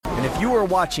if you were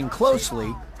watching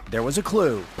closely, there was a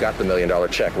clue. Got the $1 million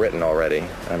check written already.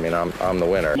 I mean, I'm the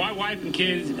winner. My wife and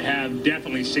kids have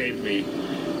definitely saved me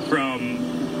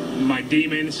from my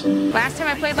demons. Last time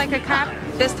I played like a cop,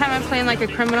 this time I'm playing like a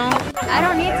criminal. I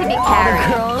don't need to be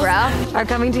carried. All the girls are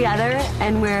coming together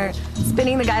and we're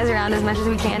spinning the guys around as much as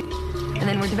we can, and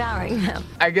then we're devouring them.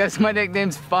 I guess my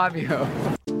nickname's Fabio.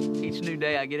 Each new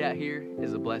day I get out here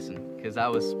is a blessing, because I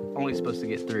was only supposed to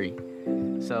get 3.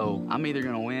 So I'm either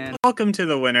going to win. Welcome to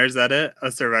The Winner's Edit,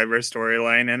 a Survivor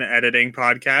storyline and editing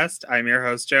podcast. I'm your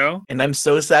host, Joe. And I'm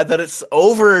so sad that it's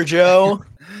over, Joe.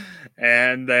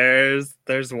 And there's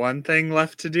one thing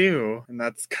left to do, and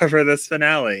that's cover this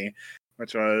finale,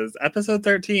 which was episode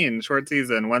 13, short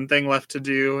season, one thing left to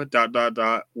do, ...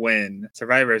 win.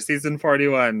 Survivor season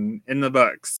 41 in the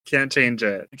books. Can't change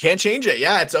it. Can't change it.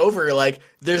 Yeah, it's over. Like,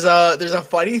 there's a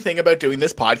funny thing about doing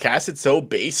this podcast. It's so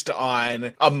based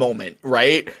on a moment,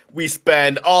 right? We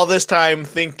spend all this time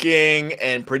thinking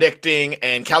and predicting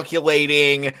and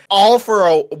calculating, all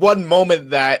for one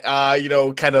moment that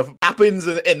kind of happens,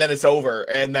 and then it's over.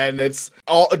 And then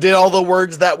did all the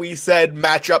words that we said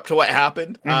match up to what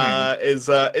happened? It's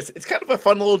kind of a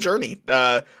fun little journey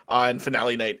on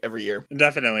finale night every year.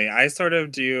 Definitely. I sort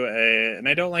of do and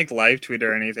I don't like live tweet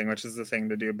or anything, which is the thing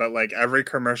to do, but like every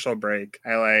commercial break,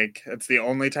 it's the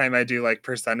only time I do like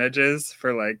percentages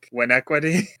for like win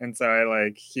equity. And so I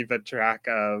like keep a track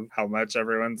of how much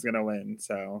everyone's going to win.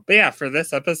 So, but yeah, for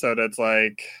this episode, it's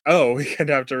like, oh, we could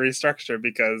have to restructure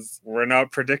because we're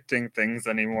not predicting things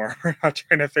anymore. We're not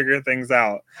trying to figure things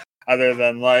out other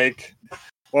than like,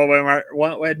 what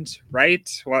went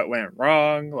right? What went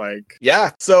wrong? Like,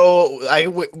 yeah. So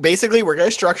basically, we're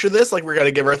gonna structure this like we're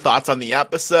gonna give our thoughts on the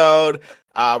episode.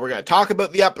 We're gonna talk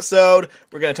about the episode.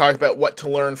 We're gonna talk about what to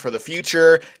learn for the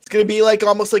future. It's gonna be like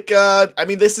almost like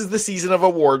this is the season of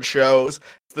award shows.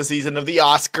 It's the season of the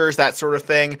Oscars, that sort of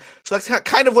thing. So that's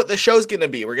kind of what the show's gonna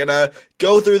be. We're gonna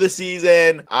go through the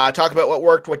season, talk about what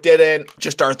worked, what didn't,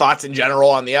 just our thoughts in general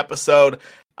on the episode.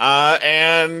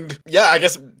 And yeah, I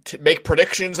guess make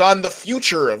predictions on the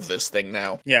future of this thing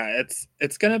now. Yeah,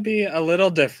 it's gonna be a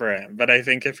little different, but I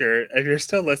think if you're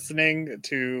still listening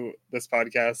to this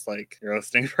podcast, like you're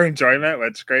listening for enjoyment,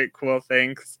 which great, cool,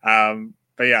 thanks.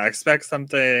 But yeah, expect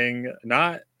something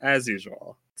not as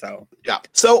usual. So yeah.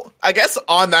 So I guess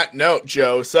on that note,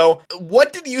 Joe, so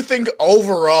what did you think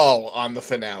overall on the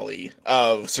finale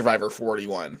of Survivor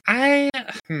 41? I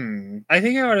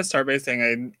think I want to start by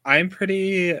saying I'm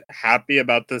pretty happy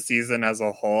about the season as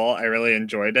a whole. I really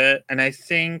enjoyed it. And I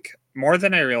think more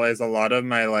than I realize, a lot of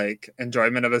my like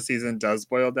enjoyment of a season does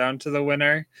boil down to the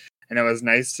winner. And it was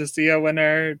nice to see a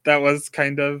winner that was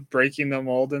kind of breaking the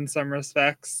mold in some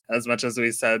respects, as much as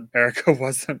we said Erica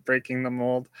wasn't breaking the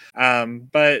mold.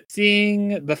 But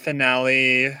seeing the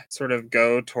finale sort of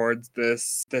go towards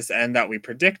this end that we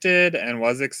predicted and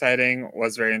was exciting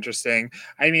was very interesting.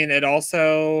 I mean, it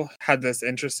also had this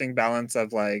interesting balance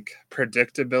of like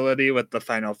predictability with the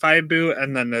final 5 boot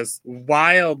and then this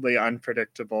wildly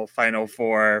unpredictable final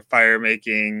 4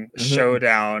 fire-making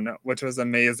showdown, which was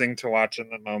amazing to watch in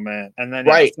the moment. And then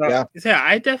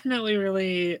I definitely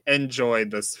really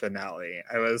enjoyed this finale.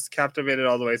 I was captivated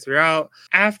all the way throughout.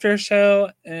 After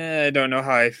show, I don't know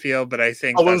how I feel, but I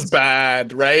think it was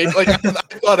bad, right? Like I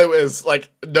thought it was like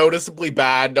noticeably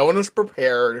bad. No one was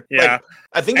prepared. Yeah, like,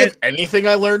 I think if anything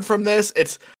I learned from this,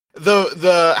 it's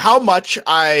the how much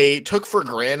I took for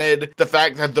granted the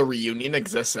fact that the reunion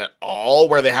exists at all,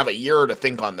 where they have a year to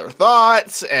think on their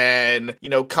thoughts and,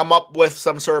 come up with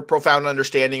some sort of profound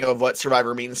understanding of what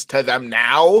Survivor means to them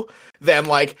now, than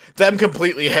like them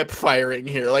completely hip firing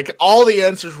here. Like all the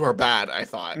answers were bad, I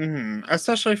thought.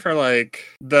 Especially for like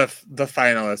the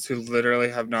finalists who literally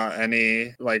have not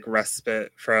any like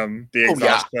respite from the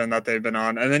exhaustion that they've been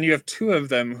on. And then you have 2 of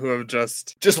them who have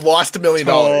just lost $1 million.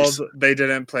 They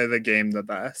didn't play the game the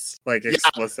best, like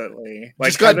explicitly. Like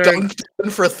just got dunked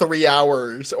in for 3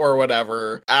 hours or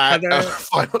whatever at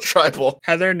Final Tribal.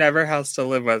 Heather never has to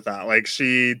live with that. Like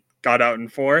she got out in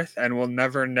 4th, and we'll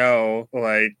never know,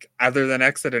 like, other than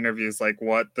exit interviews, like,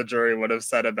 what the jury would have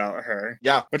said about her.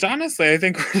 Yeah. Which, honestly, I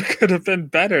think could have been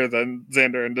better than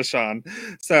Xander and Deshawn.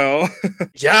 So...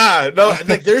 yeah, no,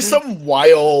 like, there's some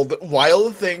wild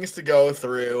things to go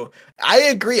through. I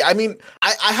agree. I mean,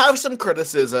 I have some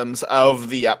criticisms of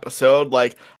the episode.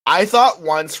 Like, I thought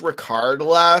once Ricard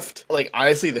left, like,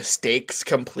 honestly, the stakes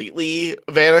completely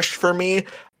vanished for me.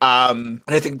 And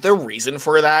I think the reason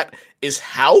for that is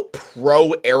how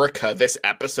pro Erica this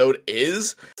episode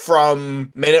is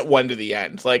from minute 1 to the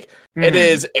end. Like, it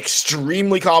is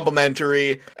extremely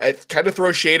complimentary. It kind of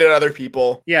throws shade at other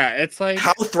people. Yeah, it's like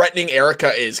how threatening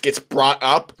Erica is gets brought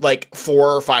up like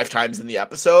 4 or 5 times in the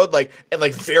episode, like in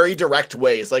like very direct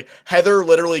ways. Like Heather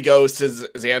literally goes to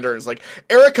Xander and is like,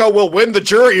 Erica will win the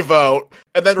jury vote.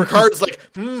 And then Ricard's like,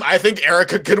 I think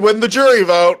Erica could win the jury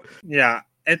vote. Yeah.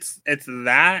 It's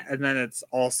that, and then it's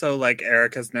also like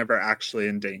Erica's never actually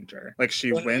in danger. Like,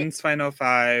 she wins Final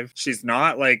 5. She's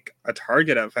not like a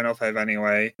target at Final 5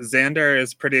 anyway. Xander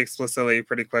is pretty explicitly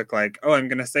pretty quick, like, oh, I'm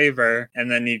gonna save her.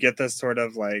 And then you get this sort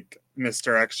of like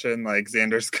misdirection, like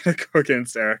Xander's gonna go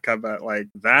against Erica, but like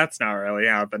that's not really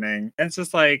happening. And it's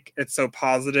just like, it's so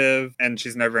positive and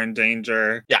she's never in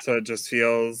danger. Yeah. So it just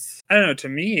feels, I don't know, to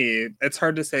me, it's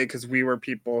hard to say because we were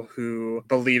people who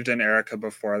believed in Erica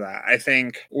before that. I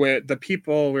think with the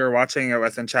people we were watching it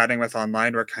with and chatting with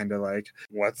online were kind of like,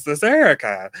 what's this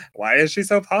Erica? Why is she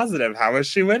so positive? How is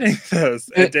she winning this?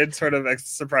 It did sort of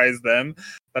surprise them.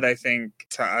 But I think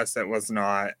to us, it was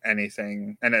not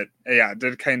anything. And it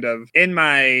did kind of, in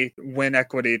my win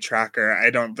equity tracker, I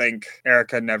don't think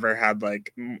Erica never had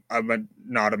like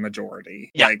not a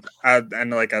majority, like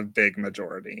and like a big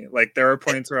majority. Like there were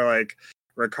points where like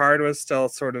Ricard was still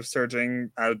sort of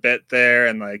surging a bit there,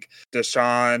 and like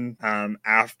Deshawn,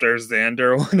 after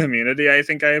Xander won immunity, I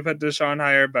think I put Deshawn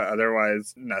higher, but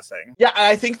otherwise nothing. Yeah,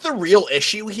 I think the real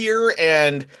issue here,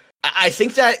 and I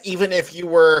think that even if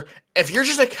you're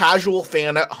just a casual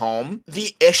fan at home,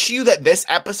 the issue that this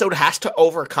episode has to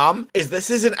overcome is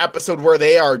this is an episode where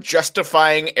they are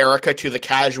justifying Erica to the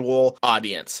casual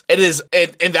audience. It is,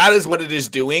 and that is what it is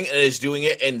doing. It is doing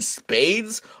it in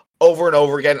spades over and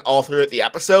over again all throughout the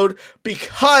episode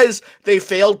because they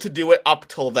failed to do it up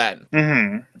till then.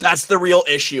 That's the real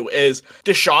issue, is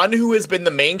Deshawn, who has been the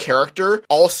main character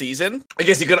all season. I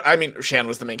guess Shan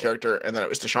was the main character and then it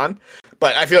was Deshawn.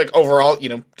 But I feel like overall,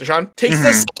 Deshawn takes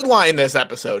the sideline this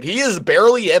episode. He is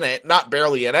barely in it, not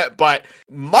barely in it, but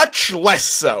much less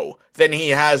so than he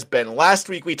has been. Last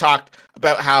week we talked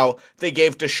about how they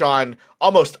gave Deshawn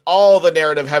almost all the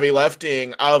narrative heavy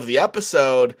lifting of the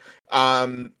episode.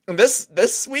 And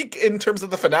this week, in terms of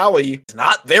the finale, he's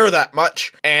not there that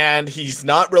much, and he's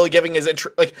not really giving his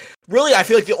really, I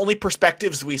feel like the only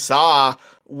perspectives we saw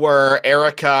were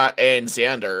Erica and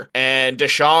Xander, and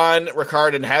Deshawn,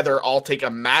 Ricard, and Heather all take a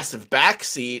massive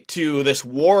backseat to this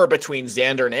war between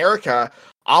Xander and Erica.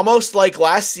 Almost like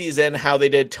last season, how they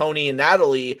did Tony and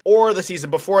Natalie, or the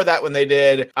season before that when they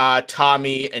did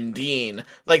Tommy and Dean.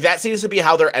 Like, that seems to be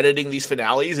how they're editing these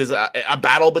finales, is a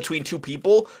battle between two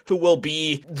people who will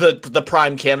be the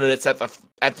prime candidates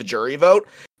at the jury vote.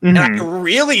 And I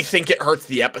really think it hurts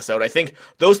the episode. I think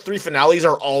those 3 finales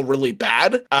are all really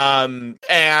bad.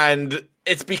 And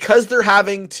it's because they're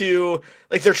having to,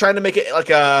 like, they're trying to make it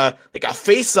like a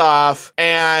face-off,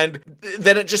 and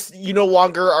then it just, you no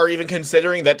longer are even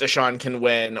considering that Deshawn can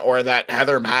win or that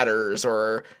Heather matters,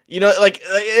 or, I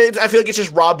feel like it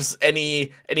just robs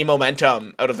any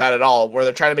momentum out of that at all, where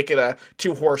they're trying to make it a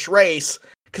 2-horse race.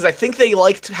 Because I think they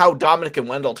liked how Dominic and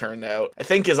Wendell turned out, I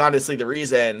think is honestly the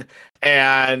reason.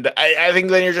 And I think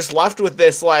then you're just left with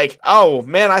this, like, oh,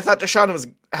 man, I thought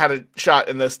Deshawn had a shot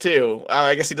in this too.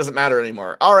 I guess he doesn't matter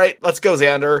anymore. All right, let's go,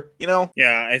 Xander,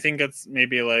 Yeah, I think it's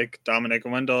maybe like Dominic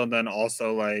and Wendell, and then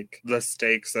also like the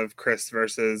stakes of Chris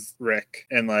versus Rick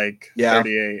in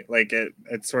 38. Like it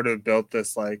sort of built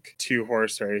this like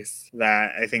 2-horse race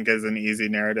that I think is an easy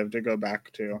narrative to go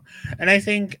back to. And I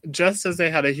think just as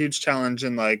they had a huge challenge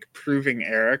in like proving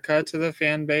Erica to the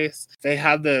fan base, they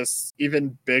had this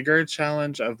even bigger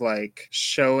challenge of like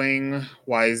showing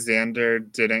why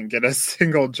Xander didn't get a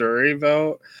single jury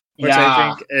vote, which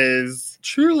I think is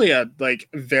truly a like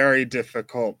very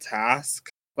difficult task.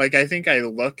 Like, I think I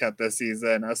look at this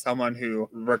season as someone who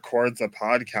records a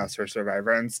podcast for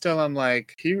Survivor, and still I'm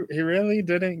like, he really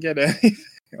didn't get anything.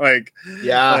 Like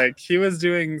he was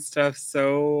doing stuff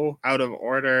so out of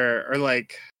order, or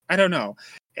like, I don't know.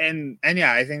 And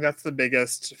yeah, I think that's the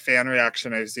biggest fan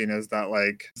reaction I've seen, is that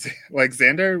like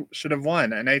Xander should have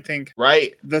won. And I think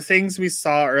the things we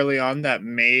saw early on that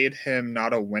made him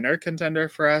not a winner contender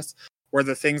for us were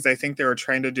the things I think they were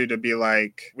trying to do to be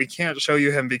like, we can't show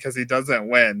you him because he doesn't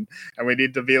win, and we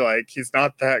need to be like, he's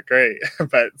not that great.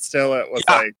 But still, it was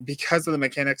like, because of the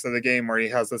mechanics of the game where he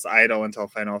has this idol until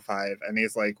Final 5, and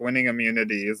he's like winning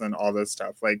immunities and all this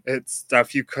stuff, like it's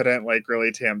stuff you couldn't like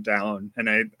really tamp down, and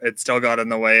it still got in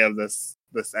the way of this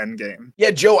end game.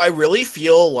 Yeah, Joe, I really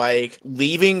feel like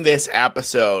leaving this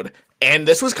episode, And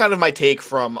this was kind of my take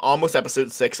from almost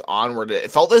episode 6 onward. It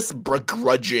felt this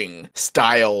begrudging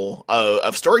style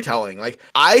of storytelling. Like,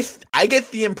 I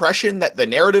get the impression that the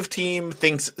narrative team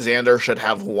thinks Xander should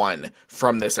have won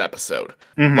from this episode.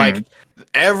 Mm-hmm. Like,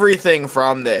 everything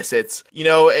from this, it's, you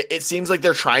know, it seems like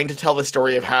they're trying to tell the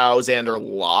story of how Xander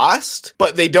lost,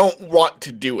 but they don't want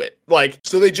to do it. Like,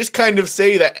 so they just kind of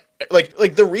say that,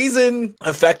 like the reason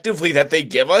effectively that they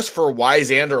give us for why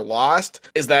Xander lost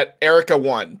is that Erica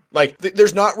won. Like,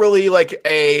 there's not really like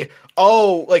a,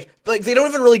 like they don't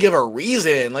even really give a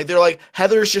reason. Like, they're like,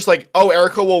 Heather's just like, oh,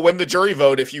 Erica will win the jury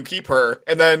vote if you keep her.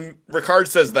 And then Ricard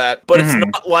says that, but it's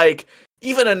not like,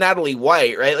 even a Natalie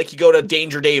White, right? Like, you go to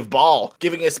Danger Dave Ball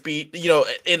giving a speech, you know,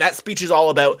 and that speech is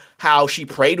all about how she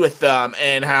prayed with them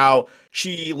and how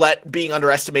she let being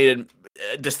underestimated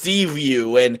deceive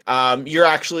you, and you're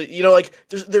actually, you know, like,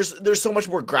 there's so much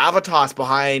more gravitas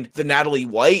behind the Natalie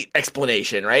White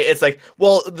explanation, right? It's like,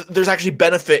 well, there's actually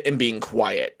benefit in being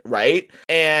quiet, right?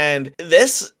 And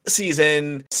this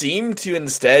season seemed to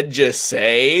instead just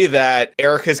say that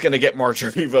Erica's going to get more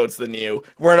jury votes than you.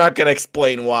 We're not going to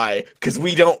explain why, because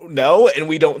we don't know, and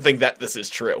we don't think that this is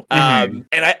true. And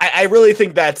I really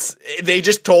think they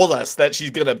just told us that she's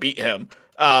going to beat him.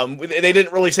 They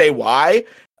didn't really say why.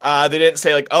 They didn't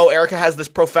say, like, oh, Erica has this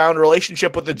profound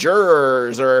relationship with the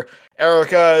jurors, or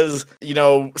Erica's, you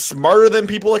know, smarter than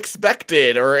people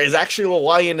expected, or is actually a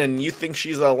lion and you think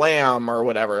she's a lamb, or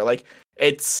whatever. Like,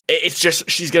 it's just,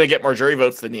 she's going to get more jury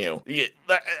votes than you.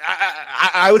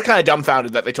 I was kind of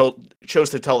dumbfounded that they chose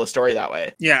to tell the story that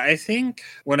way. Yeah, I think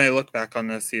when I look back on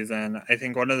this season, I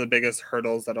think one of the biggest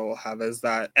hurdles that it will have is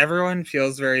that everyone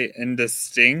feels very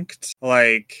indistinct.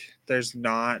 Like, there's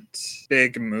not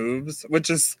big moves, which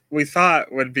is, we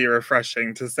thought would be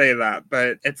refreshing to say that,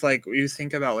 but it's like, you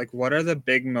think about, like, what are the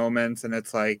big moments, and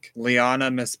it's like Liana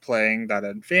misplaying that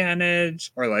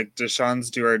advantage, or like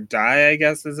Deshawn's do or die, I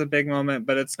guess, is a big moment,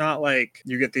 but it's not like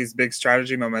you get these big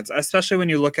strategy moments, especially when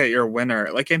you look at your winner.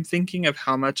 Like, I'm thinking of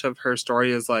how much of her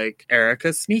story is like,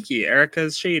 Erica's sneaky,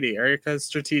 Erica's shady, Erica's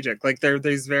strategic. Like, there are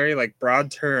these very, like,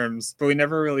 broad terms, but we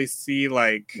never really see,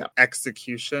 like,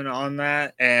 execution on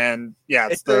that. And yeah,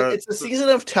 it's a season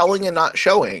of telling and not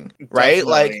showing, right?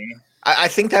 Definitely. Like, I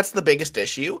think that's the biggest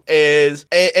issue is,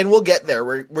 and we'll get there.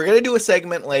 We're going to do a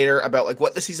segment later about, like,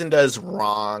 what the season does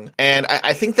wrong. And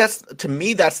I think that's, to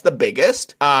me, that's the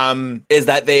biggest, is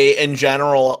that they, in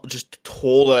general, just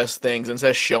told us things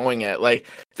instead of showing it. Like,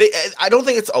 I don't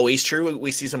think it's always true.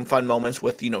 We see some fun moments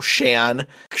with, you know, Shan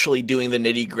actually doing the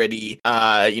nitty gritty,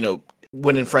 you know,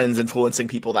 winning friends, influencing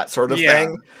people, that sort of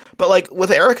thing. But, like,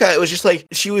 with Erica, it was just like,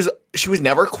 she was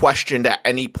never questioned at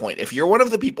any point. If you're one of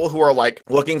the people who are, like,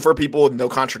 looking for people with no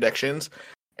contradictions,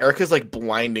 Erica's, like,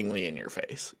 blindingly in your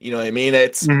face. You know what I mean?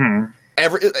 It's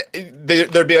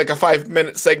there'd be like a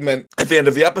 5-minute segment at the end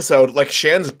of the episode, like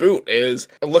Shan's boot is,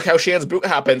 look how Shan's boot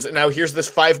happens, and now here's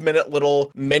this 5-minute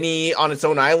little mini on its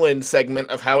own island segment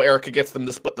of how Erica gets them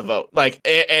to split the vote, like,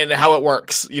 and how it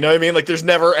works. You know what I mean? Like, there's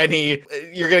never any,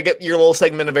 you're gonna get your little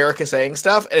segment of Erica saying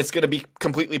stuff, and it's gonna be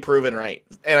completely proven right.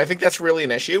 And I think that's really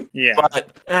an issue. Yeah.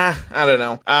 But I don't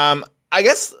know. I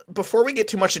guess before we get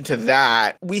too much into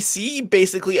that, we see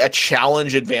basically a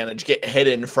challenge advantage get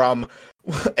hidden from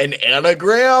an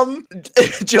anagram.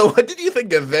 Joe, what did you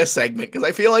think of this segment? Because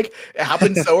I feel like it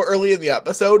happened so early in the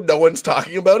episode, no one's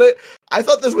talking about it. I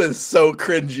thought this was so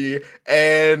cringy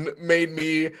and made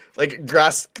me like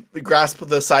grasp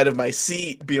the side of my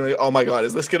seat, being like, oh my god,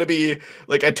 is this gonna be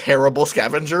like a terrible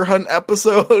scavenger hunt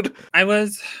episode?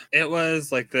 It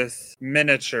was like this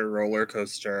miniature roller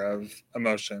coaster of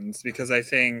emotions, because I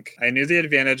think I knew the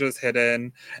advantage was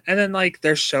hidden, and then like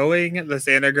they're showing this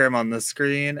anagram on the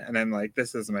screen, and I'm like,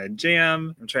 this is my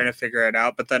jam. I'm trying to figure it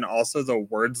out, but then also the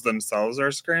words themselves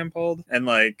are scrambled, and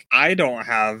like I don't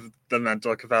have the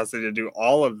mental capacity to do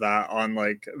all of that on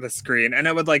like the screen, and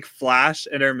it would like flash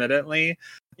intermittently.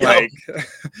 Like,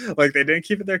 like they didn't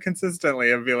keep it there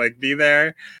consistently. It'd be like, be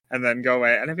there and then go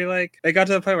away. And I'd be like, it got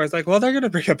to the point where it's like, well, they're going to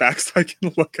bring it back so I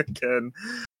can look again.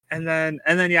 And then,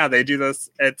 yeah, they do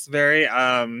this. It's very,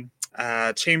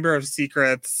 Chamber of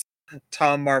Secrets,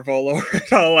 Tom Marvolo,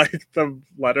 all like the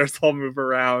letters all move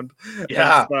around.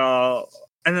 Yeah.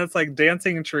 And it's like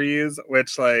dancing trees,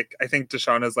 which like I think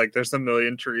Deshawn is like, there's a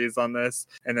million trees on this,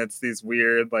 and it's these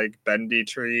weird like bendy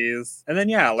trees. And then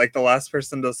yeah, like the last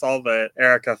person to solve it,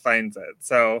 Erica finds it.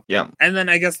 So yeah. And then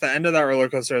I guess the end of that roller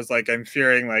coaster is like, I'm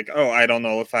fearing like, oh, Idol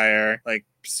Nullifier, like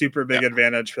super big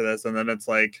advantage for this. And then it's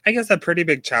like, I guess a pretty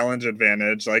big challenge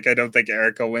advantage. Like, I don't think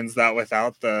Erica wins that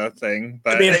without the thing.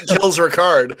 But I mean, it kills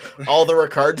Ricard. All the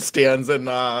Ricard stands in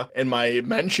my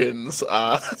mentions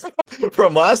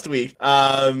from last week.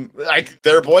 Like,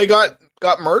 their boy got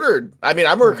murdered. I mean,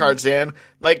 I'm a Ricard stan.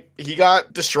 Like, he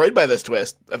got destroyed by this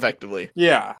twist, effectively.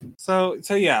 Yeah. So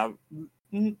yeah.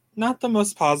 Not the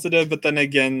most positive, but then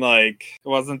again, like, it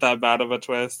wasn't that bad of a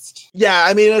twist. Yeah,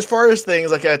 I mean, as far as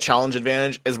things like a challenge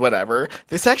advantage is whatever,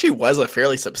 this actually was a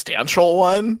fairly substantial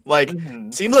one. Like,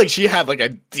 seems like she had like a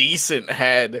decent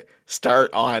head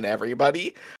start on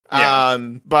everybody. Yeah.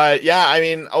 But yeah, I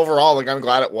mean, overall, like, I'm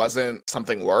glad it wasn't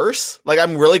something worse. Like,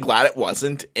 I'm really glad it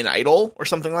wasn't an idol or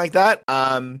something like that.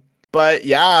 But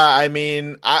yeah, I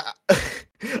mean,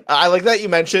 I like that you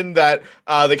mentioned that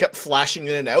they kept flashing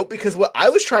in and out, because what I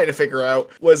was trying to figure out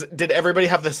was, did everybody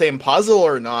have the same puzzle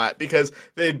or not? Because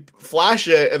they'd flash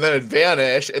it and then it'd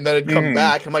vanish and then it'd come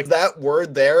back. I'm like, that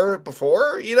word there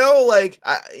before, like,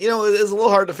 it's a little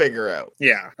hard to figure out.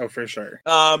 Yeah, oh, for sure.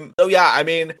 So yeah, I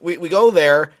mean, we go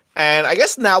there. And I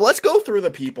guess now let's go through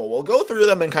the people. We'll go through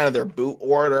them in kind of their boot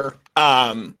order.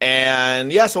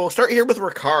 And yeah, so we'll start here with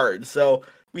Ricard. So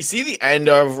we see the end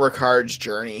of Ricard's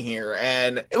journey here,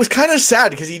 and it was kind of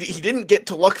sad because he didn't get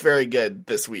to look very good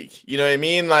this week. You know what I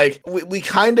mean? Like, we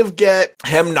kind of get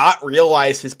him not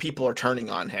realize his people are turning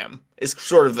on him, is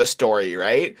sort of the story,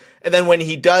 right? And then when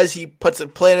he does, he puts a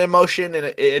plan in motion,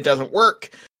 and it doesn't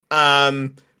work.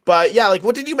 But yeah, like,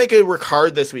 what did you make of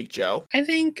Ricard this week, Joe? I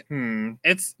think,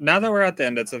 it's, now that we're at the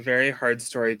end, it's a very hard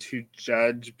story to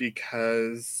judge,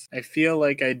 because I feel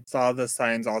like I saw the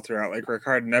signs all throughout. Like,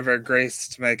 Ricard never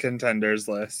graced my contenders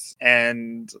list.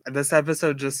 And this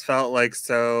episode just felt like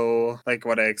so, like,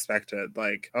 what I expected.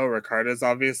 Like, oh, Ricard is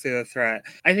obviously the threat.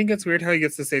 I think it's weird how he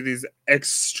gets to say these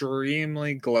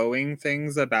extremely glowing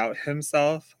things about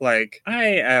himself. Like, I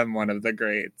am one of the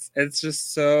greats. It's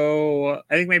just so,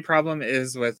 I think my problem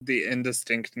is with the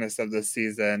indistinctness of the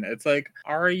season. It's like,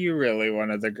 are you really one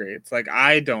of the greats? Like,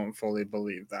 I don't fully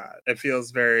believe that. It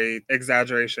feels very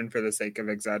exaggeration for the sake of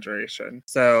exaggeration.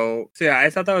 So yeah, I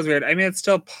thought that was weird. I mean, it's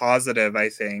still positive, I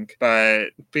think, but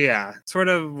yeah, sort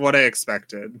of what I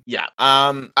expected. Yeah,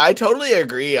 I totally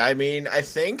agree. I mean, I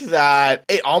think that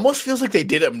it almost feels like they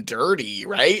did him dirty,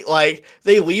 right? Like,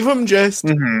 they leave him just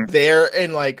there,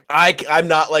 and like, I'm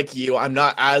not like you. I'm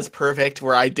not as perfect,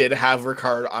 where I did have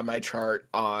Ricard on my chart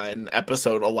on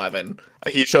episode 11.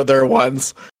 He showed there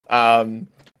once.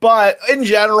 But in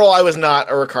general, I was not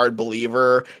a Ricard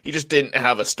believer. He just didn't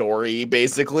have a story,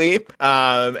 basically.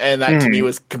 And that to me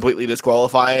was completely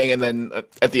disqualifying. And then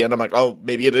at the end, I'm like, oh,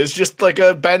 maybe it is just like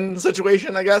a Ben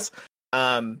situation, I guess.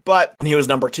 But he was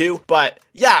number 2. But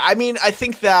yeah, I mean, I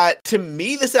think that to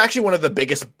me, this is actually one of the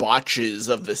biggest botches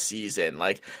of the season.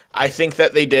 Like, I think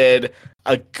that they did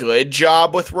a good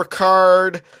job with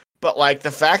Ricard. But, like, the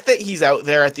fact that he's out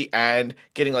there at the end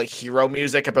getting, like, hero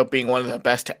music about being one of the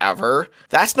best ever,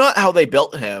 that's not how they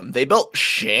built him. They built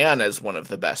Shan as one of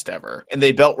the best ever. And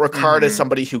they built Ricard as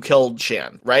somebody who killed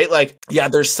Shan, right? Like, yeah,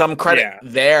 there's some credit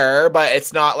there, but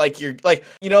it's not like you're, like,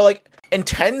 like, in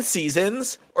 10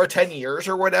 seasons or 10 years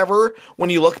or whatever,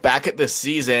 when you look back at this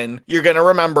season, you're going to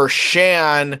remember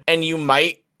Shan, and you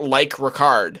might like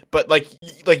Ricard, but like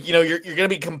you're gonna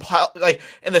be compiled, like,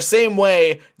 in the same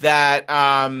way that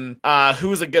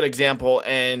who's a good example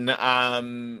in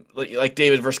like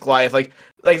David versus Goliath, like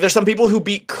there's some people who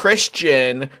beat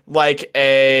Christian like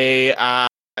an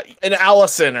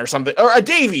Allison or something, or a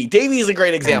Davey. Davey is a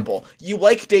great example. You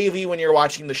like Davey when you're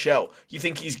watching the show. You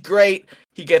think he's great.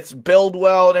 He gets billed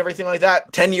well and everything like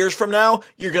that. 10 years from now,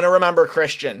 you're going to remember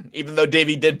Christian, even though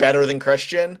Davey did better than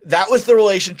Christian. That was the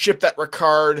relationship that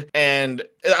Ricard and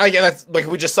that's like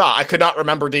we just saw. I could not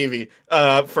remember Davey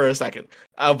for a second.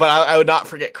 But I would not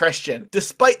forget Christian.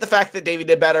 Despite the fact that Davey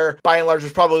did better, by and large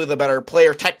was probably the better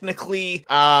player technically,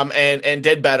 and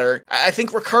did better. I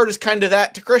think Ricard is kind of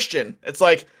that to Christian. It's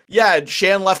like, yeah,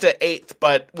 Shan left at 8th,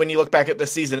 but when you look back at this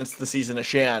season, it's the season of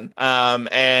Shan.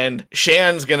 And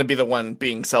Shan's going to be the one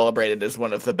being celebrated as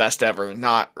one of the best ever,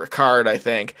 not Ricard, I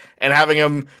think. And having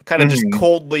him kind of just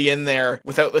coldly in there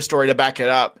without the story to back it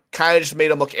up kind of just made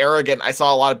him look arrogant. I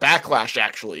saw a lot of backlash,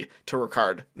 actually, to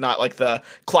Ricard. Not like the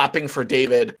clapping for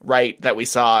David, right, that we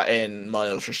saw in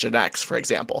Millennial Nutrition X, for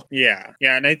example. Yeah,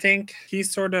 and I think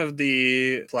he's sort of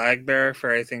the flag bearer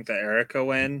for, I think, the Erica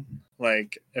win.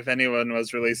 Like, if anyone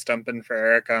was really stumping for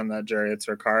Erica on that jury, it's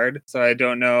Ricard. So I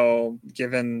don't know,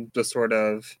 given the sort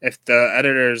of, if the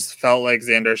editors felt like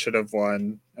Xander should have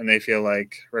won, and they feel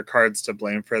like Ricard's to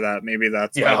blame for that, maybe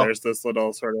that's why there's this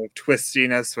little sort of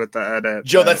twistiness with the edit.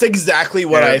 Joe, that's exactly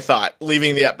what I thought.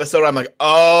 Leaving the episode, I'm like,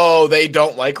 oh, they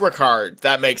don't like Ricard.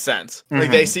 That makes sense. Like,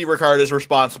 they see Ricard as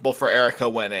responsible for Erica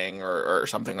winning or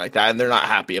something like that, and they're not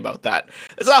happy about that.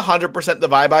 It's 100% the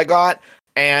vibe I got.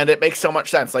 And it makes so much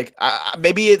sense. Like,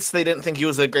 maybe it's they didn't think he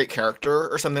was a great character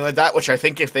or something like that, which I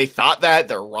think if they thought that,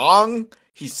 they're wrong.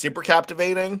 He's super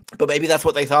captivating, but maybe that's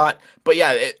what they thought. But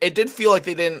yeah, it did feel like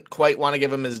they didn't quite want to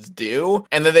give him his due.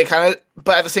 And then they kind of,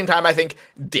 but at the same time, I think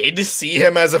did see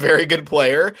him as a very good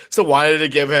player. So wanted to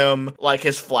give him like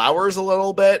his flowers a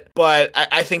little bit. But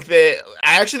I think I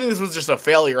actually think this was just a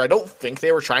failure. I don't think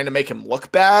they were trying to make him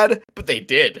look bad, but they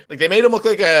did. Like, they made him look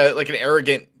like an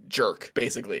arrogant jerk,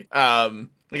 basically.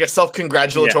 Like a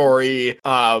self-congratulatory,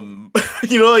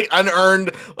 like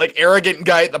unearned, like arrogant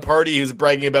guy at the party who's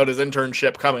bragging about his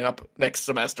internship coming up next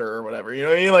semester or whatever. You know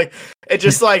what I mean? Like, it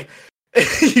just like,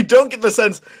 you don't get the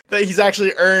sense that he's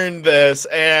actually earned this.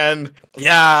 And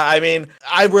yeah, I mean,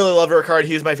 I really love Ricard.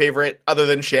 He was my favorite other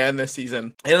than Shan this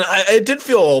season. And it did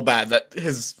feel a little bad that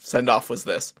his send-off was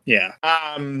this. Yeah.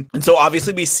 And so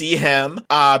obviously we see him,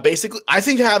 basically, I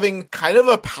think having kind of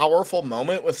a powerful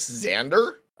moment with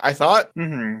Xander. I thought.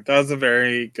 That was a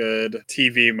very good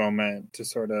TV moment to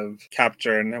sort of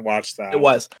capture and watch that. It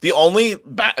was. The only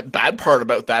bad part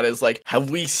about that is, like,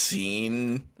 have we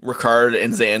seen Ricard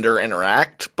and Xander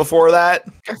interact before that?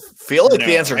 I feel like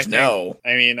the answer is no.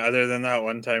 I mean, other than that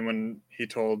one time when he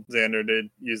told Xander to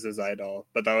use his idol,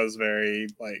 but that was very,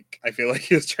 like, I feel like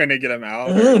he was trying to get him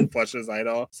out and flush his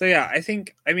idol. So yeah,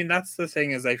 I mean, that's the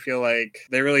thing, is I feel like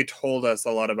they really told us a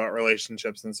lot about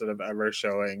relationships instead of ever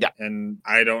showing. Yeah. And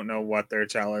I don't know what their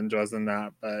challenge was in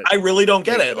that, but I really don't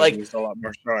get it. Like, a lot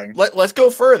more showing. Let's go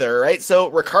further, right?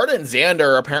 So Ricard and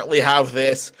Xander apparently have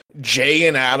this Jay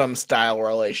and Adam style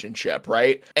relationship,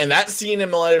 right? And that scene in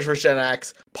Millennials vs. Gen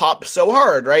X pops so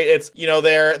hard, right? It's,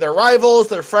 they're rivals,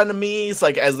 they're frenemies,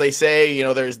 like, as they say,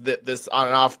 there's this on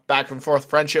and off, back and forth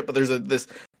friendship, but there's this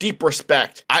deep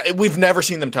respect. We've never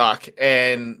seen them talk,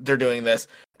 and they're doing this.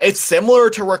 It's similar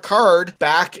to Ricard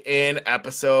back in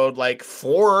episode like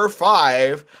 4 or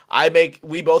 5.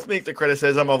 We both make the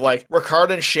criticism of, like,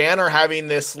 Ricard and Shan are having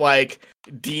this like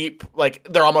deep, like,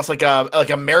 they're almost like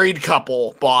a married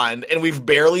couple bond, and we've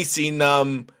barely seen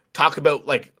them talk about,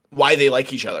 like, why they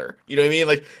like each other. You know what I mean?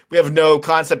 Like, we have no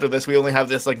concept of this. We only have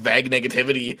this, like, vague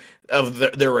negativity of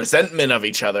their resentment of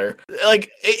each other.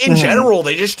 Like, in general,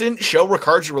 they just didn't show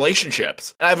Ricard's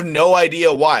relationships. And I have no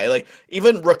idea why. Like,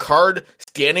 even Ricard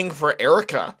standing for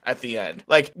Erica at the end.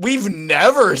 Like, we've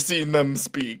never seen them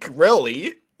speak,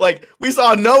 really. Like, we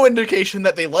saw no indication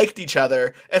that they liked each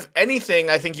other. If anything,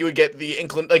 I think you would get the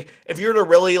like, if you were to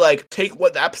really, like, take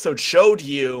what the episode showed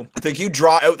you, I think you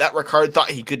draw out that Ricard thought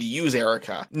he could use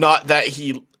Erica, not that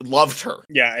he loved her.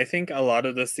 Yeah, I think a lot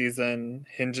of the season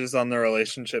hinges on the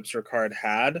relationships Ricard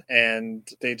had, and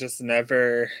they just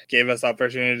never gave us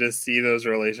opportunity to see those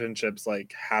relationships,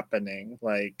 like, happening.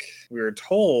 Like, we were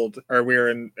told, or we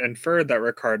were inferred that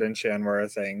Ricard and Shan were a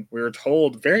thing. We were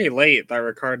told very late that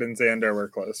Ricard and Xander were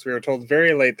close. We were told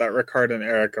very late that Ricard and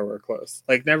Erica were close.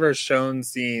 Like, never shown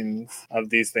scenes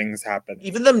of these things happen.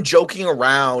 Even them joking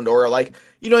around, or, like,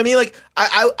 you know what I mean? Like,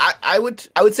 I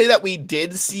would say that we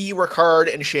did see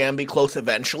Ricard and Shan be close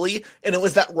eventually, and it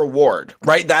was that reward,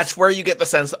 right? That's where you get the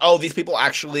sense, oh, these people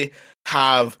actually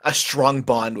have a strong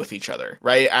bond with each other,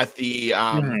 right? At the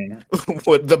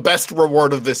the best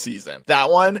reward of this season.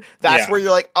 That's where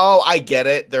you're like, oh, I get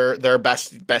it. They're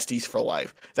besties for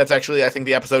life. That's actually, I think,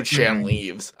 the episode Shan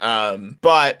leaves.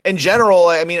 But in general,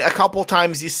 I mean, a couple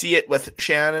times you see it with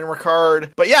Shan and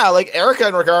Ricard. But yeah, like, Erica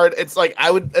and Ricard, it's like,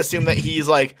 I would assume that he's,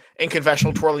 like, in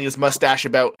confessional twirling his mustache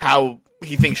about how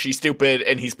he thinks she's stupid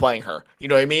and he's playing her. You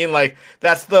know what I mean? Like,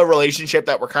 that's the relationship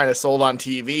that we're kind of sold on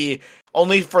TV.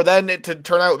 Only for then it to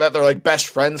turn out that they're, like, best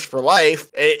friends for life.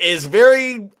 It is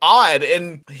very odd,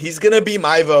 and he's gonna be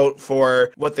my vote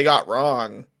for what they got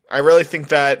wrong. I really think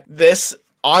that this,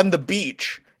 On the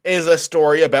Beach, is a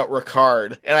story about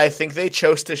Ricard, and I think they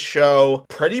chose to show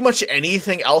pretty much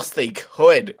anything else they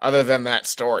could other than that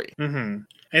story.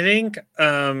 I think,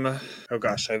 oh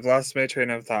gosh, I've lost my train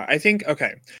of thought. I think,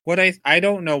 okay, I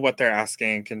don't know what they're asking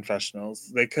in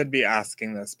confessionals. They could be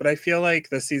asking this, but I feel like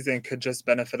the season could just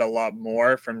benefit a lot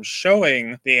more from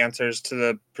showing the answers to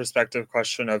the prospective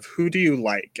question of who do you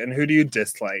like and who do you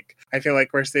dislike. I feel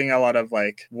like we're seeing a lot of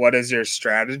like, what is your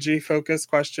strategy focused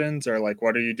questions, or like,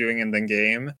 what are you doing in the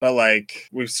game? But like,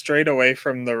 we've strayed away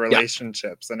from the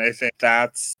relationships. And I think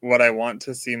that's what I want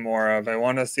to see more of. I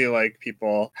want to see like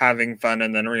people having fun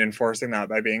and then reinforcing that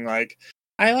by being like,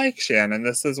 I like Shannon,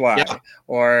 this is why. Yeah.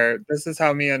 Or this is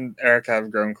how me and Erica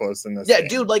have grown close in this game.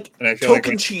 Dude, like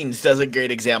Tolkien does a great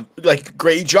example, like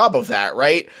great job of that,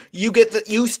 right? You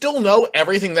you still know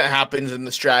everything that happens in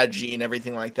the strategy and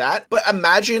everything like that. But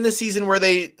imagine a season where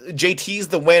JT's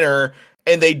the winner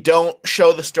and they don't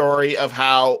show the story of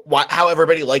how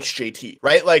everybody likes JT,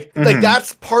 right? Like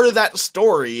that's part of that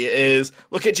story is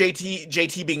look at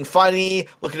JT being funny,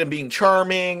 look at him being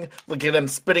charming, look at him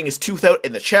spitting his tooth out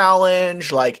in the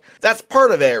challenge. Like that's part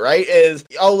of it, right? Is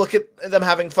look at them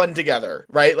having fun together,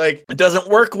 right? Like it doesn't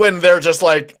work when they're just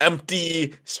like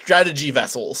empty strategy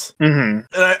vessels. And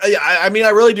I mean, I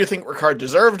really do think Ricard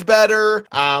deserved better.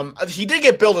 He did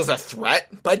get billed as a threat,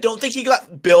 but I don't think he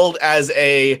got billed as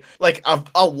a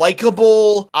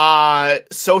likable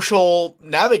social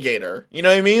navigator. You know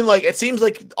what I mean? Like it seems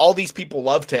like all these people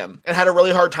loved him and had a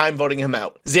really hard time voting him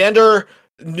out. Xander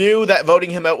knew that voting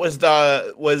him out was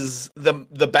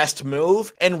the best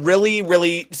move and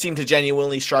really seemed to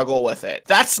genuinely struggle with it.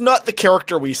 That's not the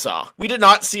character we saw. We did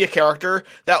not see a character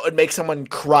that would make someone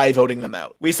cry voting them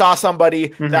out. We saw somebody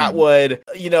that would,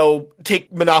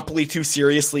 take Monopoly too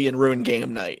seriously and ruin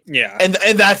game night. Yeah. And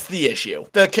that's the issue.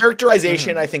 The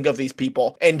characterization, I think, of these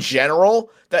people in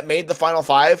general that made the final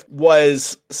five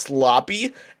was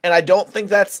sloppy. And I don't think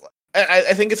that's...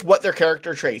 I think it's what their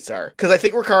character traits are. Because I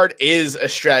think Ricard is a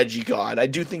strategy god. I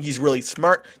do think he's really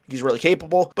smart. He's really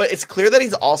capable. But it's clear that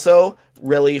he's also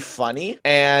really funny.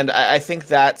 And I think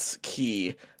that's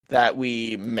key that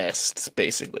we missed,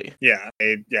 basically.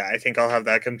 I think I'll have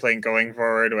that complaint going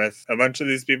forward with a bunch of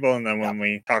these people. And then when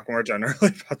we talk more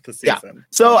generally about the season.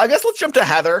 So I guess let's jump to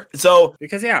Heather.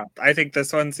 Because I think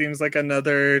this one seems like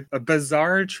a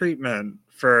bizarre treatment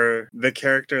for the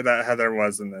character that Heather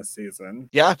was in this season.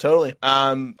 Yeah, totally.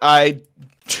 I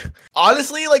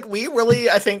honestly,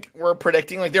 I think we're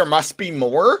predicting there must be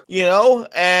more,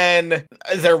 and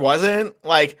there wasn't.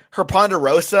 Like her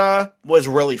Ponderosa was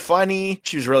really funny.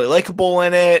 She was really likable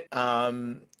in it.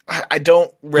 I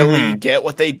don't really get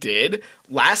what they did.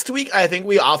 Last week, I think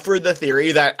we offered the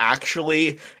theory that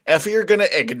actually, if you're going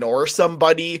to ignore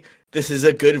somebody, this is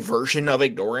a good version of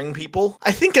ignoring people.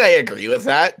 I think I agree with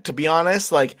that, to be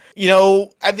honest. At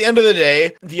the end of the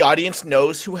day, the audience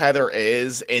knows who Heather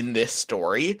is in this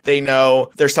story. They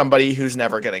know there's somebody who's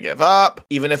never going to give up,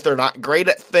 even if they're not great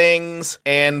at things,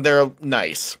 and they're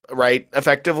nice, right?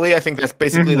 Effectively, I think that's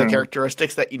basically the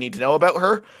characteristics that you need to know about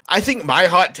her. I think my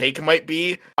hot take might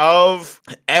be of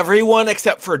everyone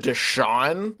except for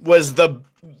Deshawn was the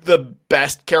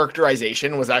best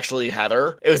characterization was actually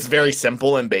Heather. It was very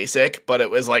simple and basic, but it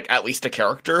was at least a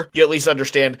character. You at least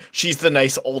understand she's the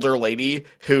nice older lady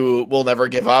who will never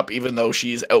give up, even though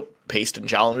she's outpaced in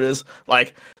challenges.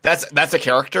 That's a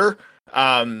character.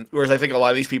 Whereas I think a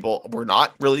lot of these people were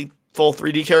not really full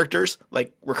 3D characters.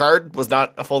 Ricard was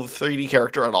not a full 3D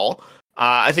character at all.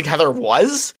 I think Heather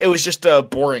was. It was just a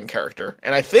boring character.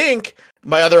 And I think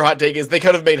my other hot take is they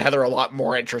could have made Heather a lot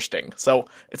more interesting. So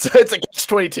it's a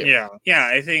catch-22. Yeah,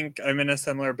 I think I'm in a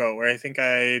similar boat where I think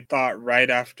I thought right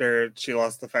after she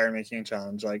lost the fire making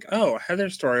challenge,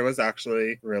 Heather's story was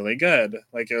actually really good.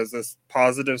 It was this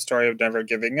positive story of never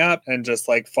giving up and just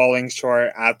falling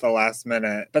short at the last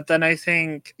minute. But then I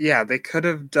think, they could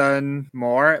have done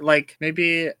more.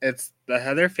 Maybe it's the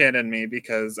Heather fan in me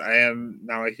because I am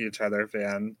now a huge Heather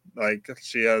fan.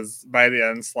 She has by the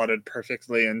end slotted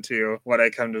perfectly into what I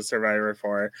come to Survivor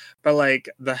for. But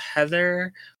the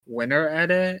Heather winner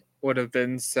edit would have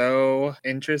been so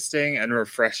interesting and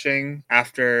refreshing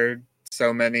after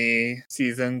so many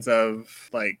seasons of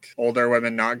older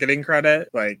women not getting credit.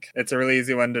 It's a really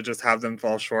easy one to just have them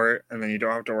fall short, and then you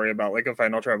don't have to worry about a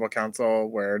final tribal council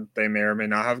where they may or may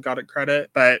not have got it credit.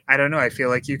 But I don't know, I feel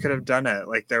like you could have done it.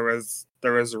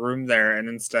 There was room there, and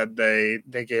instead they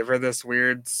gave her this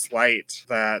weird slight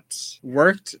that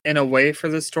worked in a way for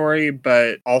the story,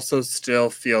 but also still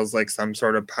feels like some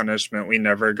sort of punishment we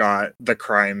never got the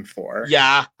crime for.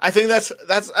 Yeah, I think that's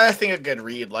a good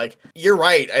read. You're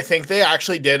right. I think they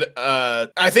actually did.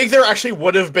 I think there actually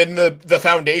would have been the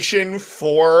foundation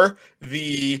for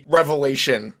the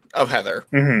revelation of Heather.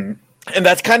 And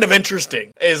that's kind of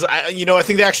interesting. I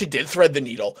think they actually did thread the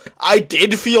needle. I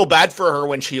did feel bad for her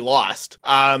when she lost.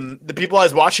 The people I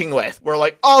was watching with were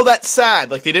like, "Oh, that's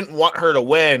sad." Like they didn't want her to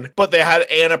win, but they had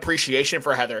an appreciation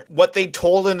for Heather. What they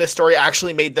told in this story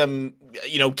actually made them,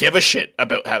 give a shit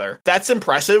about Heather. That's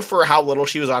impressive for how little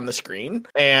she was on the screen.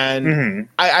 And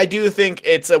I do think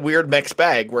it's a weird mixed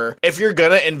bag where if you're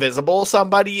gonna invisible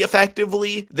somebody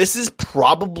effectively, this is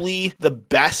probably the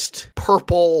best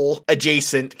purple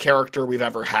adjacent character we've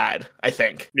ever had, I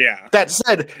think. Yeah. That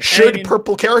said, should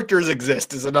purple characters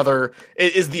exist is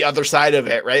the other side of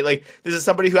it, right? Like this is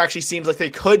somebody who actually seems like they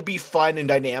could be fun and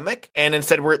dynamic, and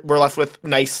instead we're left with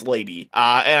nice lady.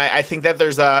 And I think that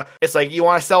it's like you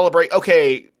want to celebrate,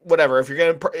 okay, whatever.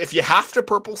 If you have to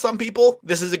purple some people,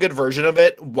 this is a good version of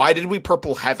it. Why did we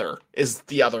purple Heather is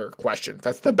the other question.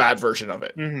 That's the bad version of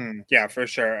it. Mm-hmm. Yeah, for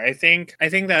sure. I think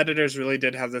the editors really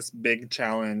did have this big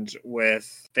challenge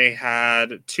with, they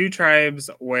had two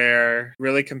tribes where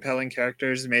really compelling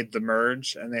characters made the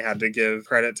merge and they had to give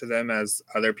credit to them as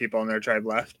other people in their tribe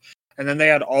left. And then they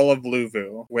had all of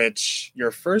Luvu, which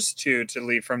your first two to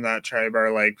leave from that tribe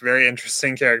are like very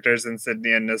interesting characters in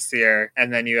Sydney and Nasir.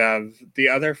 And then you have the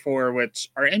other four, which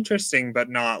are interesting, but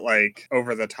not like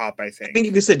over the top, I think. I think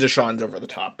you could say Deshawn's over the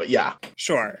top, but yeah.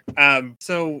 Sure.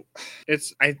 So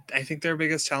I think their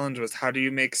biggest challenge was, how do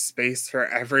you make space for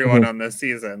everyone on this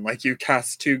season? Like you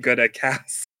cast too good a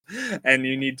cast. And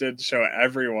you need to show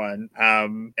everyone.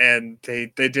 And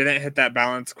they didn't hit that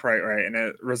balance quite right, and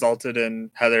it resulted in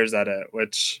Heather's edit,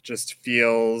 which just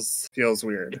feels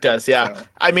weird. It does, yeah. So.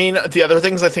 I mean, the other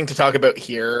things I think to talk about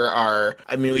here are,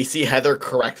 we see Heather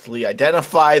correctly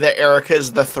identify that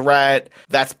Erica's the threat.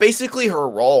 That's basically her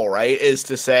role, right? Is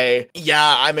to say,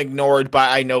 yeah, I'm ignored,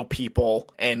 but I know people,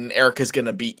 and Erica's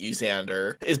gonna beat you,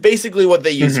 Xander. Is basically what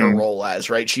they use her role as,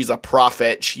 right? She's a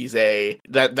prophet.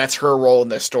 That's her role in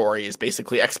this story. Is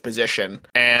basically exposition.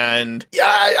 And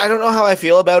yeah, I don't know how I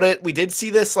feel about it. We did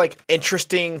see this like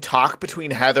interesting talk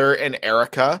between Heather and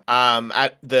Erica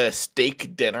at the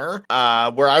steak dinner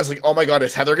where I was like, oh my god,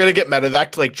 is Heather gonna get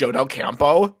medevac to like Joe Del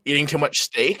Campo eating too much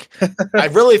steak? I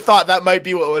really thought that might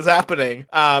be what was happening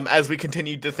as we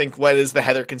continued to think, what is the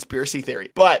Heather conspiracy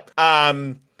theory? But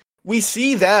we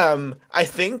see them, I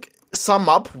think, sum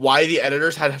up why the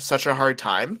editors had such a hard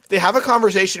time. They have a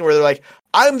conversation where they're like,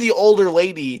 I'm the older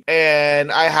lady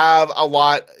and I have a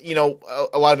lot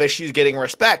of issues getting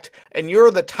respect. And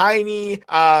you're the tiny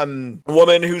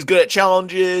woman who's good at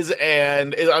challenges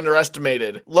and is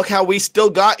underestimated. Look how we still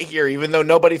got here, even though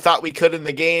nobody thought we could in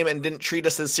the game and didn't treat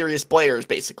us as serious players,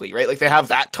 basically, right? Like they have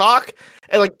that talk.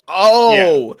 And like,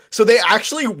 so they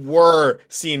actually were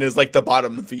seen as like the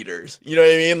bottom feeders. You know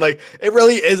what I mean? Like it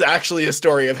really is actually a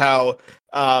story of how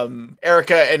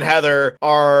Erica and Heather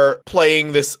are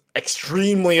playing this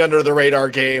extremely under the radar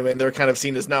game, and they're kind of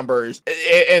seen as numbers,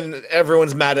 and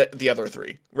everyone's mad at the other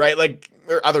three, right? Like,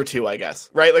 or other two, I guess,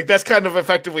 right? Like that's kind of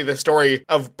effectively the story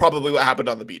of probably what happened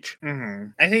on the beach.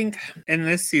 I think in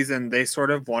this season they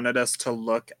sort of wanted us to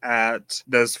look at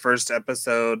those first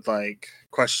episode like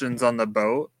questions on the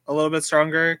boat a little bit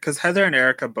stronger, because Heather and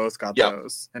Erica both got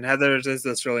those. And Heather's is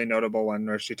this really notable one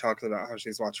where she talks about how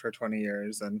she's watched for 20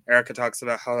 years, and Erica talks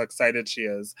about how excited she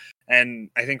is. And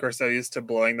I think we're so used to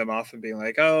blowing them off and being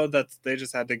like, oh, they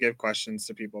just had to give questions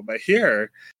to people. But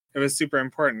here, it was super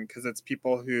important because it's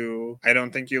people who I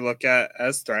don't think you look at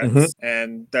as threats,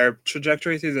 and their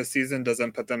trajectory through the season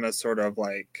doesn't put them as sort of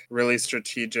like really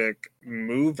strategic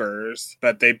movers,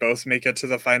 but they both make it to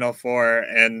the final four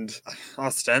and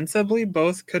ostensibly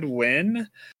both could win.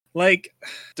 Like,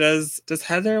 does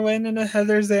Heather win in a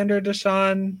Heather Xander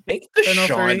Deshawn? I think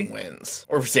Deshawn wins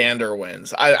or Xander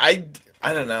wins. I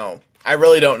don't know. I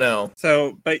really don't know.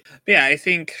 So, but yeah, I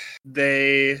think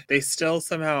they still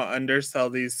somehow undersell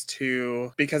these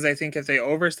two, because I think if they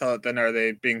oversell it, then are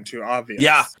they being too obvious?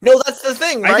 Yeah. No, that's the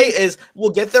thing, right? Is we'll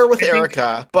get there with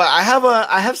Erica, but I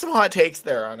have some hot takes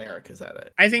there on Erica's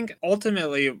edit. I think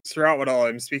ultimately, throughout what all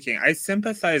I'm speaking, I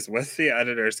sympathize with the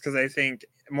editors, because I think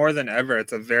more than ever,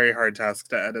 it's a very hard task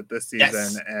to edit this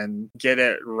season and get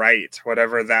it right,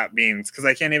 whatever that means. Because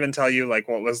I can't even tell you like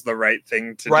what was the right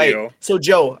thing to do. So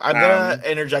Joe, I'm gonna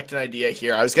interject an idea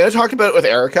here. I was gonna talk about it with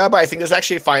Erica, but I think there's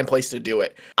actually a fine place to do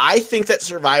it. I think that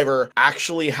Survivor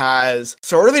actually has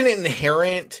sort of an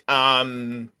inherent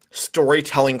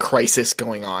storytelling crisis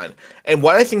going on. And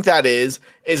what I think that is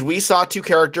we saw two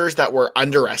characters that were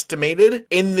underestimated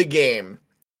in the game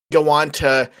go on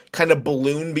to kind of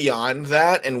balloon beyond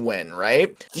that and win,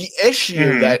 right? The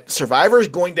issue that Survivor is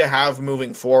going to have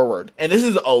moving forward, and this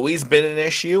has always been an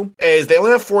issue, is they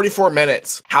only have 44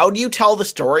 minutes. How do you tell the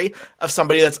story of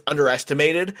somebody that's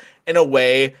underestimated in a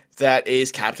way that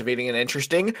is captivating and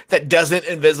interesting that doesn't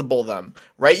invisible them,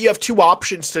 right? You have two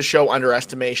options to show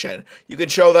underestimation. You can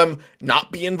show them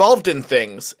not be involved in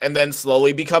things and then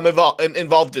slowly become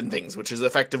involved in things, which is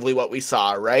effectively what we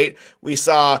saw, right? We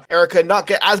saw Erica not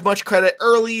get as much credit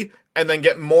early and then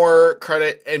get more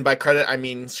credit, and by credit I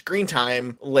mean screen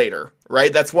time, later,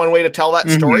 right? That's one way to tell that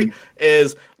story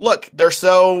is, look, they're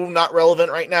so not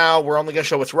relevant right now, we're only going to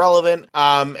show what's relevant,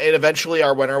 and eventually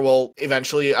our winner will,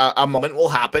 a moment will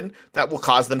happen that will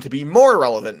cause them to be more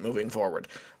relevant moving forward.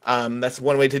 That's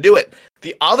one way to do it.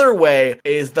 The other way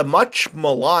is the much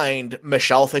maligned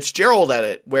Michelle Fitzgerald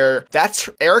edit, where that's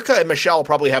Erica and Michelle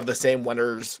probably have the same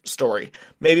winner's story.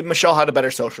 Maybe Michelle had a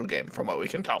better social game from what we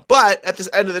can tell. But at the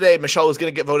end of the day, Michelle was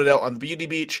going to get voted out on the Beauty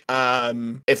Beach.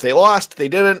 If they lost, they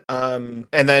didn't, and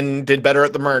then did better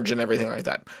at the merge and everything like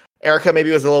that. Erica maybe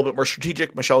was a little bit more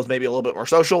strategic. Michelle's maybe a little bit more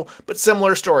social, but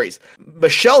similar stories.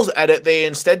 Michelle's edit, they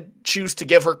instead choose to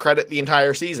give her credit the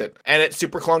entire season. And it's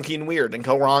super clunky and weird. And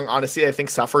Go Wrong, honestly, I think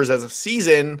suffers as a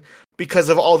season because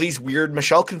of all these weird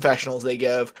Michelle confessionals they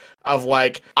give of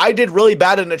like, I did really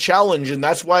bad in a challenge and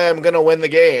that's why I'm going to win the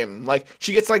game. Like,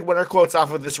 she gets like winner quotes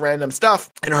off of this random stuff,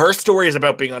 and her story is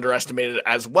about being underestimated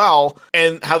as well.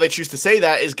 And how they choose to say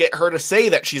that is get her to say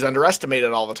that she's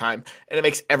underestimated all the time. And it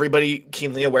makes everybody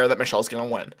keenly aware that Michelle's going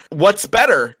to win. What's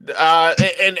better?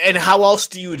 And how else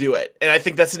do you do it? And I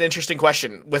think that's an interesting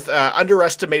question with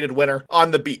underestimated winner on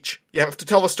the beach. You have to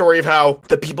tell the story of how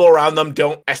the people around them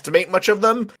don't estimate much of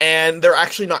them, and they're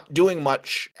actually not doing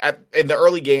much in the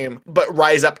early game, but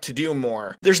rise up to do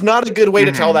more. There's not a good way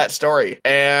to tell that story,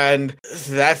 and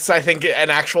that's, I think, an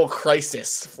actual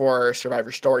crisis for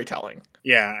Survivor storytelling.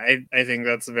 Yeah, I think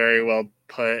that's very well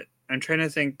put. I'm trying to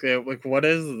think, like, what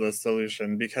is the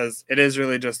solution? Because it is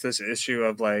really just this issue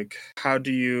of, like, how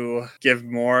do you give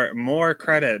more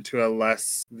credit to a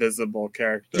less visible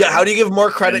character? Yeah, how do you give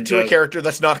more credit to a character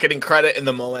that's not getting credit in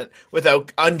the moment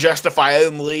without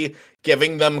unjustifiably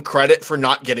giving them credit for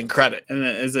not getting credit? And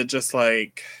is it just,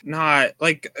 like, not,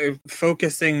 like,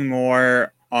 focusing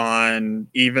more on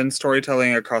even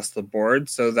storytelling across the board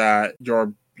so that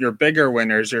your bigger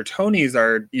winners, your Tonys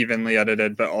are evenly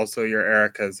edited, but also your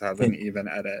Ericas have an even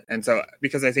edit. And so,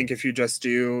 because I think if you just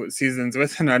do seasons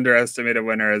with an underestimated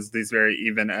winner as these very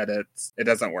even edits, it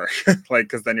doesn't work. Like,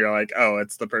 because then you're like, oh,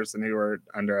 it's the person who we're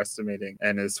underestimating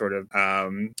and is sort of,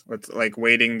 what's like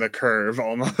waiting the curve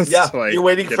almost. Yeah, like you're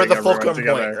waiting for the fulcrum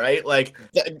point, right? Like,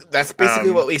 that's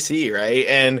basically what we see, right?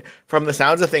 And from the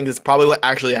sounds of things, it's probably what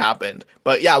actually happened.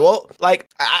 But yeah, well,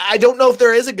 like, I don't know if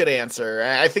there is a good answer.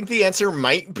 I think the answer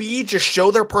might be just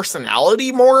show their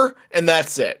personality more, and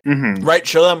that's it. Right?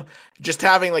 Show them just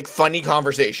having like funny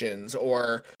conversations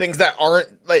or things that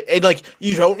aren't like, and like,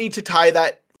 you don't need to tie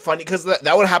that funny, because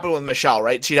that would happen with Michelle,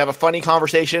 right? She'd have a funny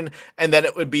conversation, and then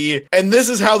it would be, and this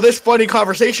is how this funny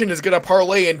conversation is going to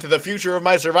parlay into the future of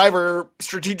my Survivor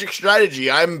strategic strategy.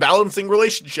 I'm balancing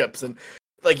relationships, and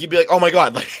like, you'd be like, oh my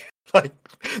god, like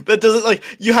that doesn't, like,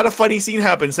 you had a funny scene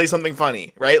happen, say something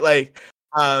funny, right? Like,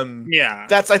 yeah,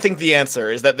 that's, I think, the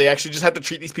answer is that they actually just have to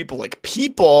treat these people like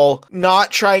people,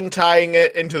 not tying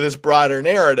it into this broader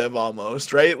narrative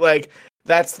almost, right? Like,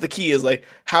 that's the key, is like,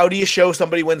 how do you show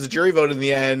somebody wins a jury vote in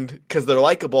the end because they're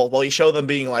likable? Well, you show them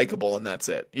being likable, and that's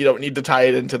it. You don't need to tie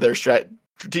it into their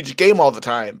strategic game all the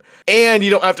time, and you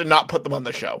don't have to not put them on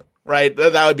the show, right?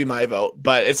 That would be my vote,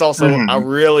 but it's also a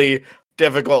really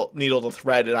difficult needle to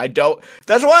thread, and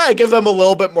that's why I give them a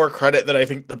little bit more credit than I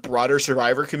think the broader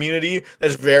Survivor community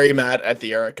that's very mad at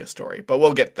the Erica story, but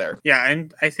we'll get there. Yeah,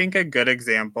 and I think a good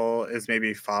example is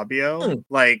maybe Fabio.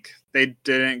 Like, they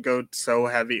didn't go so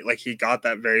heavy, like, he got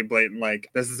that very blatant, like,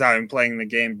 this is how I'm playing the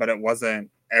game, but it wasn't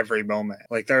every moment.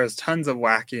 Like, there was tons of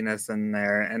wackiness in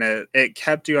there, and it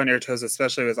kept you on your toes,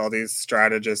 especially with all these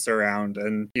strategists around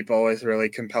and people with really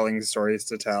compelling stories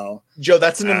to tell. Joe,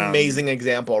 that's an amazing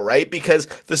example, right? Because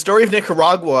the story of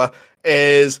Nicaragua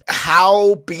is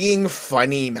how being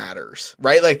funny matters,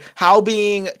 right? Like, how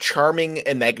being charming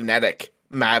and magnetic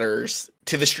matters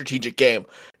to the strategic game,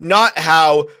 not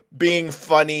how being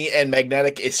funny and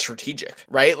magnetic is strategic,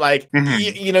 right? Like,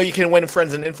 you know, you can win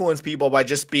friends and influence people by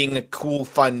just being a cool,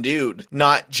 fun dude,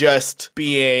 not just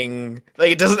being,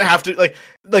 like, it doesn't have to,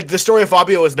 like the story of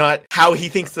Fabio is not how he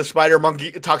thinks the spider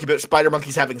monkey, talking about spider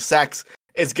monkeys having sex,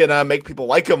 is gonna make people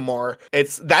like him more.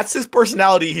 That's his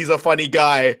personality. He's a funny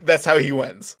guy. That's how he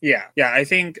wins. Yeah. I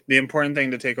think the important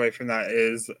thing to take away from that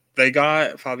is they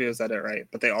got Fabio's edit right,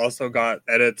 but they also got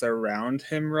edits around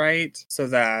him right, so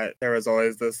that there was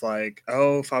always this like,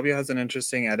 oh, Fabio has an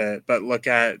interesting edit, but look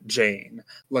at Jane,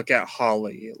 look at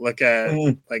Holly, look at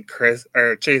like Chris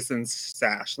or Chase and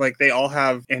Sash. Like they all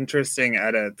have interesting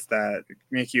edits that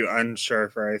make you unsure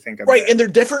for, I think, a right, bit. and they're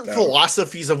different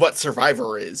philosophies of what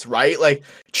Survivor is, right? Like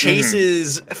Chase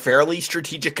is fairly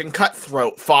strategic and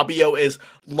cutthroat. Fabio is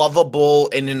lovable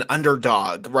and an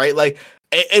underdog, right? Like,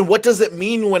 and what does it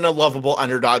mean when a lovable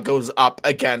underdog goes up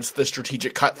against the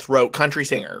strategic cutthroat country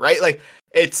singer, right? Like,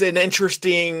 it's an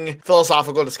interesting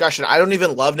philosophical discussion. I don't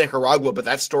even love Nicaragua, but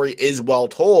that story is well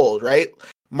told, right?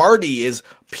 Marty is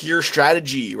pure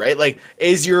strategy, right? Like,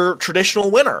 is your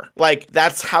traditional winner. Like,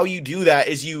 that's how you do that,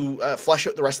 is you flesh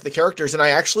out the rest of the characters. And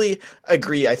I actually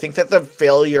agree. I think that the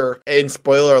failure, and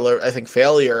spoiler alert, I think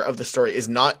failure of the story is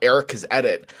not Erica's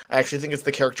edit. I actually think it's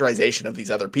the characterization of these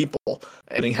other people,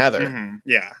 including Heather.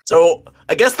 Yeah. So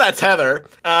I guess that's Heather.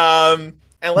 And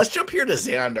let's jump here to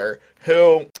Xander,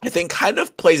 who I think kind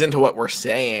of plays into what we're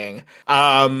saying.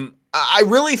 I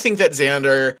really think that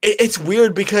Xander, it's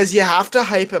weird because you have to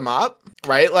hype him up,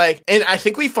 right? Like, and I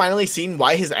think we've finally seen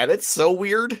why his edit's so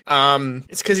weird.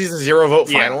 It's because he's a 0 vote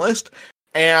finalist.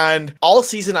 And all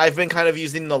season, I've been kind of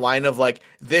using the line of like,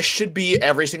 this should be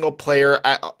every single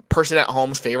person at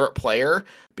home's favorite player,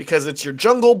 because it's your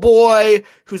jungle boy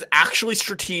who's actually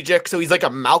strategic. So he's like a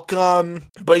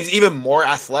Malcolm, but he's even more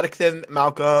athletic than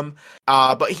Malcolm.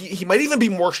 But he might even be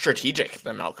more strategic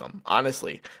than Malcolm,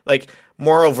 honestly. Like,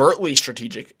 more overtly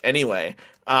strategic anyway.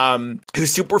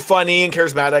 Who's super funny and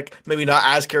charismatic, maybe not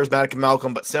as charismatic as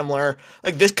Malcolm, but similar.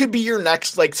 Like, this could be your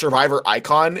next like Survivor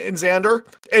icon in Xander.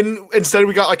 And instead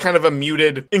we got like kind of a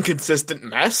muted, inconsistent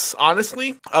mess,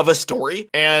 honestly, of a story.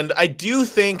 And I do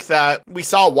think that we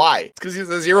saw why. It's because he's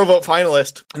a 0 vote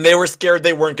finalist and they were scared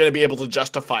they weren't going to be able to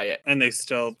justify it. And they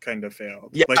still kind of failed.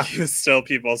 Yeah. Like, he was still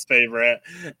people's favorite,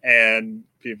 and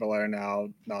people are now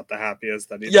not the happiest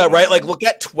that he's right. Like, look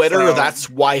at Twitter. So, that's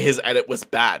why his edit was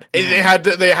bad. And they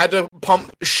had to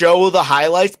show the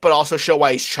highlights, but also show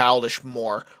why he's childish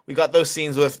more. We got those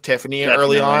scenes with Tiffany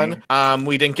early on.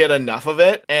 We didn't get enough of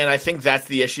it, and I think that's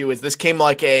the issue. Is this came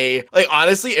like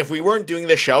honestly, if we weren't doing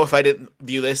the show, if I didn't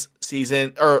view this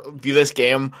season or view this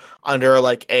game under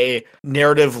like a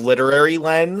narrative literary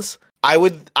lens, I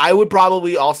would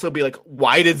probably also be like,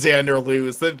 why did Xander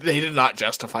lose? They did not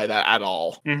justify that at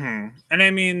all. And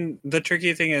I mean, the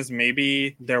tricky thing is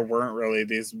maybe there weren't really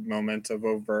these moments of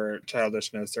overt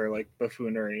childishness or like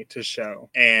buffoonery to show.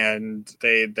 And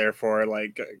they therefore,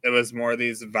 like, it was more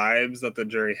these vibes that the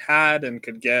jury had and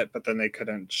could get, but then they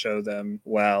couldn't show them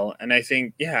well. And I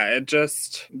think, it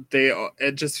just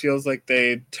feels like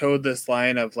they towed this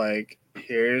line of like,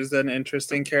 here's an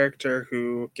interesting character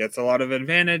who gets a lot of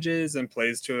advantages and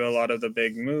plays to a lot of the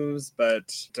big moves,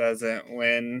 but doesn't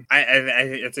win. I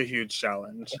it's a huge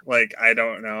challenge. Like, I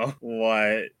don't know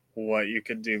what you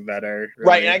could do better. Really,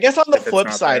 right, and I guess on the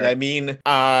flip side, I mean,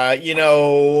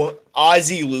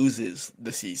 Ozzy loses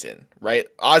the season, right?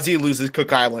 Ozzy loses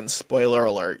Cook Island, spoiler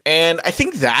alert. And I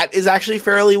think that is actually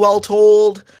fairly well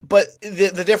told, but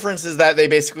the difference is that they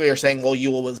basically are saying, well,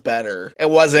 Yul was better. It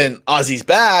wasn't Ozzy's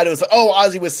bad, it was,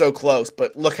 Ozzy was so close,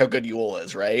 but look how good Yul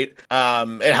is, right?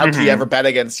 And how could he ever bet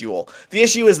against Yul? The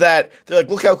issue is that they're like,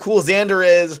 look how cool Xander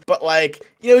is, but like,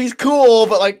 he's cool,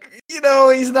 but like,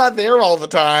 he's not there all the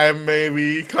time,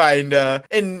 maybe, kinda.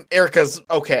 And Erica's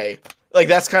okay. Like,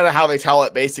 that's kind of how they tell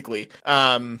it, basically.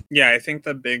 I think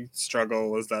the big struggle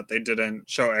was that they didn't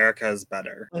show Erica as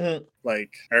better.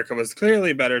 Like, Erica was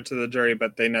clearly better to the jury,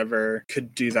 but they never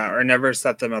could do that or never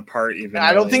set them apart even.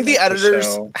 I don't think the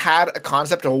editors had a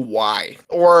concept of why,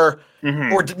 or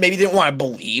maybe didn't want to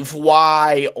believe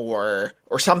why, or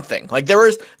something. Like, there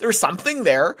was something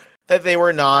there that they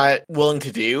were not willing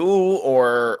to do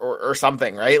or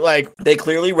something, right? Like, they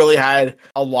clearly really had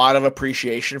a lot of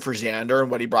appreciation for Xander and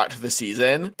what he brought to the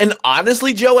season. And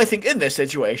honestly, Joe, I think in this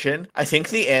situation, I think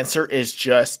the answer is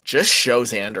just show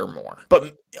Xander more.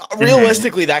 But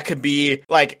realistically, that could be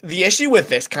like, the issue with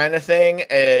this kind of thing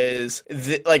is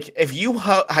like, if you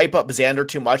hype up Xander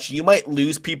too much, you might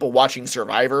lose people watching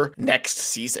Survivor next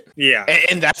season. Yeah.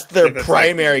 And that's their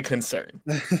primary concern.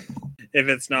 If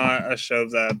it's not a show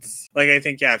that's like, I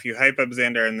think, if you hype up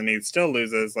Xander and then he still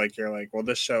loses, like, you're like, well,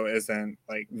 this show isn't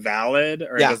like valid,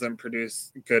 or it doesn't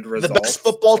produce good results. The best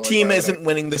football team isn't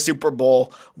winning the Super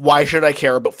Bowl. Why should I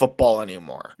care about football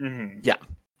anymore? Yeah.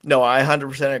 No, I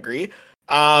 100% agree.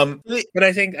 But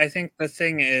I think the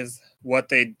thing is, what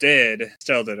they did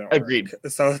still didn't work. Agreed.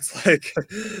 So it's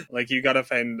like you got to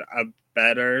find a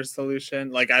better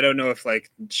solution. Like, I don't know if like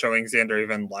showing Xander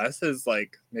even less is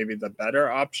like maybe the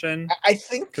better option. I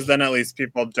think because then at least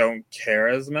people don't care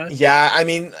as much. Yeah, I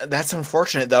mean, that's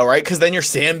unfortunate though, right? Because then you're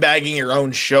sandbagging your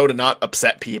own show to not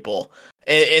upset people.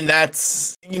 And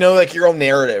that's, you know, like your own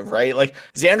narrative, right? Like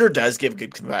Xander does give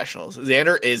good confessionals.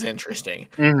 Xander is interesting.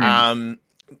 Mm-hmm.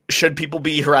 Should people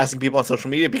be harassing people on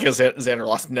social media because Xander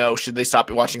lost? No. Should they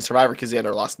stop watching Survivor because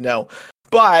Xander lost? No.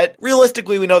 But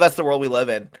realistically, we know that's the world we live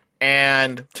in.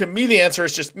 And to me, the answer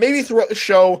is just maybe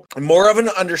show more of an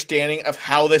understanding of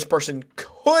how this person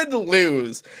could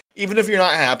lose, even if you're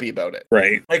not happy about it.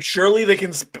 Right. Like, surely they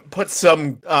can put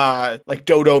some, like,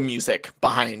 Dodo music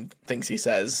behind things he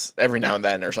says every now and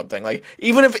then or something. Like,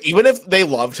 even if they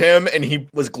loved him and he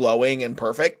was glowing and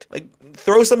perfect, like,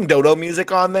 throw some Dodo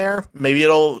music on there. Maybe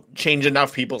it'll change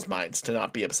enough people's minds to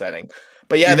not be upsetting.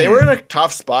 But yeah, they were in a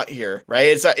tough spot here, right?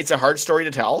 It's a hard story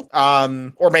to tell.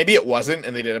 Or maybe it wasn't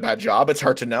and they did a bad job. It's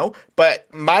hard to know. But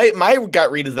my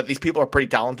gut read is that these people are pretty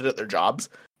talented at their jobs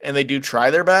and they do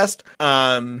try their best.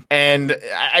 And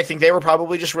I think they were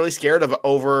probably just really scared of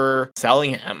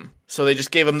overselling him. So they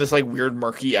just gave him this like weird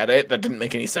murky edit that didn't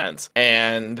make any sense.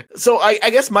 And so I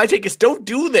guess my take is don't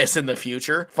do this in the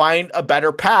future. Find a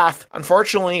better path.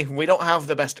 Unfortunately, we don't have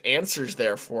the best answers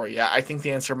there for you. I think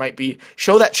the answer might be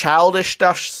show that childish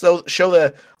stuff. So show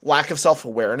the lack of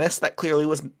self-awareness that clearly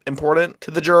was important to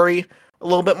the jury a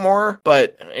little bit more.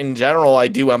 But in general, I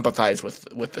do empathize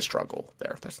with the struggle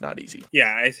there. That's not easy.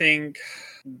 Yeah, I think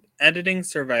editing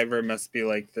Survivor must be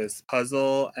like this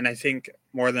puzzle, and I think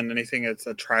more than anything it's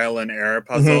a trial and error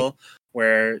puzzle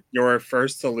where your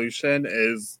first solution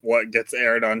is what gets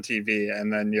aired on TV,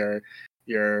 and then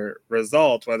your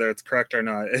result, whether it's correct or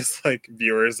not, is like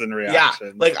viewers and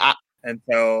reactions. Yeah, like and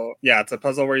so, yeah, it's a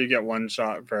puzzle where you get one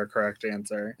shot for a correct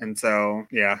answer. And so,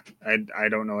 yeah, I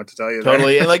don't know what to tell you.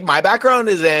 Totally. There. And like my background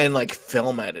is in like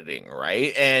film editing,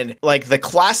 right? And like the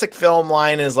classic film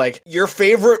line is like your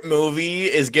favorite movie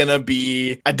is going to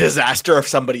be a disaster if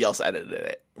somebody else edited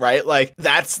it. Right? Like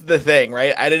that's the thing,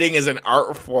 right? Editing is an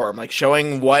art form. Like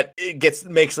showing what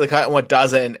makes the cut and what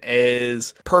doesn't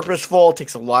is purposeful,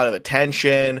 takes a lot of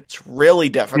attention. It's really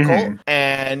difficult.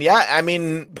 And yeah, I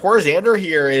mean, poor Xander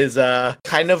here is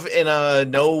kind of in a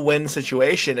no-win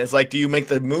situation. It's like, do you make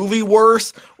the movie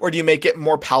worse or do you make it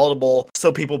more palatable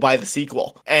so people buy the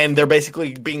sequel? And they're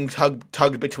basically being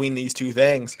tugged between these two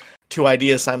things, two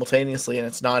ideas simultaneously, and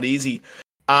it's not easy.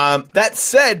 That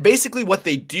said, basically what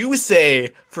they do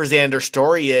say for Xander's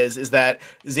story is that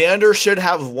Xander should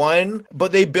have won,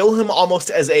 but they bill him almost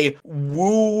as a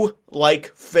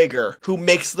Woo-like figure who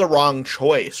makes the wrong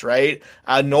choice, right?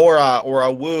 A Nora or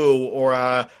a Woo or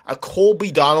a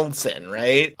Colby Donaldson,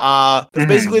 right? That's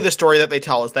basically the story that they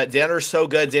tell is that Xander's so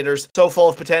good, Xander's so full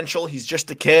of potential, he's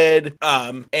just a kid.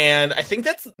 And I think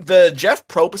that's the Jeff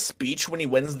Probst speech when he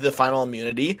wins the final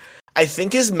immunity, I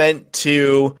think is meant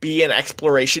to be an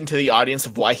exploration to the audience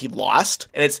of why he lost.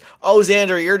 And it's, oh,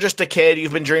 Xander, you're just a kid.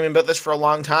 You've been dreaming about this for a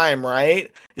long time,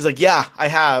 right? He's like, yeah, I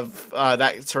have,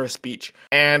 that sort of speech.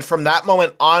 And from that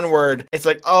moment onward, it's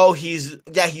like, oh, he's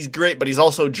great, but he's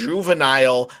also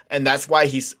juvenile. And that's why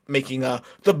he's making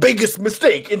the biggest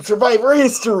mistake in Survivor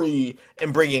history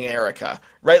in bringing Erica,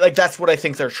 right? Like, that's what I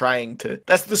think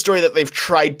that's the story that they've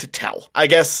tried to tell. I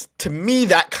guess, to me,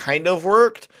 that kind of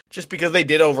worked. Just because they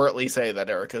did overtly say that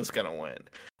Erica's going to win.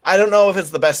 I don't know if it's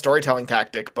the best storytelling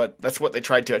tactic, but that's what they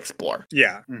tried to explore.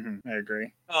 Yeah, I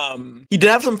agree. He did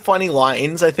have some funny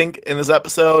lines, I think, in this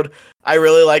episode. I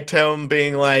really liked him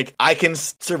being like, I can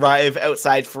survive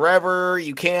outside forever,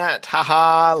 you can't,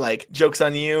 haha, like, joke's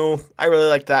on you. I really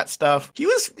liked that stuff. He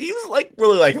was like,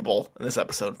 really likable in this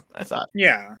episode, I thought.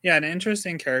 Yeah, an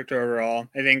interesting character overall.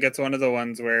 I think it's one of the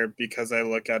ones where, because I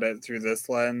look at it through this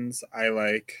lens, I,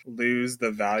 like, lose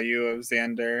the value of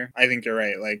Xander. I think you're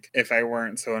right. Like, if I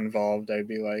weren't so involved, I'd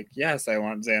be like, yes, I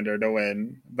want Xander to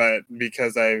win. But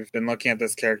because I've been looking at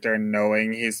this character and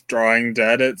knowing he's drawing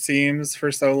dead, it seems,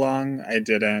 for so long, I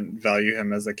didn't value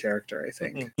him as a character, I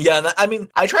think. Yeah, I mean,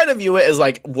 I try to view it as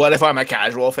like, what if I'm a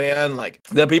casual fan? Like,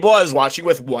 the people I was watching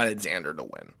with wanted Xander to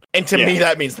win. And to me,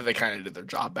 that means that they kind of did their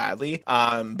job badly.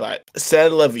 But c'est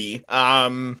la vie.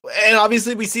 And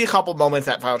obviously, we see a couple moments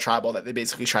at Final Tribal that they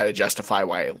basically try to justify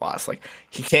why he lost. Like,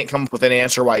 he can't come up with an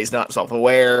answer why he's not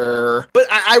self-aware. But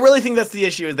I really think that's the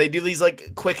issue, is they do these,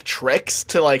 like, quick tricks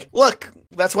to, like, look,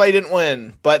 that's why he didn't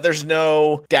win. But there's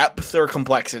no depth or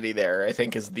complexity there, I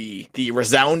think, is the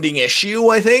resounding issue,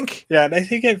 I think. Yeah, and I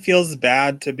think it feels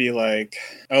bad to be like,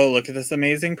 oh, look at this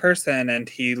amazing person, and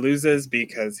he loses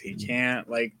because he can't,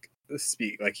 like,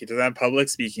 speak. Like, he doesn't have public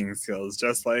speaking skills,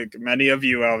 just like many of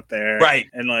you out there. Right.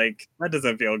 And like, that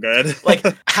doesn't feel good. Like,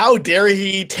 how dare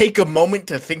he take a moment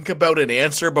to think about an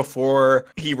answer before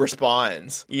he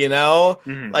responds? You know?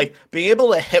 Mhm. Like, being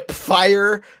able to hip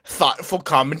fire thoughtful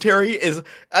commentary is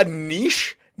a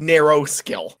niche, narrow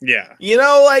skill. Yeah. You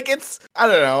know, like, it's, I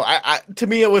don't know. I to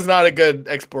me, it was not a good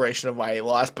exploration of why he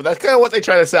lost, but that's kind of what they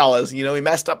try to sell is, you know, he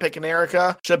messed up picking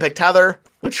Erica, should have picked Heather,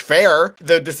 which fair.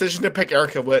 The decision to pick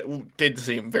Erica did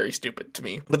seem very stupid to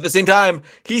me. But at the same time,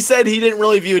 he said he didn't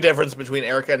really view a difference between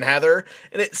Erica and Heather,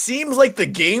 and it seems like the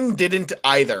game didn't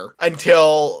either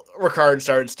until Ricard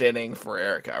started standing for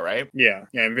Erica, right? Yeah.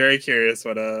 Yeah. I'm very curious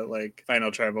what a like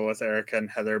final tribal with Erica and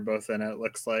Heather both in it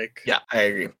looks like. Yeah, I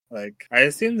agree. Like, I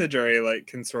assume the jury like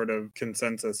can sort of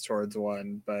consensus towards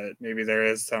one, but maybe there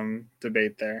is some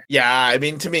debate there. Yeah, I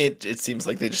mean, to me, it seems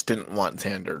like they just didn't want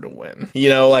Xander to win. You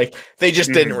know, like, they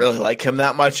just didn't really like him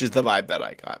that much is the vibe that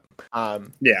I got.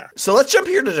 Yeah. So let's jump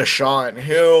here to Deshawn,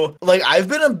 who, like, I've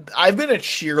been a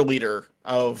cheerleader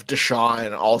of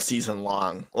Deshawn all season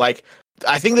long. Like,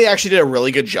 I think they actually did a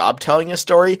really good job telling a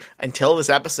story until this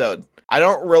episode. I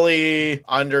don't really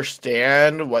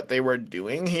understand what they were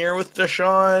doing here with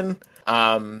Deshawn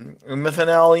in the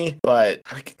finale, but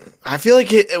I feel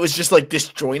like it was just like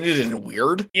disjointed and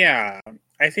weird. Yeah.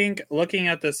 I think looking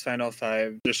at this final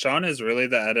five, Deshawn is really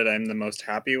the edit I'm the most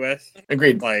happy with.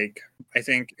 Agreed. Like, I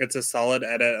think it's a solid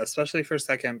edit, especially for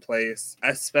second place,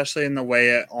 especially in the way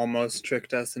it almost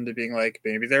tricked us into being like,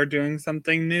 maybe they're doing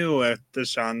something new with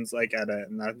Deshawn's like edit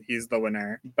and that he's the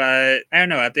winner. But I don't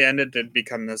know, at the end it did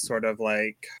become this sort of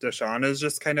like, Deshawn is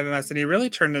just kind of a mess, and he really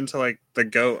turned into like the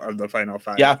GOAT of the final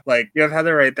five. Yeah. Like, you have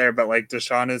Heather right there, but like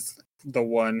Deshawn is the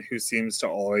one who seems to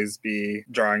always be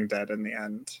drawing dead in the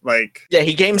end. Like, yeah,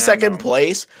 he came second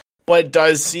place, but it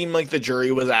does seem like the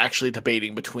jury was actually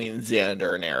debating between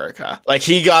Xander and Erica. Like,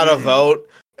 he got a vote.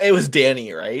 It was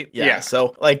Danny, right? Yeah.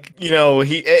 So, like, you know,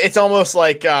 it's almost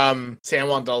like San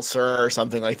Juan del Sur or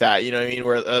something like that. You know what I mean?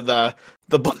 Where the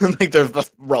like the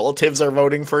relatives are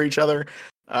voting for each other.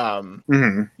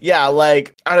 Yeah,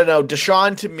 like, I don't know.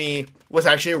 Deshawn to me was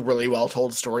actually a really well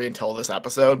told story until this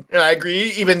episode. And I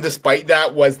agree, even despite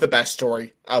that, was the best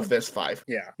story of this five.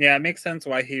 Yeah. Yeah, it makes sense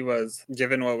why he was,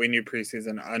 given what we knew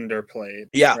preseason, underplayed.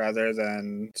 Yeah. Rather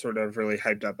than sort of really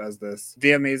hyped up as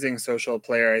the amazing social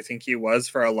player I think he was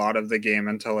for a lot of the game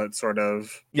until it sort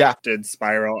of did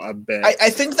spiral a bit. I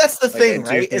think that's the thing,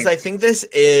 right? I think this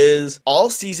is all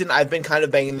season I've been kind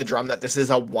of banging the drum that this is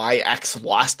a YX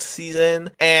lost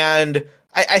season. And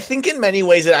I think in many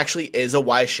ways it actually is a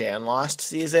why Shan lost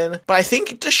season, but I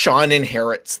think Deshawn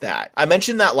inherits that. I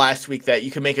mentioned that last week that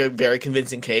you can make a very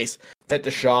convincing case that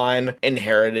Deshawn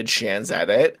inherited Shan's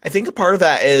edit. I think a part of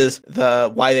that is the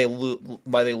why they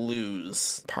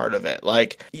lose part of it.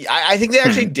 Like, I think they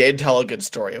actually did tell a good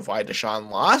story of why Deshawn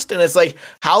lost, and it's like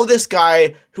how this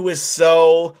guy who is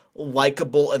so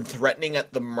likable and threatening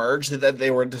at the merge that they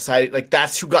were deciding, like,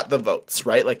 that's who got the votes,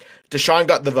 right? Like, Deshawn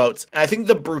got the votes. And I think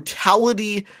the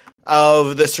brutality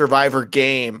of the Survivor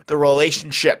game, the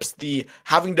relationships, the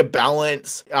having to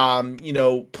balance, you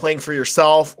know, playing for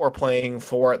yourself or playing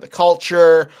for the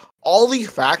culture, all these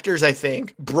factors, I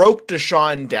think, broke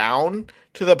Deshawn down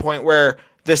to the point where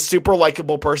this super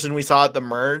likable person we saw at the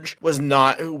merge was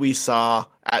not who we saw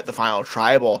at the final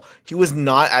tribal. He was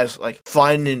not as like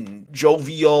fun and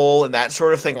jovial and that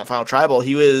sort of thing at final tribal.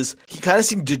 He kind of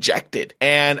seemed dejected.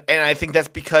 And I think that's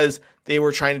because they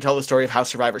were trying to tell the story of how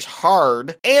Survivor's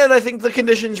hard. And I think the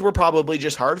conditions were probably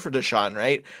just hard for Deshawn,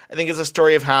 right? I think it's a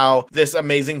story of how this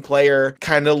amazing player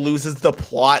kind of loses the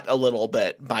plot a little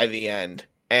bit by the end.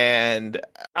 And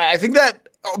I think that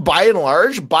by and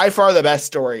large, by far the best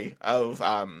story of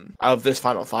this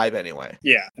final five anyway.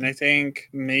 Yeah, and I think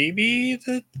maybe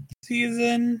the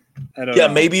season. I don't know.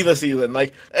 Yeah, maybe the season.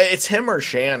 Like, it's him or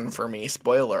Shan for me.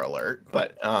 Spoiler alert,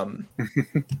 but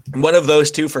one of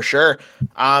those two for sure.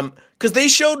 Because they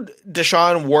showed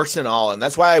Deshawn warts and all, and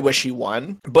that's why I wish he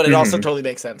won. But it also totally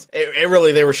makes sense. It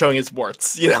really, they were showing his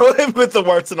warts, you know, with the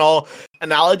warts and all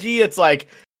analogy. It's like,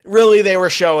 really, they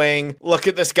were showing, look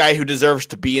at this guy who deserves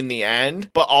to be in the end,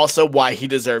 but also why he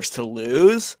deserves to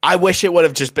lose. I wish it would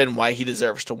have just been why he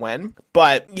deserves to win.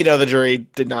 But, you know, the jury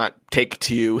did not take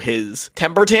to his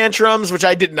temper tantrums, which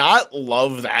I did not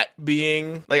love that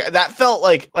being. Like, that felt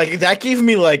like that gave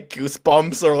me, like,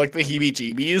 goosebumps or, like, the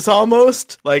heebie-jeebies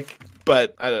almost. Like,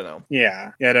 but I don't know.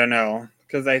 Yeah, I don't know.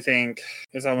 Because I think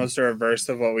it's almost a reverse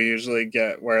of what we usually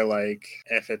get, where, like,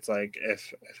 if it's like,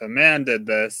 if a man did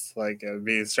this, like, it would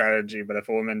be a strategy, but if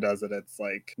a woman does it, it's,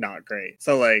 like, not great.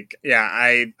 So, like, yeah,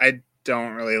 I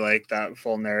don't really like that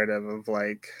full narrative of,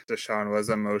 like, Deshawn was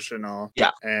emotional.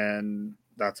 Yeah. And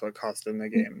that's what cost him the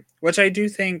game. Which I do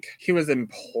think he was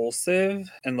impulsive,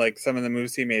 and like some of the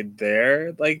moves he made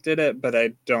there like did it, but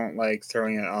I don't like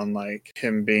throwing it on like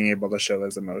him being able to show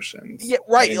his emotions. Yeah,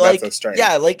 right. Like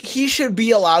yeah, like he should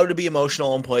be allowed to be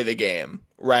emotional and play the game,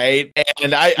 right?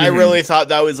 And I really thought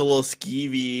that was a little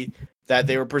skeevy that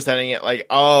they were presenting it like,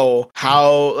 oh,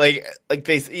 how like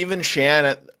they even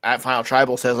Shan at Final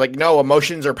Tribal says like, no,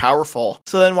 emotions are powerful.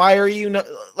 So then why are you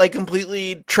like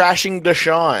completely trashing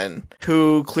Deshawn,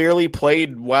 who clearly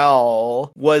played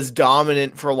well, was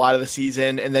dominant for a lot of the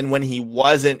season, and then when he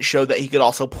wasn't, showed that he could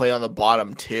also play on the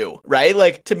bottom too, right?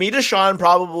 Like to me, Deshawn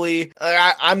probably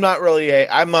I'm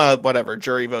a whatever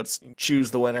jury votes choose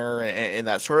the winner and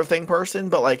that sort of thing person,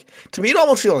 but like to me it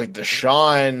almost feels like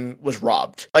Deshawn was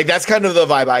robbed. Like that's kind of the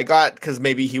vibe I got, because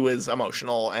maybe he was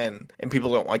emotional and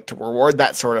people don't like to reward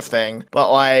that sort of thing,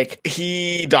 but like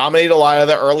he dominated a lot of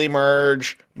the early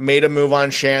merge, made a move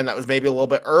on Shan that was maybe a little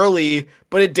bit early,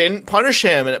 but it didn't punish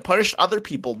him, and it punished other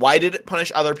people. Why did it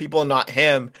punish other people and not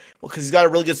him? Well, because he's got a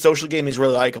really good social game. He's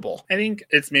really likable. I think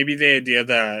it's maybe the idea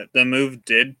that the move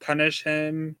did punish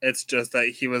him. It's just that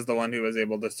he was the one who was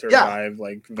able to survive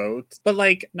like votes, but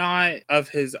like not of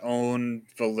his own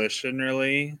volition,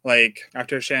 really. Like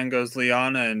after Shan goes,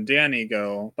 Liana and Danny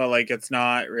go, but like it's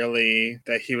not really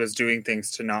that he was doing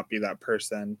things to not be that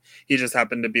person. He just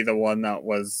happened to be the one that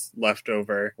was left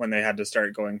over when they had to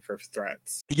start going for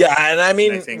threats. Yeah, and I mean,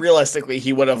 realistically,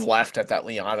 he would have left at that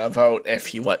Liana vote if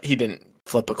he didn't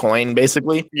flip a coin,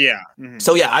 basically. Yeah.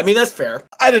 So yeah, I mean, that's fair.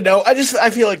 I don't know. I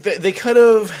feel like they could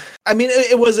have. I mean,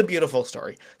 it was a beautiful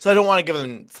story, so I don't want to give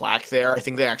them flack there. I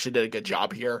think they actually did a good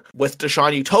job here with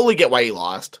Deshawn. You totally get why he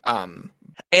lost.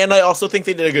 And I also think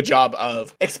they did a good job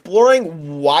of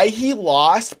exploring why he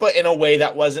lost, but in a way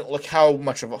that wasn't, look how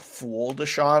much of a fool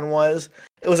Deshawn was.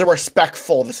 It was a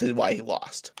respectful, this is why he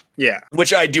lost. Yeah.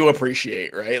 Which I do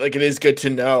appreciate, right? Like, it is good to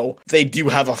know they do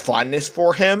have a fondness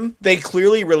for him. They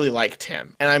clearly really liked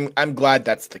him, and I'm glad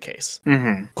that's the case.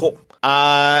 Cool.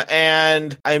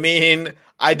 And I mean,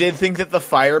 I did think that the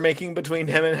fire making between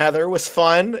him and Heather was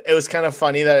fun. It was kind of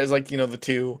funny that it was like, you know, the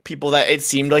two people that it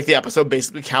seemed like the episode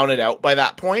basically counted out by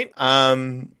that point,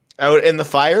 out in the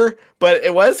fire. But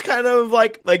it was kind of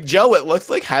like Joe, it looked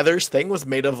like Heather's thing was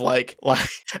made of like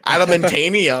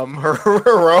adamantium, her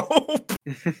rope.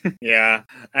 Yeah,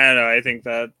 I don't know. I think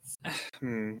that's,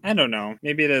 I don't know.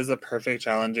 Maybe it is a perfect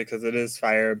challenge because it is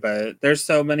fire, but there's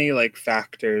so many like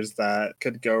factors that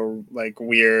could go like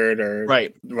weird, or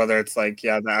right. Whether it's like,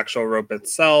 the actual rope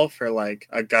itself, or like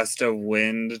a gust of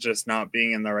wind just not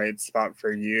being in the right spot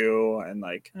for you. And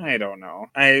like, I don't know.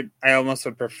 I almost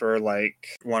would prefer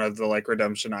like one of the like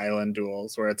Redemption Island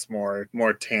duels where it's more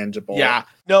tangible. Yeah.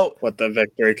 No, what the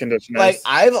victory condition like, is.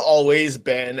 I've always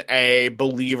been a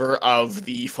believer of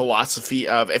the philosophy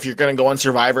of, if you're going to go on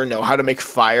Survivor, know how to make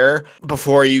fire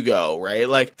before you go, right?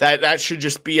 Like that should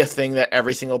just be a thing that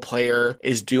every single player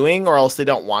is doing, or else they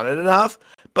don't want it enough.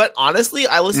 But honestly,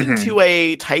 I listened to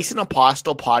a Tyson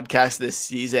Apostle podcast this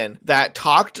season that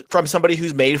talked from somebody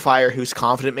who's made fire, who's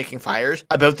confident making fires,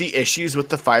 about the issues with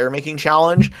the fire making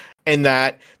challenge, and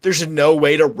that there's no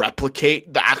way to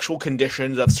replicate the actual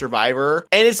conditions of Survivor.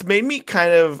 And it's made me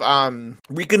kind of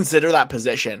reconsider that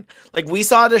position. Like, we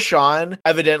saw Deshawn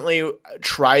evidently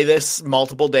try this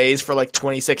multiple days for like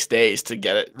 26 days to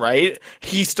get it right.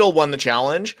 He still won the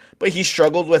challenge, but he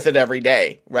struggled with it every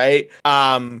day, right?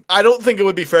 I don't think it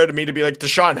would be fair to me to be like,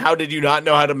 Deshawn, how did you not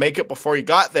know how to make it before you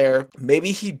got there?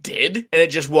 Maybe he did, and it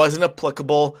just wasn't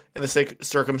applicable in the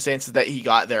circumstances that he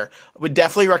got there. I would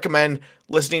definitely recommend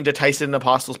listening to Tyson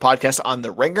Apostle's podcast on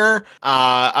The Ringer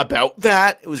about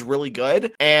that. It was really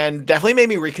good, and definitely made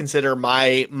me reconsider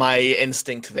my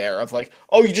instinct there of like,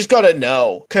 oh, you just gotta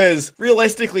know. Because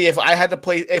realistically, if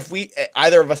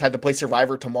either of us had to play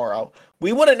Survivor tomorrow,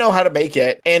 we wouldn't know how to make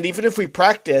it. And even if we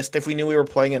practiced, if we knew we were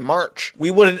playing in March, we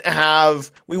wouldn't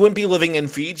be living in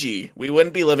Fiji. We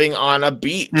wouldn't be living on a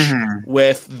beach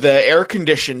with the air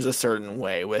conditions a certain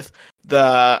way, with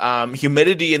the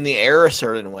humidity in the air a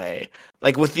certain way,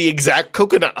 like with the exact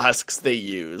coconut husks they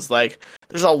use. Like,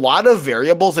 there's a lot of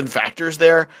variables and factors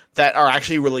there that are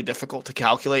actually really difficult to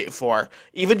calculate for.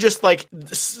 Even just like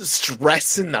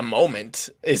stress in the moment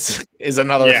is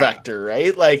another factor,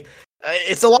 right? Like,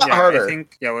 It's a lot harder. I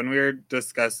think, when we were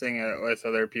discussing it with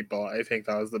other people, I think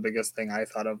that was the biggest thing I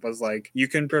thought of was like, you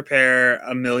can prepare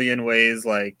a million ways,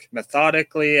 like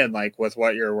methodically and like with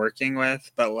what you're working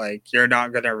with, but like you're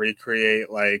not going to recreate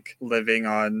like living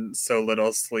on so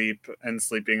little sleep and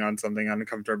sleeping on something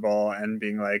uncomfortable and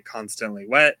being like constantly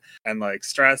wet and like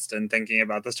stressed and thinking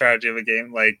about the strategy of a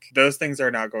game. Like those things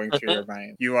are not going through your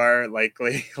mind. You are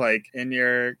likely like in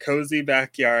your cozy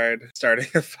backyard starting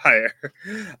a fire.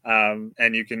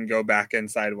 And you can go back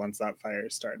inside once that fire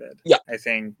started. Yeah. I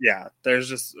think, there's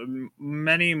just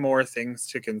many more things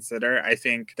to consider. I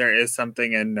think there is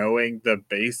something in knowing the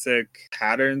basic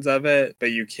patterns of it,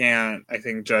 but you can't, I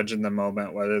think, judge in the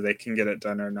moment whether they can get it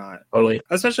done or not. Totally.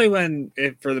 Especially when,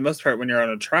 for the most part, when you're on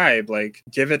a tribe, like,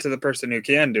 give it to the person who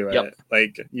can do it. Yep.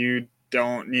 Like, you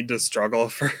don't need to struggle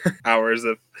for hours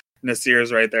if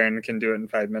Nasir's right there and can do it in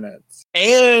 5 minutes.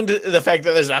 And the fact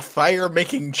that there's a fire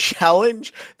making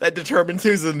challenge that determines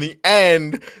who's in the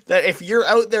end, that if you're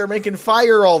out there making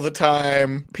fire all the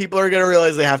time, people are going to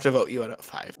realize they have to vote you in at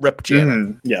 5. Rip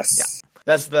Janet. Yes. Yeah.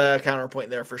 That's the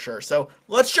counterpoint there for sure. So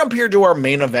let's jump here to our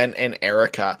main event and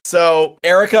Erica. So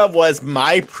Erica was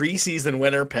my preseason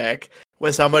winner pick.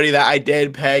 With somebody that I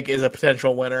did peg as a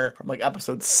potential winner from like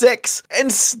episode 6.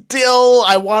 And still,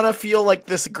 I want to feel like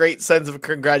this great sense of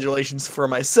congratulations for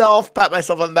myself, pat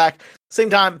myself on the back. Same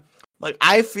time, like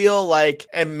I feel like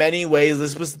in many ways,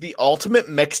 this was the ultimate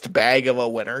mixed bag of a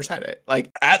winner's edit. Like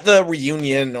at the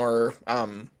reunion or,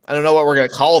 I don't know what we're going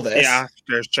to call this. The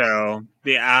after show.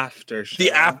 The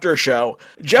after show.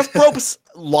 Jeff Probst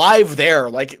live there,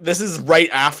 like this is right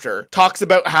after, talks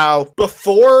about how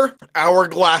before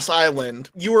Hourglass Island,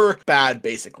 you were bad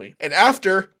basically. And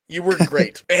after, you were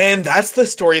great. And that's the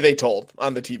story they told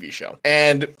on the TV show.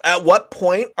 And at what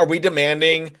point are we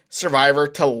demanding Survivor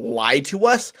to lie to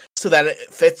us so that it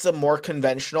fits a more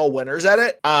conventional winner's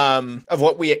edit of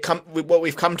what we've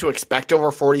come to expect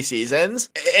over 40 seasons?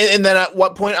 And then at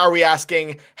what point are we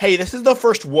asking, hey, this is the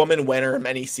first woman winner in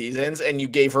many seasons, and you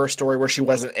gave her a story where she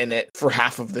wasn't in it for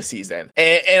half of the season?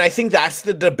 And I think that's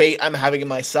the debate I'm having in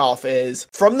myself is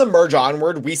from the merge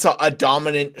onward, we saw a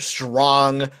dominant,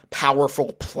 strong,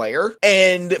 powerful player.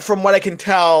 And from what I can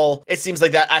tell, it seems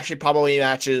like that actually probably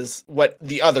matches what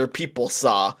the other people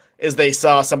saw. Is they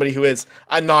saw somebody who is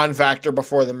a non-factor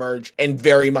before the merge and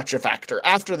very much a factor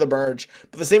after the merge.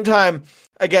 But at the same time,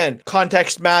 again,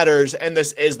 context matters, and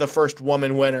this is the first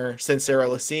woman winner since Sarah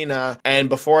Lucina, and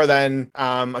before then,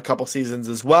 a couple seasons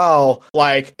as well.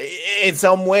 Like, in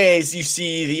some ways, you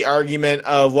see the argument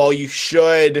of, well, you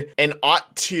should and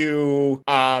ought to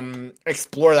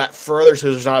explore that further so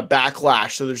there's not a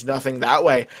backlash, so there's nothing that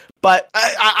way. But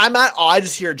I'm at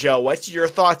odds here, Joe. What's your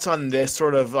thoughts on this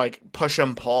sort of like push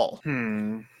and pull?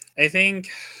 I think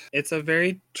it's a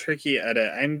very tricky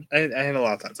edit. I have a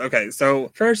lot of thoughts. Okay, so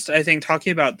first, I think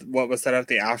talking about what was set up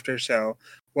the after show,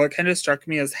 what kind of struck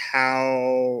me is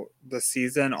how the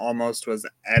season almost was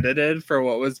edited for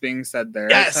what was being said there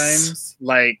at times.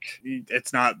 Like,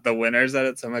 it's not the winners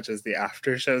edit so much as the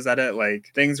after shows edit.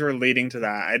 Like, things were leading to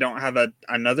that. I don't have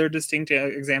another distinct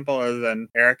example other than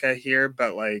Erica here,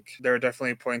 but like, there were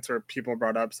definitely points where people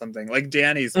brought up something like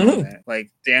Danny's moment.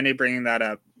 Like, Danny bringing that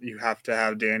up, you have to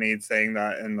have Danny saying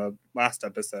that in the last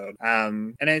episode.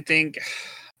 And I think,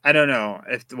 I don't know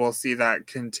if we'll see that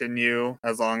continue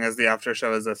as long as the after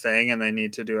show is a thing and they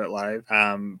need to do it live.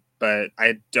 But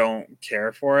I don't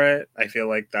care for it. I feel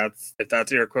like if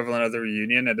that's your equivalent of the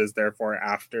reunion, it is therefore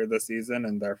after the season,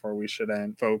 and therefore we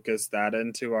shouldn't focus that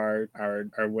into our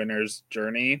winner's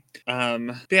journey.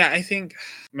 But yeah, I think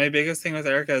my biggest thing with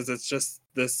Erica is it's just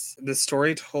this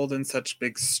story told in such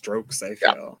big strokes, I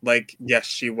feel. Like, yes,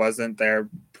 she wasn't there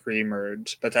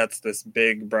pre-merge, but that's this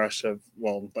big brush of,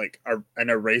 well, like an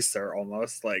eraser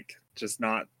almost, like just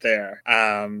not there.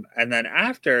 And then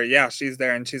after, yeah, she's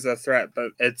there and she's a threat,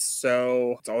 but it's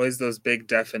always those big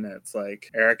definites,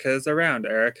 like Erica is around,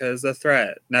 Erica is a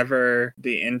threat, never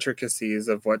the intricacies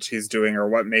of what she's doing or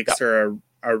what makes her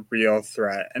a real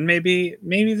threat. And maybe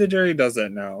the jury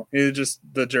doesn't know. Maybe just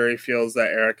the jury feels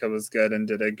that Erica was good and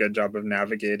did a good job of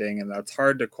navigating, and that's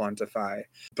hard to quantify.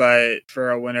 But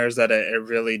for a winner's edit, it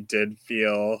really did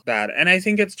feel bad. And I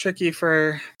think it's tricky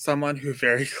for someone who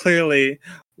very clearly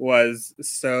was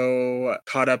so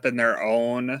caught up in their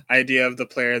own idea of the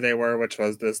player they were, which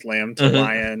was this lamb to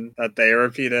lion that they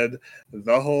repeated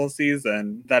the whole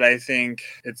season, that I think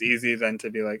it's easy then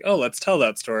to be like, oh, let's tell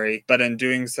that story. But in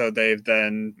doing so, they've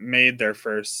then made their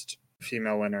first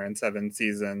female winner in 7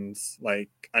 seasons like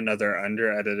another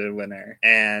under-edited winner.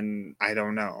 And I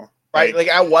don't know. Right, like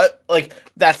at what, like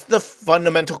that's the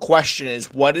fundamental question: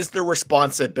 is what is the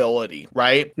responsibility,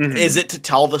 right? Mhm. Is it to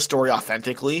tell the story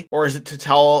authentically, or is it to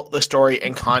tell the story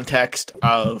in context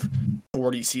of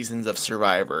 40 seasons of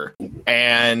Survivor?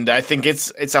 And I think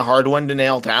it's a hard one to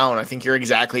nail down. I think you're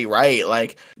exactly right.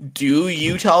 Like, do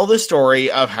you tell the story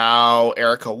of how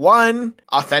Erica won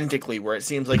authentically, where it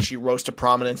seems like she rose to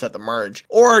prominence at the merge,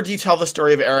 or do you tell the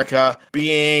story of Erica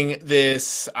being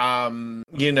this,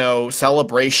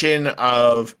 celebration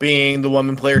of being the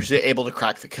woman player who's able to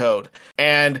crack the code?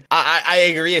 And I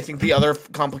agree. I think the other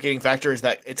complicating factor is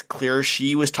that it's clear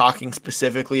she was talking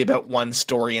specifically about one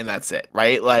story and that's it,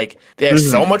 right? Like, they have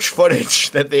so much footage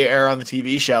that they air on the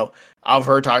TV show of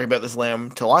her talking about this lamb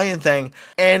to lion thing.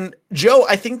 And Joe,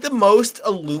 I think the most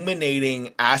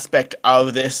illuminating aspect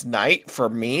of this night for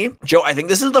me, Joe, I think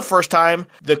this is the first time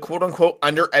the quote unquote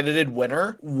under-edited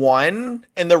winner won.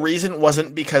 And the reason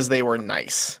wasn't because they were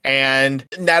nice. And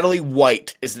Natalie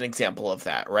White is an example of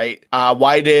that, right?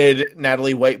 Why did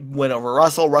Natalie White win over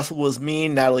Russell? Russell was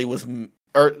mean.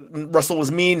 Russell was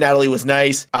mean, Natalie was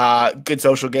nice, good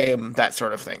social game, that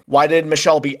sort of thing. Why did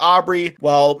Michelle beat Aubrey?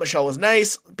 Well, Michelle was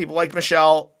nice, people liked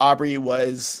Michelle, Aubrey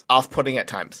was off-putting at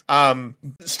times.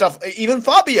 Even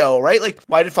Fabio, right? Like,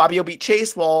 why did Fabio beat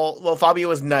Chase? Well, Fabio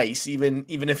was nice, even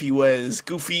if he was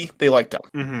goofy, they liked him.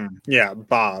 Mm-hmm. Yeah,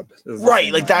 Bob.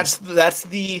 Right, like that's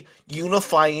the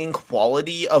unifying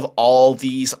quality of all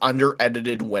these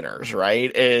under-edited winners,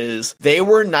 right? Is they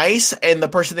were nice and the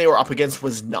person they were up against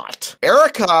was not.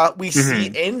 Erica, we see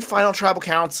in Final Tribal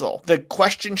Council, the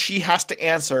question she has to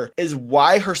answer is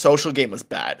why her social game was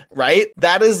bad, right?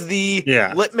 That is the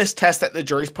litmus test that the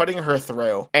jury's putting her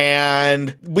through.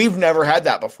 And we've never had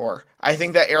that before. I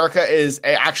think that Erica is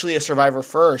actually a survivor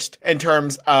first in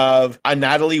terms of a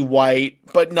Natalie White,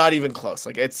 but not even close.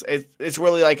 Like it's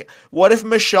really like, what if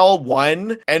Michelle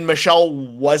won and Michelle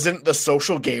wasn't the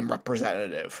social game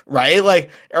representative, right? Like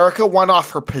Erica won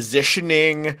off her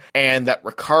positioning and that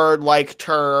Ricard liked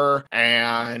her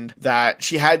and that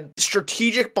she had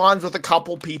strategic bonds with a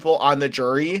couple people on the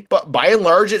jury. But by and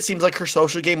large, it seems like her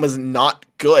social game was not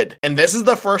good. And this is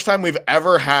the first time we've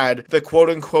ever had the quote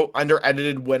unquote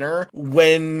under-edited winner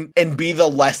win and be the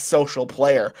less social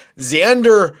player.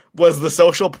 Xander was the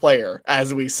social player,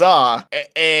 as we saw,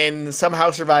 and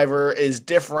somehow Survivor is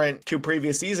different to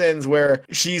previous seasons where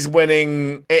she's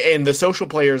winning and the social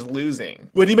player's losing.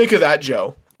 What do you make of that,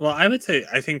 Joe? Well, I would say,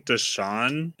 I think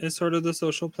Deshawn is sort of the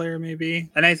social player, maybe.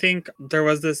 And I think there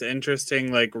was this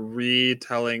interesting, like,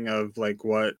 retelling of, like,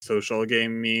 what social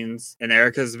game means. And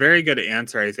Erica's very good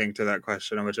answer, I think, to that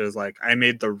question, which is, like, I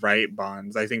made the right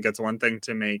bonds. I think it's one thing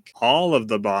to make all of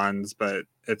the bonds, but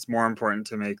it's more important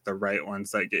to make the right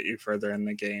ones that get you further in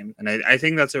the game. And I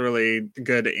think that's a really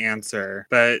good answer.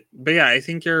 But yeah, I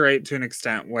think you're right to an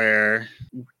extent where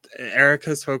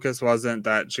Erica's focus wasn't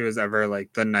that she was ever,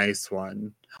 like, the nice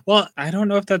one. Well, I don't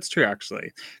know if that's true,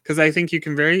 actually, because I think you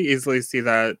can very easily see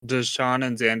that Deshawn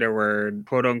and Xander were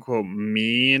quote unquote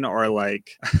mean or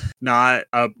like not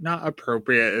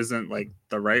appropriate isn't like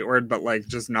the right word, but like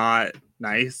just not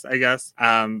nice, I guess.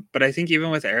 But I think even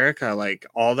with Erica, like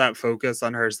all that focus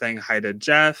on her saying hi to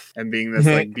Jeff and being this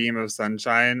like beam of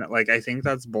sunshine, like I think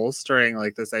that's bolstering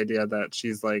like this idea that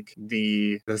she's like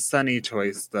the sunny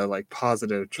choice, the like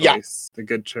positive choice, the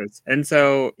good choice. And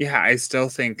so I still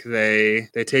think they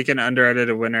take an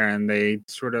under-edited winner and they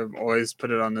sort of always put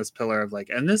it on this pillar of like,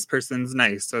 and this person's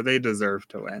nice, so they deserve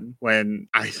to win. When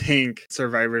I think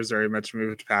Survivor's very much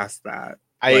moved past that.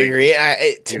 I agree.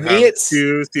 To me, it's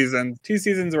two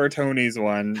seasons where Tony's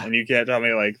won, and you can't tell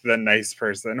me like the nice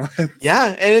person.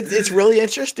 Yeah, and it's really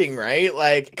interesting, right?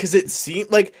 Like, because it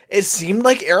seemed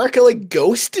like Erica like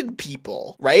ghosted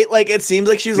people, right? Like, it seems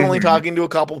like she was only talking to a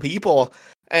couple people,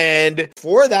 and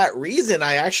for that reason,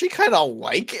 I actually kind of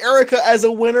like Erica as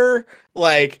a winner.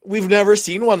 Like, we've never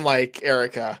seen one like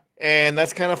Erica. And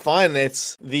that's kind of fun.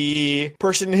 It's the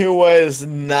person who was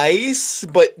nice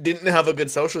but didn't have a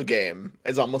good social game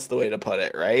is almost the way to put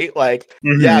it, right? Like,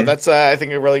 yeah, that's I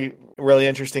think a really, really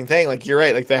interesting thing. Like, you're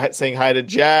right. Like, they're saying hi to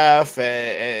Jeff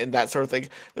and that sort of thing.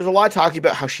 There's a lot of talking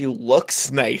about how she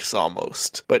looks nice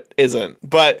almost, but isn't.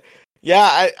 But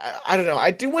yeah, I don't know. I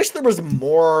do wish there was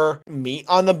more meat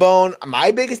on the bone.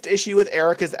 My biggest issue with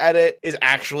Erica's edit is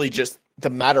actually just the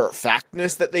matter of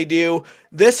factness that they do.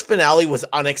 This finale was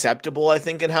unacceptable, I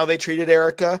think, in how they treated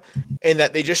Erica, and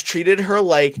that they just treated her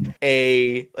like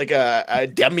a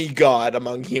demigod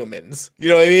among humans. You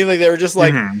know what I mean? Like, they were just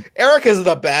like, Erica's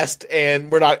the best,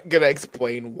 and we're not gonna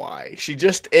explain why. She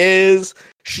just is.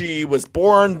 she was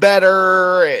born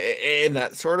better and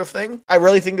that sort of thing. I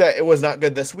really think that it was not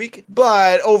good this week,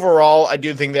 but overall, I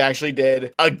do think they actually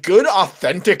did a good,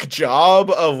 authentic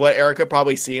job of what Erica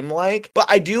probably seemed like. But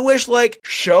I do wish, like,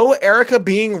 show Erica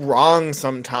being wrong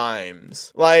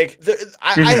sometimes. Like,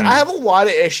 I have a lot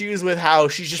of issues with how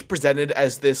she's just presented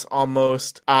as this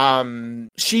almost,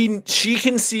 she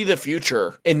can see the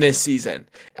future in this season.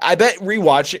 I bet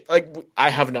rewatching, like, I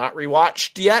have not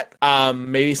rewatched yet.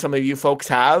 Maybe some of you folks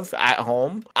have at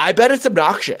home. I bet it's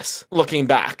obnoxious looking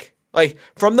back. Like,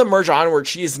 from the merge onward,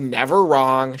 she is never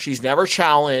wrong. She's never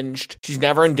challenged. She's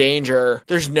never in danger.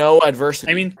 There's no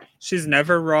adversity. I mean, she's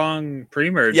never wrong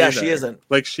pre-merge. Yeah, either. she isn't.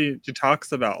 Like, she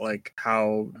talks about, like,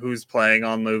 who's playing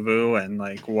on Luvu and,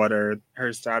 like, what her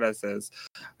status is.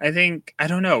 I think, I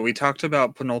don't know, we talked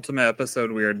about penultimate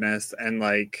episode weirdness and,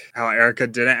 like, how Erica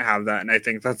didn't have that, and I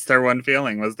think that's their one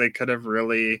feeling, was they could have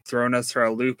really thrown us for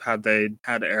a loop had they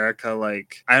had Erica,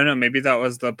 like, I don't know, maybe that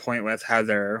was the point with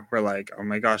Heather, where, like, oh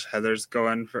my gosh, Erica's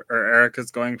going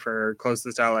for her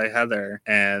closest ally, Heather,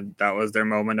 and that was their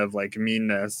moment of, like,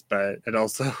 meanness, but it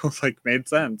also like made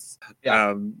sense.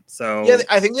 Yeah. So yeah,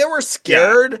 I think they were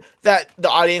scared that the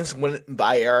audience wouldn't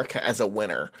buy Erica as a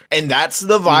winner, and that's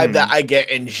the vibe that I get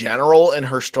in general in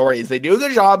her stories. They do a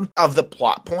good job of the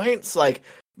plot points, like,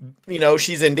 you know,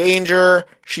 she's in danger,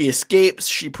 she escapes,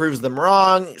 she proves them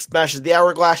wrong, smashes the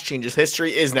hourglass, changes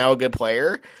history, is now a good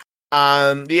player.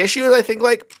 The issue is, I think,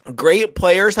 like, great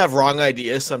players have wrong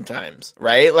ideas sometimes,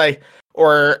 right? Like,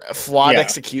 or flawed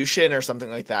execution or something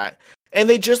like that. And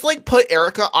they just, like, put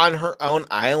Erica on her own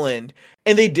island.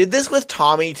 And they did this with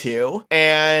Tommy, too.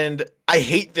 And I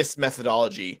hate this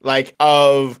methodology, like,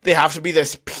 of they have to be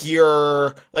this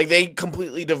pure, like, they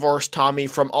completely divorced Tommy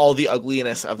from all the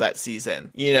ugliness of that season,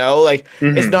 you know, like,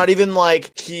 it's not even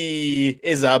like he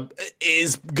is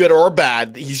good or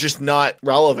bad, he's just not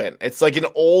relevant. It's like an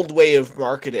old way of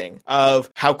marketing of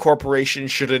how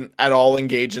corporations shouldn't at all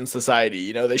engage in society,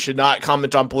 you know, they should not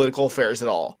comment on political affairs at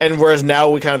all. And whereas now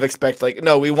we kind of expect, like,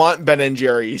 no, we want Ben and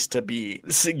Jerry's to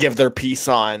give their piece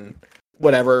on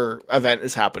whatever event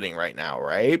is happening right now,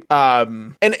 right?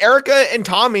 And Erica and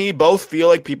Tommy both feel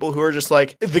like people who are just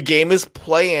like, the game is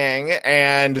playing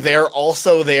and they're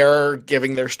also there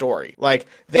giving their story. Like,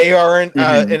 they aren't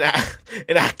an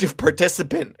active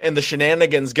participant in the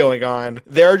shenanigans going on.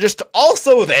 They're just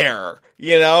also there,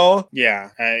 you know?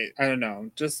 Yeah, I don't know.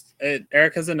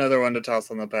 Erica's another one to toss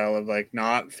on the pile of, like,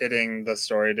 not fitting the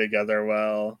story together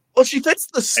well. Well, she fits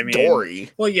the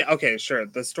story. Well, yeah, okay, sure.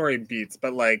 The story beats,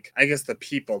 but, like, I guess the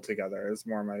people together is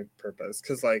more my purpose.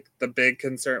 Because, like, one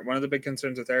of the big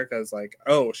concerns with Erica is, like,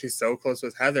 oh, she's so close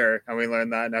with Heather, and we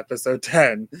learned that in episode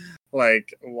 10.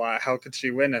 Like, how could she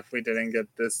win if we didn't get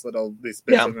these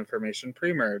bits of information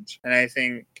pre-merge? And I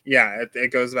think,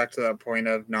 it goes back to that point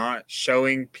of not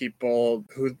showing people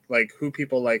who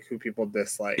people like, who people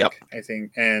dislike. Yep. I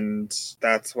think, and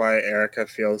that's why Erica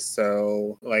feels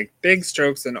so, like, big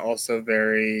strokes and also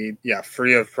very,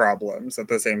 free of problems at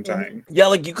the same time. Yeah,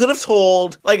 like, you could have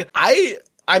told, like, I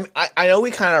know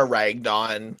we kind of ragged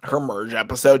on her merge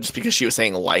episode just because she was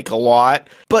saying like a lot,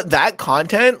 but that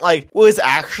content, like, was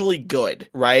actually good,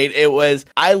 right?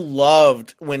 I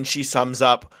loved when she sums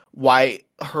up why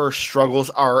her struggles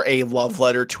are a love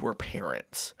letter to her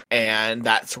parents and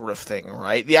that sort of thing,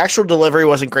 right? The actual delivery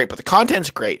wasn't great, but the content's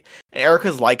great. And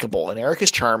Erica's likable and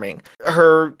Erica's charming.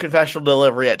 Her confessional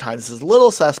delivery at times is a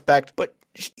little suspect, but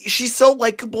she's so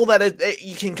likable that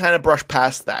you can kind of brush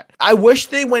past that. I wish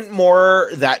they went more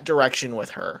that direction with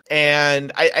her.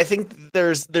 And I think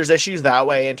there's issues that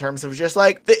way in terms of just,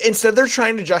 like, instead they're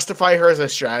trying to justify her as a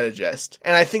strategist.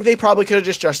 And I think they probably could have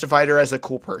just justified her as a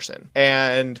cool person.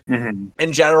 And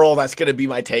in general, that's going to be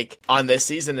my take on this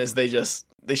season, is they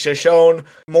should have shown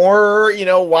more, you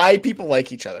know, why people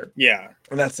like each other. Yeah.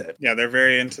 And that's it. Yeah, they're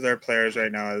very into their players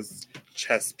right now as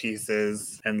chess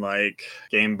pieces and, like,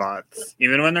 game bots,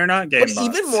 even when they're not game bots.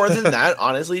 Even more than that,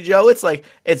 honestly, Joe, it's like,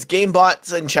 it's game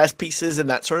bots and chess pieces and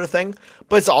that sort of thing.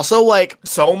 But it's also, like,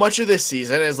 so much of this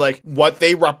season is, like, what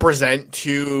they represent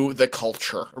to the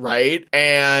culture, right?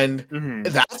 And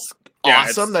that's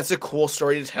awesome. That's a cool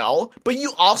story to tell. But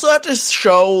you also have to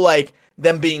show, like,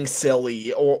 them being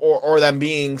silly or them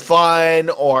being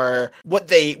fun or what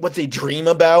they dream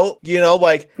about, you know,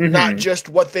 like, not just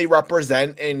what they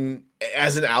represent in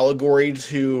as an allegory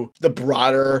to the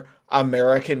broader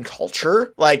American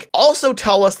culture. Like, also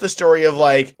tell us the story of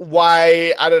like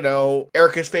why, I don't know,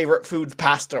 Erica's favorite food's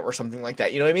pasta or something like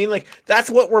that. You know what I mean? Like, that's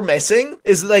what we're missing,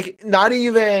 is like not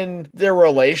even their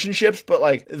relationships, but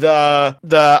like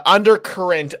the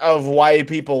undercurrent of why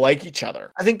people like each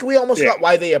other. I think we almost got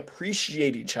why they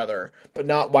appreciate each other, but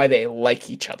not why they like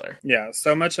each other. Yeah,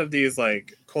 so much of these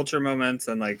like culture moments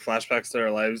and like flashbacks to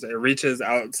their lives, it reaches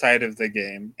outside of the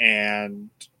game, and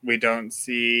we don't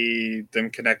see them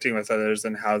connecting with others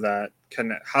and how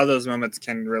those moments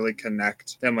can really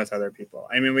connect them with other people.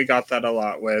 I mean, we got that a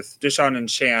lot with Deshaun and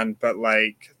Shan, but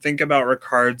like think about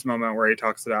Ricard's moment where he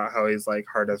talks about how he's like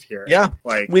hard of hearing. Yeah,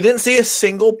 like we didn't see a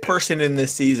single person in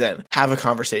this season have a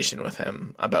conversation with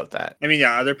him about that. I mean,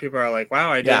 yeah, other people are like,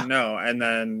 wow, I didn't know. And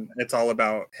then it's all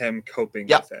about him coping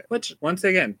with it, which once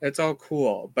again, it's all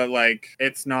cool, but like,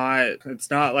 it's not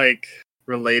like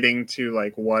relating to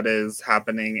like what is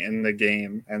happening in the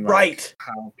game and like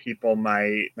how people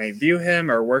might view him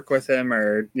or work with him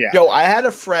or Yo, I had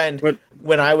a friend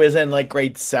when I was in like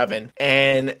grade 7,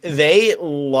 and they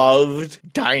loved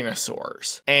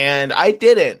dinosaurs and I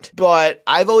didn't, but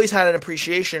I've always had an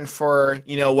appreciation for,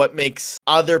 you know, what makes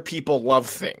other people love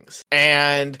things.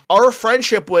 And our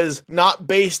friendship was not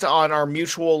based on our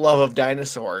mutual love of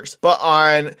dinosaurs, but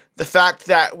on the fact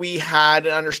that we had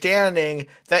an understanding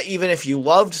that even if you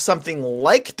loved something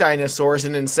like dinosaurs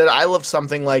and instead I loved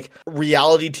something like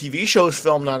reality TV shows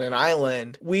filmed on an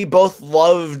island, we both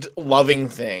loved loving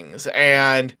things.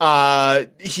 And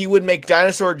he would make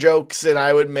dinosaur jokes and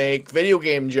I would make video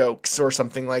game jokes or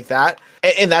something like that.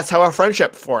 And that's how our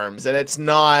friendship forms. And it's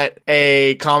not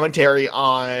a commentary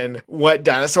on what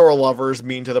dinosaur lovers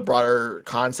mean to the broader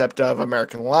concept of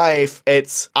American life.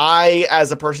 It's I,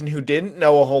 as a person who didn't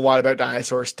know a whole lot about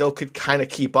dinosaurs, still could kind of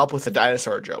keep up with the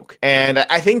dinosaur joke. And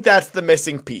I think that's the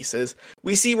missing piece, is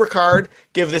we see Ricard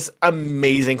give this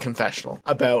amazing confessional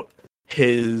about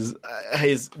his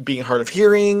being hard of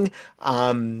hearing,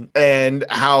 and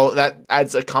how that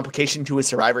adds a complication to his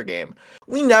Survivor game.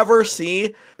 We never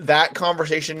see that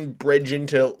conversation bridge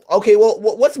into, okay, well,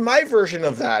 what's my version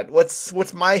of that?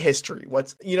 What's my history?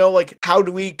 What's, you know, like, how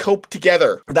do we cope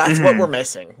together? That's what we're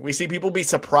missing. We see people be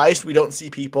surprised. We don't see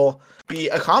people be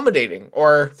accommodating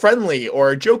or friendly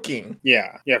or joking.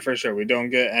 Yeah, for sure. We don't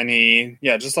get any,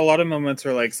 just a lot of moments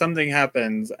where like something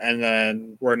happens and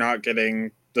then we're not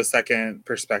getting the second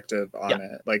perspective on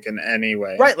it, like in any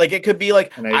way. Right, like it could be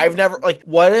like, I've never, like,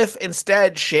 what if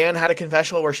instead Shan had a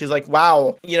confessional where she's like,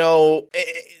 wow, you know,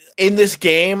 in this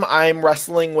game, I'm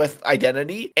wrestling with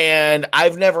identity, and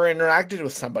I've never interacted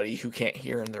with somebody who can't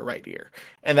hear in their right ear,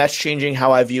 and that's changing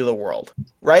how I view the world.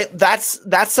 Right? That's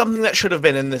something that should have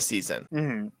been in this season.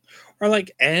 Mm-hmm. Or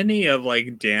like any of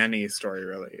like Danny's story,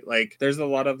 really. Like, there's a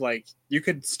lot of like, you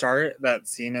could start that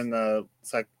scene in the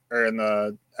in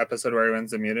the episode where he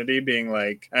wins immunity being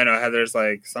like, I don't know, Heather's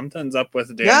like, something's up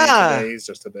with Danny today, he's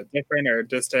just a bit different or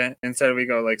distant. Instead we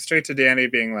go like straight to Danny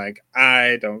being like,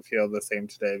 I don't feel the same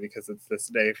today because it's this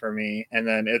day for me. And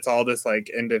then it's all this like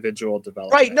individual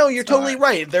development. Right, no, you're totally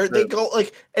right. They go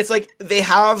like, it's like they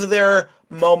have their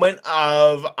moment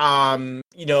of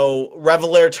you know,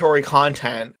 revelatory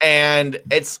content, and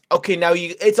it's okay, now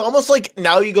it's almost like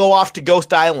now you go off to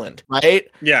Ghost Island, right?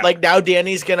 Yeah, like now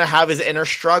Danny's gonna have his inner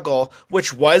struggle,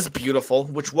 which was beautiful,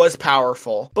 which was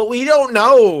powerful, but we don't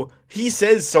know. He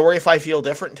says, sorry if I feel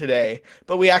different today,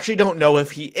 but we actually don't know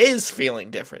if he is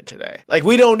feeling different today. Like,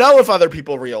 we don't know if other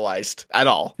people realized at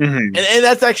all. And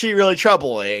that's actually really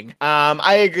troubling.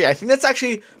 I agree. I think that's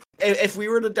actually, if we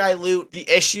were to dilute the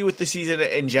issue with the season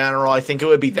in general, I think it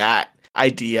would be that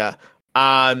idea.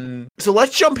 So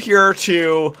let's jump here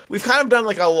to, we've kind of done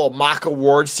like a little mock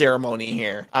award ceremony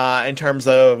here, in terms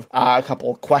of a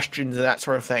couple of questions and that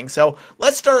sort of thing. So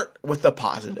let's start with the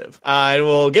positive, and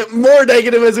we'll get more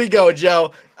negative as we go,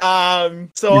 Joe.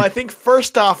 So I think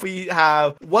first off, we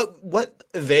have what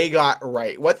they got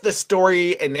right, what the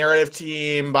story and narrative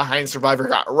team behind Survivor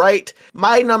got right.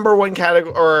 My number one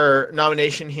category or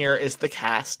nomination here is the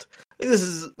cast. This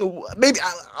is maybe,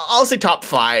 I'll say top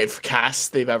 5 casts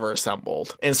they've ever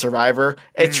assembled in Survivor.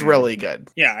 It's really good.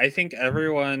 Yeah, I think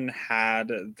everyone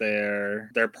had their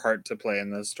part to play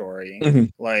in this story.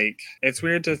 Like, it's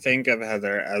weird to think of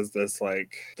Heather as this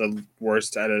like the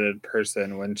worst edited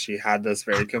person when she had this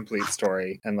very complete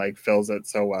story and like fills it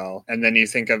so well. And then you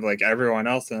think of like everyone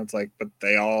else and it's like, but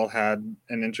they all had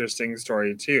an interesting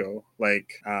story too.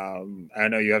 Like, I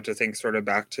know you have to think sort of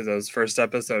back to those first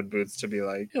episode booths to be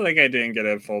like I didn't get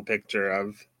a full picture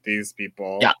of these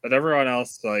people. Yeah. But everyone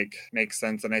else like makes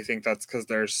sense, and I think that's because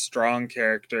they're strong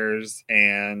characters,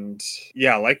 and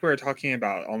yeah, like we were talking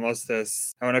about, almost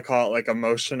this, I want to call it like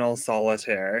emotional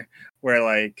solitaire, where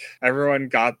like everyone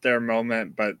got their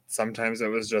moment, but sometimes it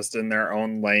was just in their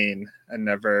own lane and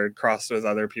never crossed with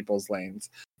other people's lanes.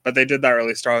 But they did that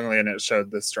really strongly, and it showed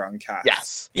this strong cast.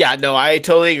 Yes. Yeah, no, I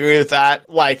totally agree with that.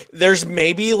 Like, there's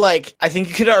maybe, like, I think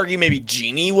you could argue maybe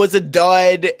Genie was a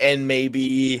dud, and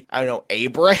maybe, I don't know,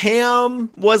 Abraham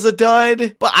was a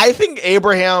dud. But I think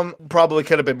Abraham probably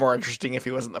could have been more interesting if he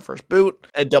wasn't the first boot,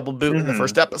 a double boot in the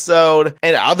first episode.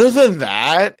 And other than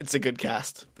that, it's a good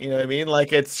cast. You know what I mean?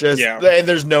 Like, it's just, and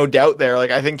there's no doubt there. Like,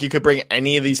 I think you could bring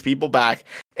any of these people back,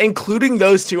 including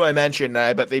those two I mentioned.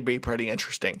 I bet they'd be pretty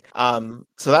interesting.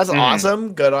 So that's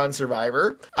awesome. Good on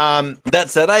Survivor. That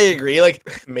said, I agree.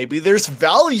 Like, maybe there's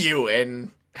value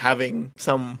in having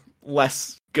some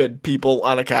less good people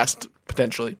on a cast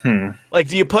potentially. Like,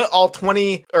 do you put all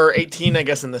 20 or 18, I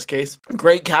guess in this case,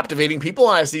 great captivating people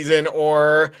on a season,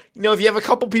 or, you know, if you have a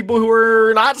couple people who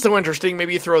are not so interesting,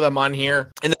 maybe you throw them on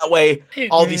here, and that way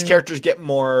all these characters get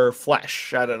more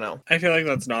flesh. I don't know. I feel like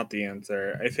that's not the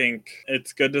answer. I think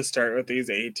it's good to start with these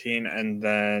 18 and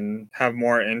then have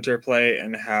more interplay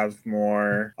and have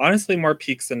more, honestly, more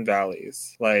peaks and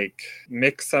valleys. Like,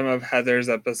 mix some of Heather's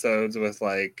episodes with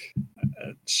like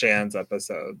Shan's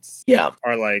episodes. Yeah.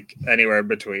 Or like anywhere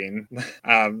between.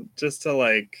 Just to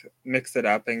like mix it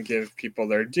up and give people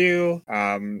their due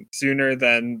sooner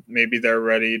than maybe they're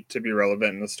ready to be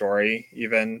relevant in the story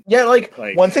even. Yeah, like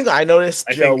one thing I noticed,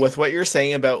 Joe, with what you're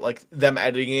saying about like them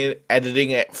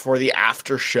editing it for the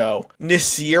after show,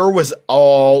 Nasir was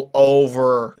all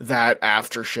over that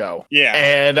after show. Yeah.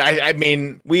 And I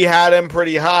mean, we had him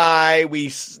pretty high.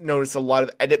 We noticed a lot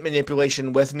of edit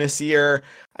manipulation with Nasir.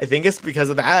 I think it's because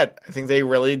of that. I think they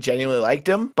really genuinely liked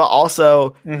him, but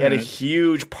also he had a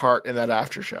huge part in that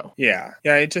after show. Yeah.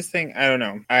 Yeah, I just think, I don't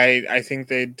know. I think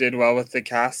they did well with the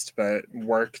cast, but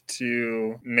work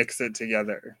to mix it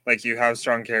together. Like, you have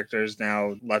strong characters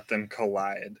now, let them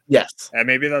collide. Yes. And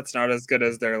maybe that's not as good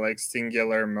as their like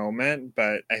singular moment,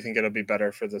 but I think it'll be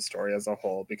better for the story as a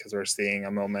whole because we're seeing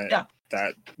a moment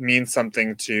that means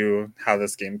something to how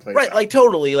this game plays out. Like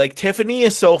totally. Like, Tiffany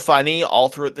is so funny all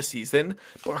throughout the season,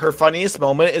 but her funniest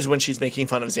moment is when she's making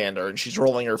fun of Xander and she's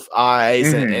rolling her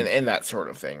eyes and that sort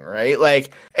of thing, right?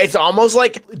 Like, it's almost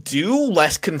like, do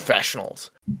less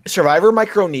confessionals. Survivor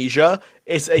Micronesia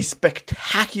is a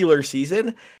spectacular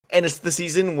season, and it's the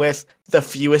season with the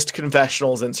fewest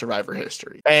confessionals in Survivor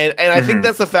history. And I think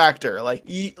that's a factor. Like,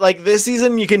 this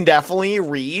season, you can definitely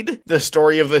read the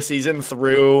story of the season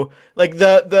through, like,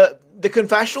 the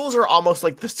confessionals are almost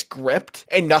like the script,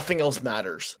 and nothing else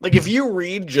matters. Like, if you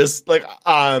read just, like,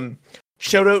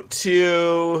 shout out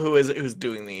to, who's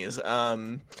doing these?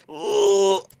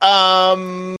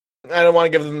 I don't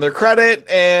want to give them their credit,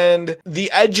 and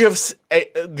the Edge of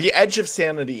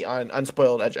Sanity on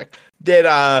Unspoiled Edgic did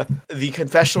the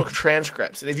confessional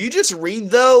transcripts, and if you just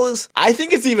read those, I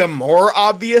think it's even more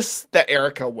obvious that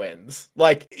Erica wins.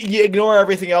 Like, you ignore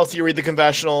everything else, you read the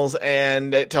confessionals,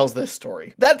 and it tells this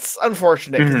story. That's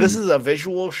unfortunate, because this is a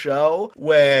visual show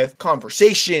with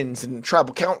conversations and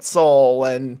tribal council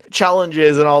and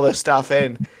challenges and all this stuff,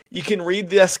 and you can read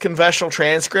this confessional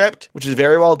transcript, which is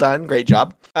very well done, great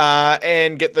job,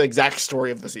 and get the exact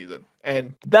story of the season.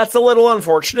 And that's a little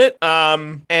unfortunate.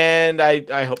 And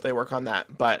I hope they work on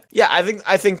that. But yeah,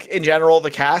 I think in general,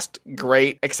 the cast,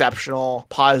 great, exceptional,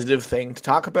 positive thing to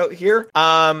talk about here.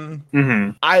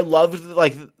 I loved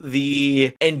like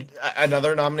and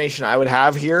another nomination I would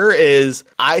have here is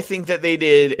I think that they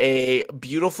did a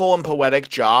beautiful and poetic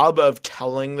job of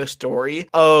telling the story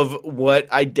of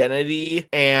what identity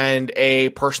and a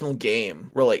personal game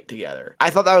relate together.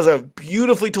 I thought that was a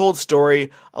beautifully told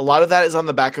story. A lot of that is on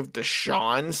the back of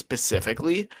Deshaun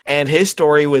specifically, and his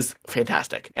story was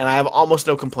fantastic. And I have almost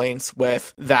no complaints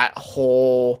with that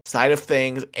whole side of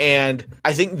things. And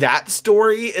I think that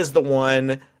story is the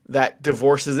one that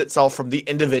divorces itself from the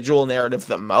individual narrative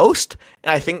the most.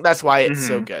 And I think that's why it's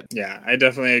so good. Yeah, I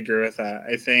definitely agree with that.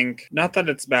 I think, not that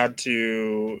it's bad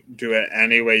to do it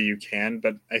any way you can,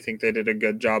 but I think they did a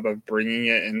good job of bringing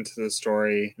it into the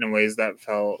story in ways that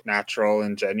felt natural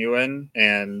and genuine.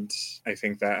 And I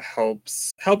think that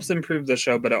helps improve the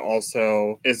show, but it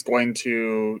also is going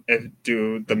to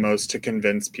do the most to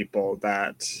convince people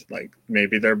that like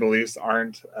maybe their beliefs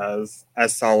aren't as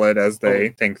solid as they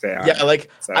think they are. Yeah, like,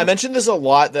 so I mentioned this a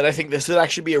lot, that I think this would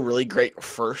actually be a really great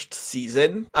first season.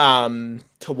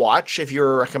 to watch if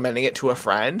you're recommending it to a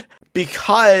friend,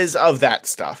 because of that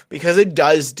stuff, because it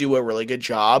does do a really good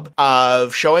job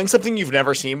of showing something you've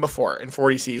never seen before in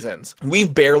 40 seasons.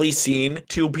 We've barely seen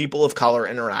two people of color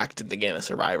interact in the game of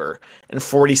Survivor in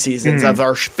 40 seasons of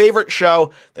our favorite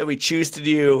show that we choose to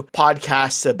do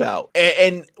podcasts about.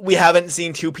 And we haven't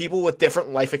seen two people with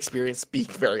different life experience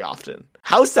speak very often.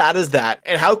 How sad is that?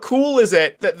 And how cool is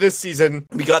it that this season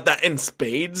we got that in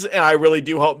spades? And I really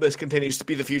do hope this continues to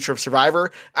be the future of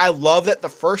Survivor. I love that the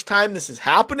first time this is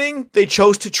happening, they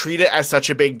chose to treat it as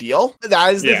such a big deal.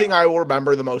 That is the thing I will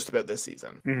remember the most about this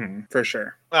season. For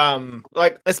sure.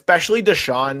 Like, especially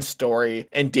Deshawn's story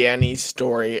and Danny's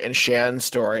story and Shan's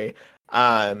story.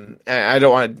 And I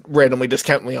don't want to randomly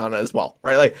discount Liana as well,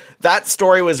 right? Like, that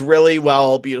story was really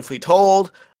beautifully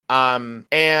told.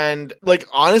 And like,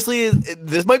 honestly,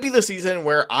 this might be the season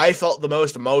where I felt the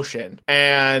most emotion,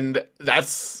 and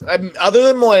that's other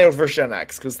than Millennials vs. Gen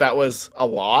X, because that was a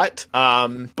lot.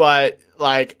 But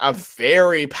like a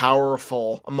very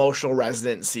powerful emotional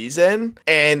resonant season,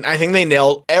 and I think they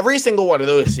nailed every single one of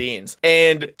those scenes.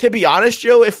 And to be honest,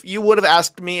 Joe, if you would have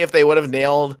asked me if they would have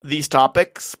nailed these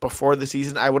topics before the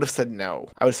season, I would have said no.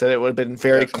 I would have said it would have been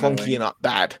very clunky and not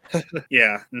bad.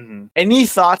 Any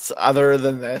thoughts other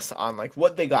than this on like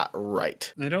what they got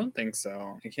right? I don't think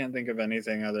so. I can't think of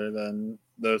anything other than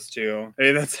those two. I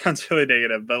mean, that sounds really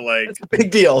negative, but like, it's a big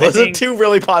deal. Those are two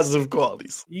really positive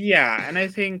qualities. Yeah, and I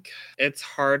think it's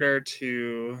harder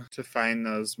to find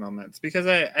those moments, because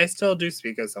I still do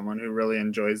speak as someone who really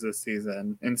enjoys this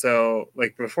season. And so,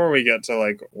 like, before we get to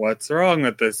like what's wrong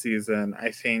with this season, I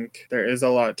think there is a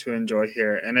lot to enjoy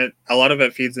here, and a lot of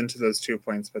it feeds into those 2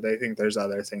 points, but I think there's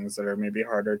other things that are maybe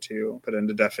harder to put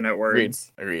into definite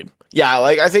words. Agreed. Yeah,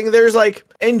 like, I think there's like,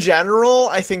 in general,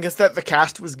 I think it's that the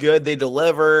cast was good. They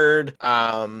delivered.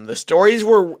 The stories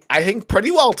were, I think,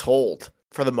 pretty well told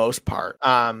for the most part.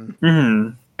 And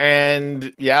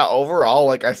yeah, overall,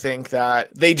 like, I think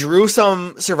that they drew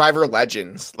some Survivor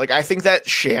legends. Like, I think that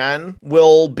Shan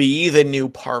will be the new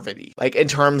Parvati. Like, in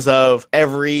terms of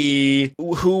every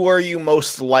who are you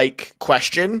most like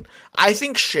question. I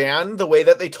think Shan, the way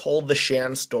that they told the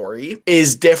Shan story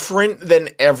is different than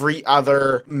every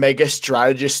other mega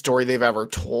strategist story they've ever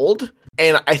told.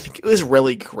 And I think it was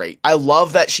really great. I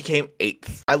love that she came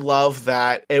 8th. I love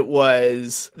that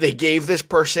they gave this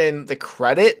person the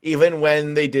credit, even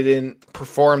when they didn't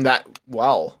perform that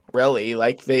well, really.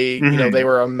 Like, they, you know, they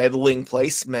were a middling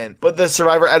placement. But the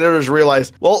Survivor editors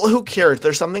realized, well, who cares?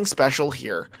 There's something special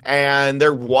here. And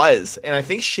there was. And I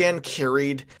think Shan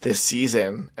carried this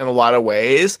season in a lot of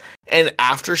ways. And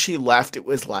after she left, it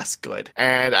was less good.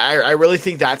 And I really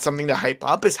think that's something to hype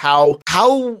up, is how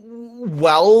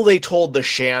well they told the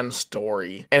Shan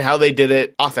story and how they did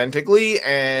it authentically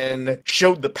and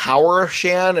showed the power of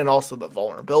Shan and also the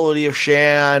vulnerability of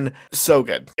Shan. So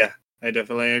good. Yeah. I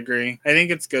definitely agree. I think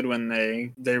it's good when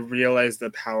they realize the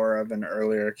power of an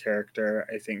earlier character.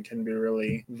 I think can be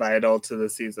really vital to the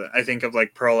season. I think of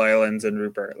like Pearl Islands and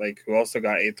Rupert, like, who also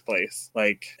got 8th place.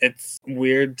 Like, it's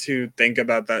weird to think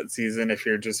about that season if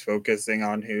you're just focusing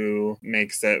on who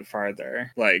makes it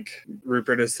farther. Like,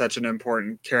 Rupert is such an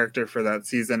important character for that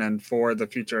season and for the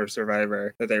future of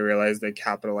Survivor that they realize they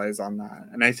capitalize on that.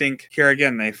 And I think here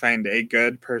again, they find a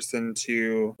good person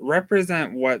to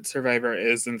represent what Survivor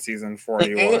is in season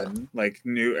 41, like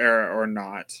new era or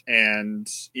not. And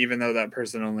even though that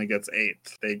person only gets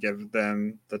 8th, they give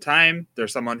them the time. They're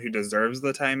someone who deserves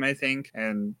the time, I think,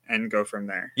 and go from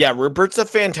there. Yeah, Rupert's a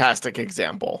fantastic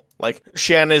example. Like,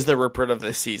 Shan is the Rupert of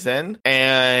this season,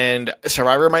 and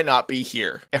Survivor might not be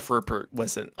here if Rupert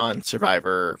wasn't on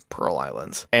Survivor Pearl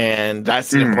Islands. And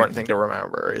that's an important thing to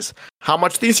remember, is how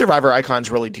much these Survivor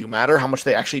icons really do matter, how much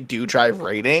they actually do drive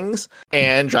ratings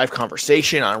and drive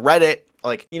conversation on Reddit.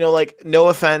 Like, you know, like, no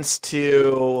offense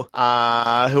to, who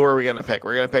are we going to pick?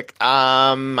 We're going to pick,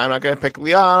 I'm not going to pick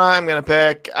Liana. I'm going to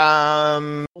pick,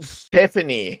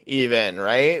 Tiffany even,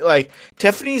 right? Like,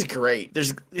 Tiffany's great.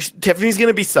 Tiffany's going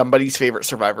to be somebody's favorite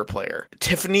Survivor player.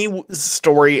 Tiffany's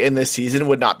story in this season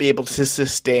would not be able to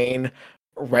sustain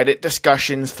Reddit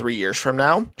discussions 3 years from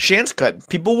now. Shan's could.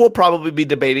 People will probably be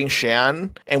debating Shan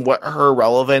and what her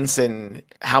relevance and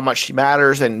how much she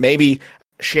matters, and maybe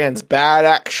Shan's bad,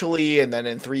 actually, and then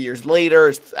in 3 years later,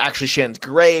 it's actually Shan's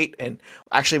great, and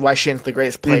actually why Shan's the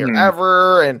greatest player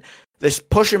ever, and this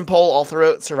push and pull all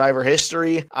throughout Survivor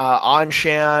history on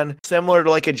Shan, similar to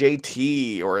like a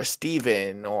JT or a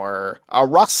Steven or a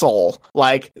Russell.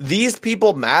 Like, these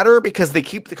people matter because they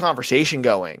keep the conversation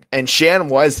going. And Shan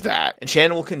was that. And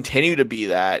Shan will continue to be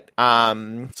that.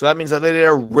 So that means that they did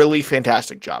a really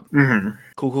fantastic job.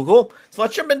 Cool. So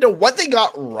let's jump into what they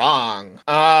got wrong.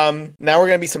 Now we're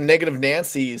going to be some negative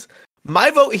Nancys.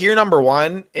 My vote here, number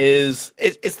one, is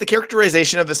it's the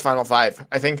characterization of this Final Five.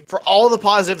 I think for all the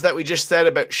positives that we just said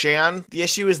about Shan, the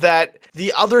issue is that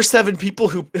the other 7 people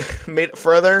who made it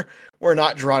further were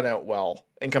not drawn out well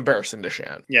in comparison to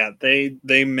Shan. Yeah,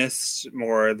 they missed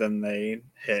more than they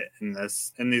hit in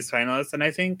these finalists. And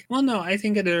I think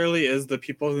it really is the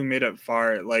people who made it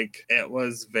far. Like, it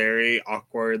was very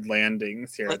awkward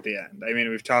landings here at the end. I mean,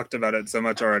 we've talked about it so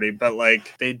much already, but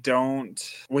like,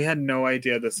 we had no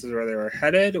idea this is where they were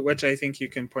headed, which I think you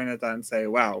can point at that and say,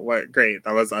 wow, what great,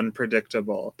 that was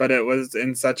unpredictable. But it was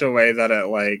in such a way that it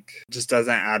like just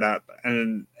doesn't add up,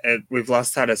 and we've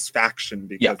lost satisfaction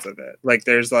because of it. Like,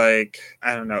 there's like,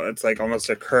 I don't know, it's like almost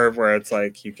a curve where it's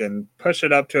like you can push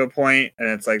it up to a point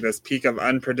and it's like this peak of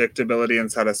unpredictability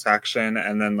and satisfaction,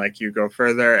 and then like you go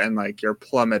further and like you're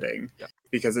plummeting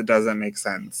because it doesn't make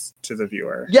sense to the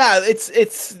viewer. Yeah,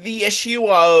 it's the issue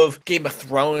of Game of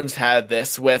Thrones had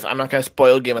this with, I'm not going to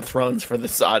spoil Game of Thrones for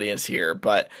this audience here,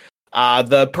 but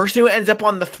the person who ends up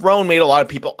on the throne made a lot of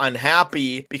people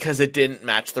unhappy because it didn't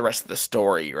match the rest of the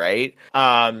story, right?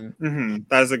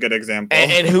 That is a good example.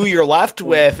 And who you're left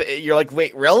with, you're like,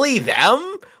 wait, really?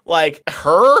 Them? Like,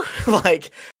 her?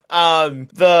 Like, from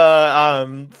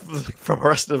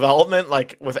Arrested Development,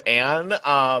 like with Anne,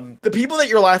 the people that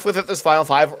you're left with at this Final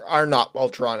Five are not well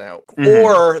drawn out,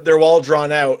 or they're well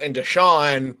drawn out into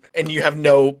Sean, and you have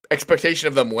no expectation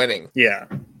of them winning. Yeah.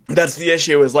 That's the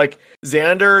issue, is like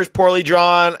Xander is poorly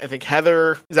drawn. I think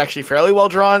Heather is actually fairly well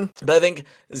drawn, but I think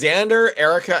Xander,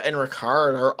 Erica, and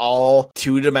Ricard are all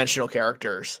 2-dimensional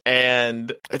characters,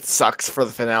 and it sucks for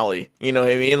the finale. You know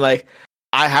what I mean? Like,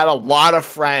 I had a lot of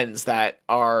friends that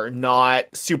are not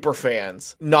super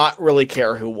fans, not really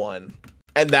care who won.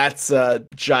 And that's a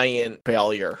giant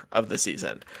failure of the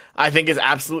season. I think is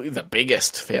absolutely the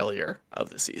biggest failure of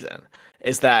the season,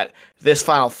 is that this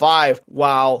Final Five,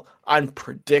 while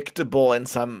unpredictable in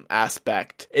some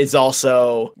aspect, is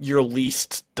also your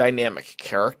least dynamic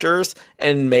characters.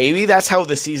 And maybe that's how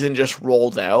the season just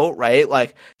rolled out, right?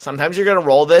 Like, sometimes you're going to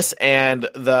roll this and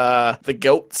the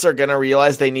goats are going to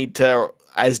realize they need to,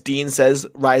 as Dean says,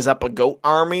 rise up a goat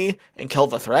army and kill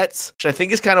the threats, which I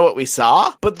think is kind of what we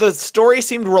saw. But the story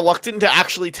seemed reluctant to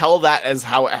actually tell that as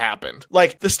how it happened.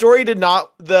 Like, the story they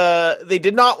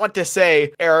did not want to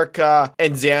say Erica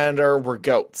and Xander were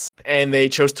goats, and they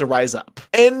chose to rise up.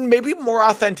 And maybe more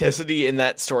authenticity in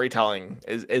that storytelling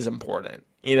is important.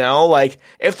 You know, like,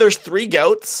 if there's 3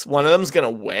 goats, one of them's going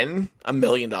to win $1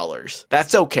 million.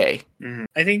 That's okay.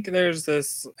 I think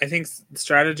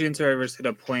strategy and survivors hit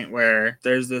a point where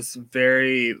there's this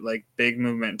very like big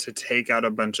movement to take out a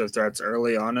bunch of threats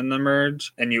early on in the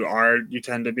merge, and you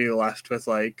tend to be left with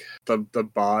like the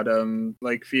bottom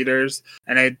like feeders.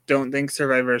 And I don't think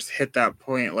survivors hit that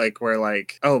point, like where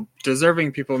like, oh,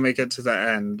 deserving people make it to the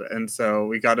end, and so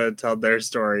we got to tell their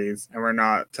stories, and we're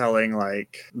not telling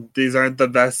like, these aren't the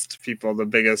best people, the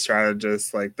biggest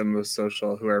strategists, like the most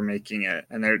social, who are making it.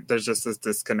 And there's just this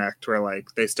disconnect where like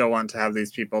they still want to have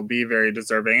these people be very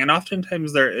deserving, and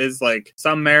oftentimes there is like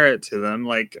some merit to them.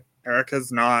 Like,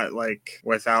 Erica's not like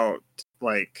without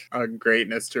like a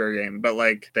greatness to her game, but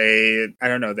like they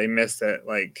miss it.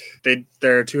 Like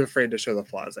they're too afraid to show the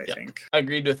flaws, I think. I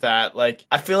agreed with that. Like,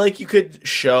 I feel like you could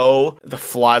show the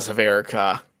flaws of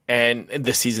Erica, and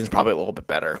this season's probably a little bit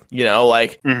better, you know,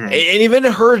 like, and even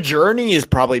her journey is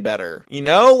probably better, you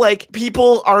know, like,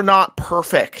 people are not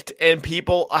perfect, and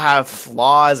people have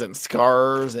flaws and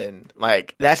scars, and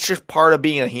like, that's just part of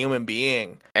being a human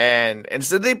being. And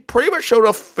so they pretty much showed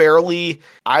a fairly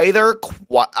I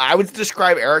would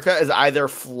describe Erica as either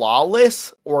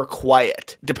flawless or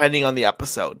quiet, depending on the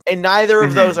episode. And neither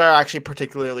of those are actually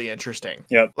particularly interesting.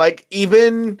 Yep. Like,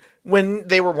 even when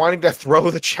they were wanting to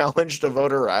throw the challenge to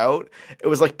vote her out, it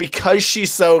was like, because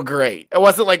she's so great. It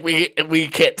wasn't like we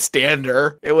can't stand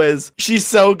her. It was, she's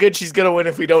so good, she's gonna win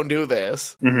if we don't do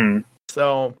this.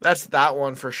 So that's that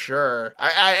one for sure.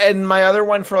 And my other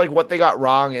one for like what they got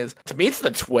wrong is, to me, it's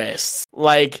the twists.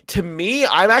 Like, to me,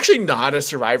 I'm actually not a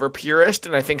Survivor purist,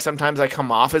 and I think sometimes I come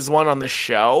off as one on the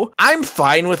show. I'm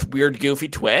fine with weird, goofy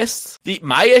twists.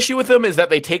 My issue with them is that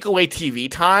they take away TV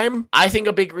time. I think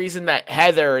a big reason that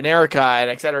Heather and Erica and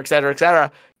et cetera,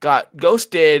 got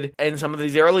ghosted in some of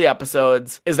these early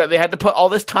episodes is that they had to put all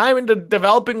this time into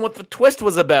developing what the twist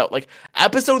was about. Like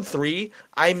episode 3,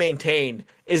 I maintain,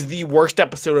 is the worst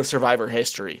episode of Survivor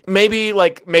history. Maybe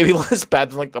less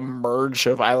bad than like the merge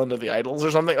of Island of the Idols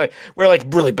or something, like where like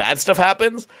really bad stuff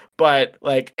happens, but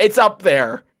like it's up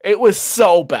there. It was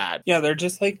so bad. Yeah, they're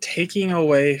just like taking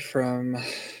away from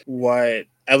what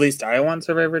at least I want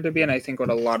Survivor to be, and I think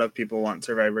what a lot of people want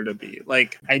Survivor to be.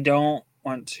 Like, I don't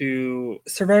want to...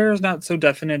 Survivor is not so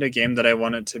definite a game that I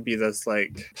want it to be this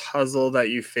like puzzle that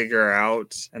you figure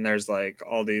out, and there's like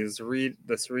all these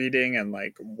reading and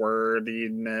like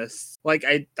wordiness. Like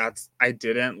I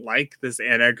didn't like this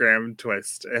anagram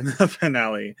twist in the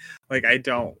finale. Like I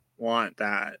don't want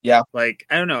that. Yeah. Like,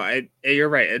 I don't know. You're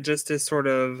right. It just is sort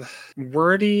of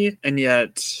wordy, and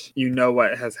yet you know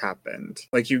what has happened.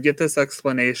 Like, you get this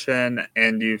explanation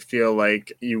and you feel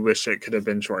like you wish it could have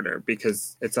been shorter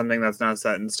because it's something that's not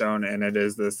set in stone, and it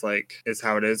is this like, is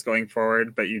how it is going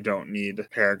forward, but you don't need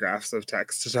paragraphs of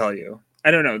text to tell you. I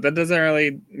don't know. That doesn't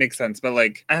really make sense, but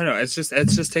like, I don't know. It's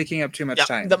just taking up too much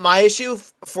time. My issue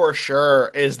for sure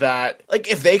is that like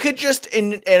if they could just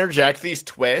interject these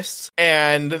twists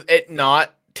and it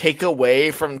not take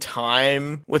away from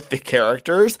time with the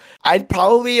characters, I'd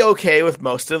probably be okay with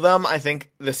most of them. I think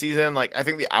the season, like, I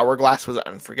think the Hourglass was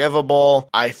unforgivable.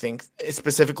 I think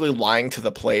specifically lying to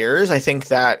the players. I think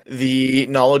that the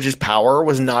knowledge is power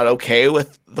was not okay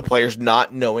with the players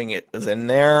not knowing it was in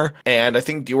there. And I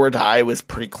think Do or Die was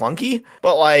pretty clunky,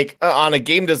 but like on a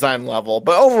game design level.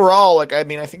 But overall, like, I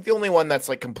mean, I think the only one that's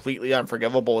like completely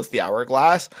unforgivable is the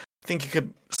Hourglass. I think you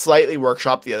could slightly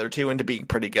workshop the other two into being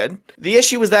pretty good. The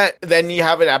issue is that then you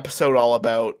have an episode all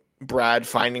about Brad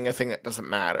finding a thing that doesn't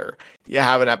matter. You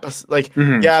have an episode, like,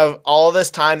 you have all this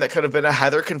time that could have been a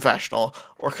Heather confessional,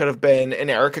 or could have been an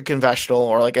Erica confessional,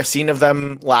 or like a scene of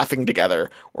them laughing together,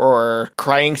 or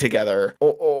crying together,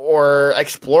 or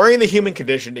exploring the human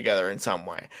condition together in some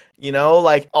way. You know,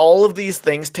 like, all of these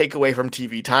things take away from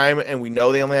TV time, and we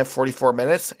know they only have 44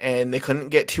 minutes, and they couldn't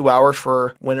get 2 hours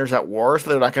for Winners at War, so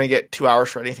they're not going to get 2 hours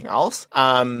for anything else.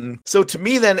 So to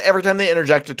me, then, every time they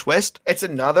interject a twist, it's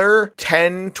another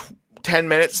 10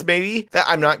 minutes maybe that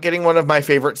I'm not getting one of my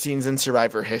favorite scenes in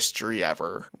Survivor history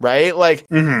ever, right? Like,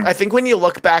 I think when you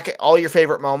look back at all your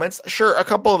favorite moments, sure, a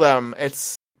couple of them,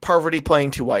 it's Parvati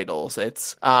playing two idols,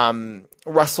 it's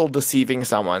Russell deceiving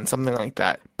someone, something like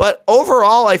that. But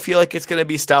overall, I feel like it's going to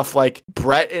be stuff like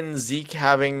Brett and Zeke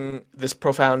having this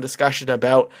profound discussion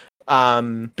about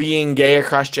being gay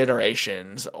across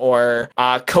generations, or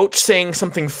Coach saying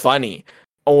something funny,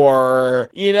 or,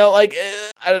 you know, like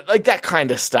that kind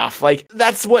of stuff. Like,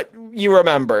 that's what you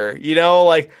remember, you know,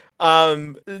 like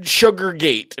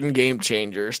Sugargate and Game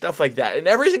Changer, stuff like that. And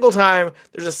every single time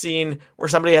there's a scene where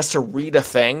somebody has to read a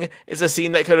thing, it's a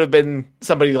scene that could have been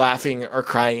somebody laughing or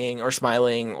crying or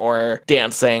smiling or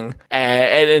dancing,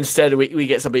 and instead we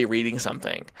get somebody reading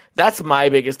something. That's my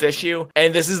biggest issue,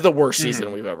 and this is the worst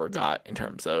season we've ever got in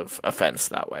terms of offense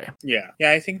that way. Yeah,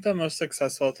 I think the most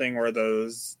successful thing were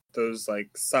those like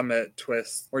summit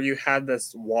twists where you had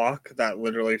this walk that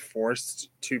literally forced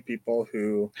two people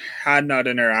who had not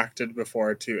interacted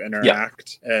before to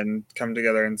interact and come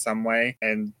together in some way.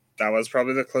 And that was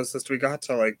probably the closest we got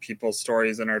to like people's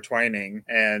stories intertwining.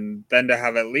 And then to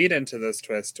have it lead into this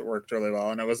twist worked really well.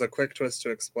 And it was a quick twist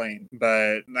to explain.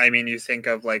 But I mean, you think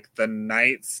of like the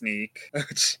night sneak,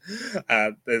 which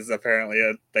is apparently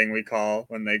a thing we call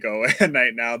when they go at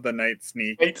night now, the night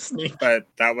sneak. Night sneak. But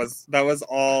that was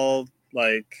all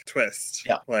like twist.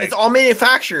 Yeah. Like, it's all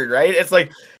manufactured, right? It's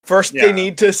like first they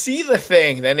need to see the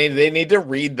thing, then they need to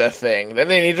read the thing, then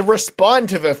they need to respond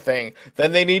to the thing,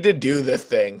 then they need to do the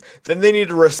thing, then they need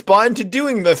to respond to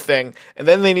doing the thing, and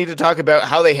then they need to talk about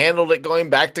how they handled it going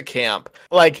back to camp.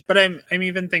 Like, but I'm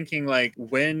even thinking like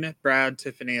when Brad,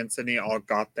 Tiffany, and Sydney all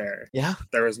got there,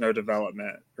 there was no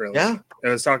development really. Yeah. It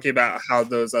was talking about how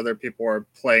those other people were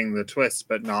playing the twist,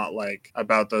 but not like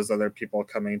about those other people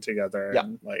coming together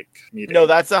and like meeting. No,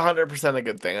 that's 100% a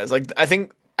good thing. I was like, I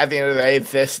think at the end of the day,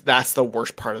 that's the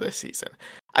worst part of this season.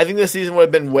 I think this season would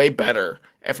have been way better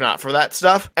if not for that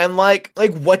stuff. And like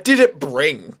what did it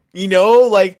bring? You know,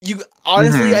 like, you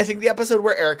honestly, I think the episode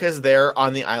where Erica's there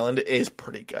on the island is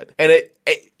pretty good. And it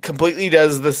completely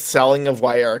does the selling of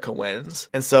why Erica wins.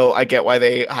 And so I get why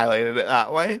they highlighted it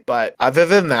that way. But other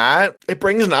than that, it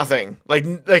brings nothing. Like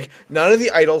none of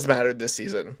the idols mattered this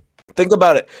season. Think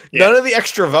about it. Yeah. None of the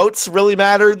extra votes really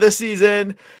mattered this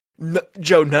season.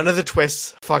 Joe, none of the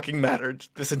twists fucking mattered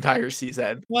this entire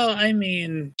season. Well, I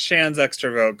mean, Shan's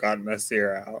extra vote got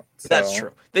Messier out. So. That's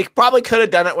true. They probably could have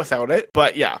done it without it,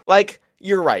 but yeah. Like,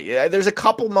 you're right. There's a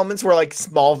couple moments where like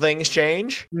small things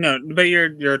change. No, but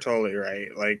you're totally right.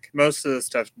 Like most of the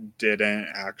stuff didn't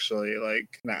actually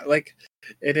like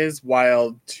it is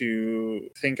wild to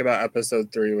think about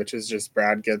episode 3, which is just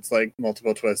Brad gets like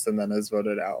multiple twists and then is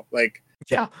voted out. Like,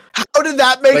 yeah, how did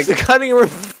that make the cutting room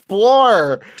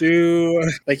floor?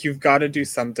 You've got to do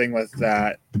something with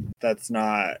that. That's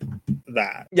not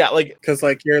that. Yeah, like because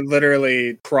like you're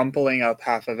literally crumpling up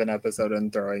half of an episode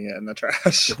and throwing it in the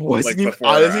trash.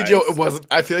 Honestly, Joe, it wasn't.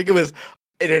 I feel like it was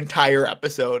an entire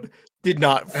episode. Did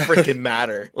not freaking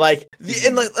matter.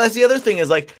 That's the other thing is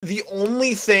like the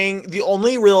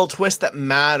only real twist that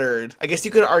mattered. I guess you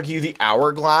could argue the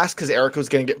hourglass because Erica was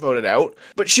going to get voted out,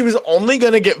 but she was only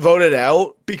going to get voted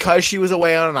out because she was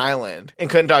away on an island and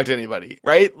couldn't talk to anybody,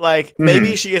 right? Like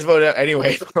maybe she gets voted out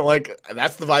anyway. Like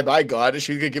that's the vibe I got. Is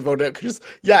she's going to get voted out because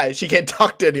she can't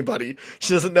talk to anybody.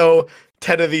 She doesn't know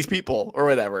 10 of these people or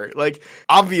whatever, like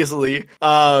obviously.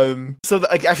 I feel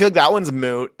like that one's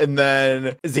moot, and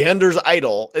then Xander's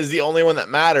idol is the only one that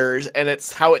matters, and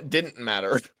it's how it didn't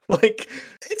matter. Like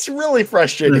it's really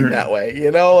frustrating that way,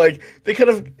 you know. Like they could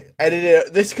have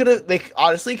edited this. They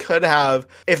honestly could have,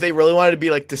 if they really wanted to be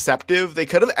like deceptive, they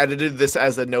could have edited this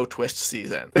as a no twist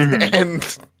season.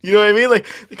 And you know what I mean? Like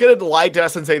they could have lied to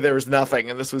us and say there was nothing,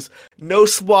 and this was no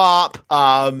swap,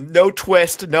 no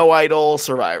twist, no idol,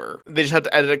 Survivor. They just had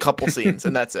to edit a couple scenes,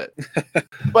 and that's it.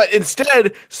 But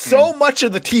instead, so much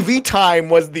of the TV time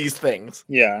was these things.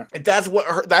 Yeah, and that's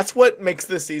what makes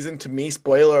this season to me.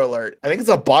 Spoiler alert! I think it's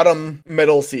a bottom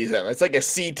middle season. It's like a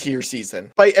C tier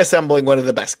season by assembling one of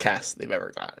the best casts they've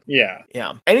ever got. Yeah.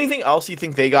 Anything else you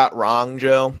think they got wrong,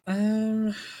 Joe?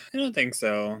 I don't think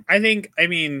so. I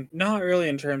mean, not really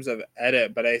in terms of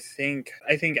edit, but I think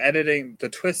editing, the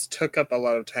twist took up a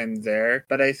lot of time there,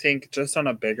 but I think just on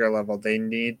a bigger level, they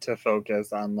need to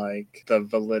focus on like the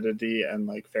validity and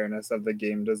like fairness of the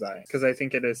game design. Because I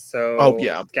think it is so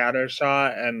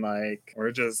scattershot and like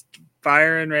we're just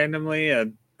firing randomly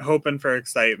and hoping for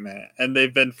excitement, and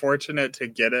they've been fortunate to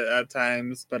get it at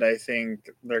times, but I think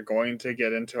they're going to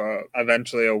get into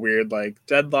eventually a weird like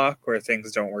deadlock where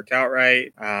things don't work out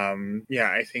right.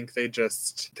 I think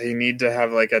they need to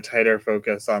have like a tighter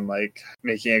focus on like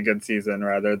making a good season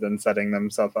rather than setting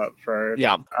themselves up for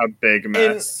a big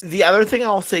mess. And the other thing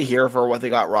I'll say here for what they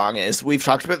got wrong is we've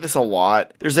talked about this a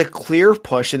lot. There's a clear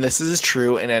push, and this is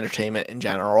true in entertainment in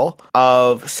general,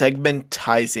 of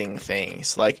segmentizing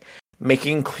things, like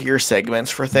making clear segments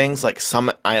for things like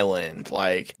Summit Island.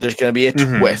 Like there's going to be a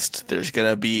twist. There's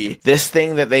going to be this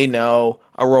thing that they know,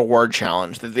 a reward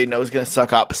challenge that they know is going to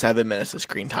suck up 7 minutes of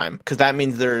screen time. Because that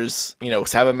means there's,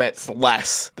 7 minutes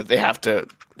less that they have to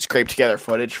scrape together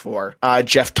footage for.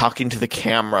 Jeff talking to the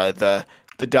camera, the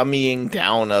dummying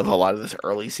down of a lot of this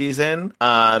early season.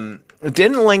 It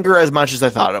didn't linger as much as I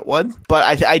thought it would,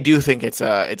 but I do think it's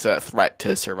a threat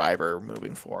to Survivor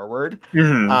moving forward.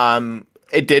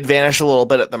 It did vanish a little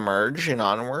bit at the merge and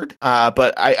onward,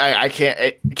 but I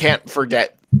can't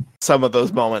forget some of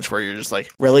those moments where you're just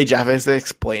like, really, Jeff is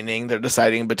explaining they're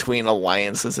deciding between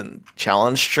alliances and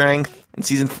challenge strength in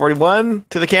season 41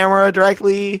 to the camera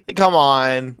directly. Come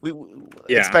on, we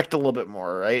expect a little bit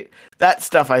more, right? That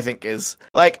stuff I think is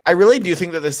like, I really do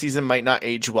think that this season might not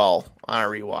age well on a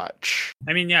rewatch.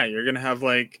 I mean, you're gonna have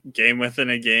like game within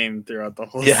a game throughout the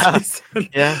whole season.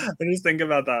 I just think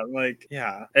about that. Like,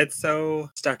 it's so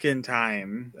stuck in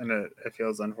time, and it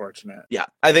feels unfortunate. Yeah,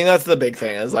 I think that's the big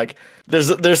thing. Is like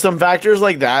there's some factors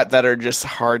like that are just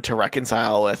hard to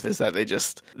reconcile with. Is that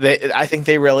I think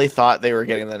they really thought they were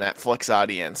getting the Netflix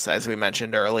audience, as we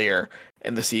mentioned earlier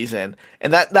in the season,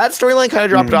 and that storyline kind of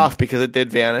dropped off because it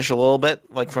did vanish a little bit,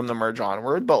 like from the merge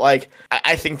onward. But like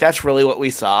I think that's really what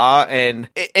we saw, and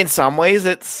in some ways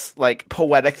it's like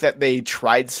poetic that they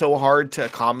tried so hard to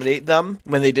accommodate them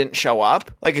when they didn't show up.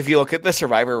 Like if you look at the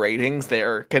Survivor ratings,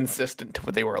 they're consistent to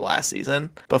what they were last season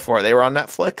before they were on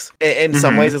Netflix. In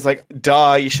some ways it's like,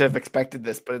 duh, you should have expected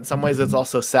this, but in some ways it's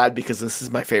also sad because this is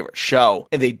my favorite show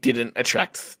and they didn't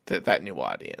attract that new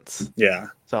audience.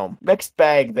 So mixed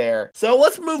bag there. So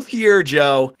let's move here,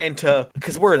 Joe, into,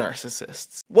 because we're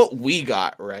narcissists, what we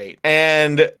got right.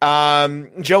 And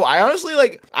Joe, I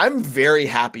honestly I'm very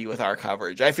happy with our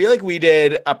coverage. I feel like we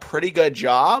did a pretty good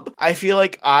job. I feel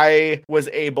like I was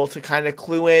able to kind of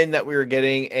clue in that we were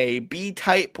getting a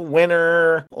B-type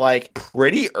winner like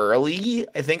pretty early.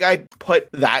 I think I put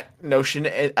that notion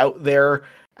out there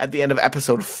at the end of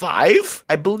episode 5,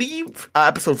 I believe,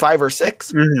 episode 5 or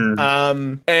 6.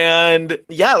 And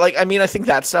yeah, I think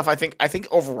that stuff, I think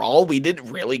overall we did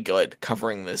really good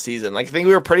covering this season. Like, I think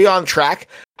we were pretty on track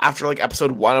after like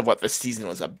episode 1 of what this season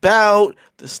was about,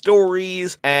 the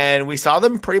stories, and we saw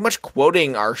them pretty much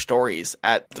quoting our stories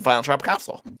at the Final Trap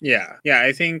capsule. Yeah,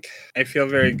 I think I feel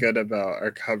very good about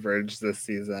our coverage this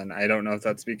season. I don't know if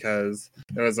that's because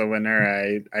there was a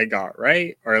winner I got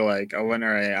right, or like a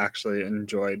winner I actually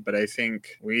enjoyed, but I think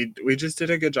we just did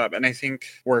a good job, and I think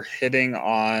we're hitting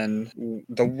on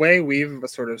the way we've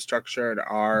sort of structured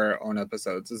our own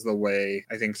episodes is the way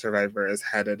I think Survivor is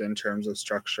headed in terms of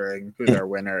structuring who their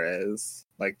winner is.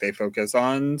 Like, they focus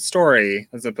on story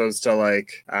as opposed to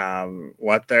like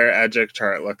what their Edgic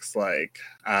chart looks like.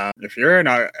 If you're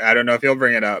not, I don't know if you'll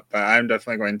bring it up, but I'm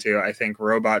definitely going to. I think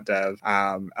Robot Dev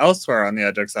elsewhere on the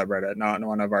Edgic subreddit, not in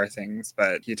one of our things,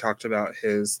 but he talked about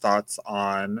his thoughts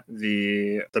on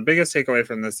the biggest takeaway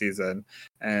from the season.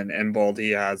 And in bold,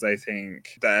 he has, I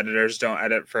think, the editors don't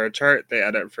edit for a chart, they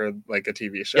edit for like a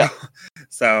TV show. Yeah.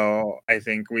 So I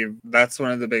think that's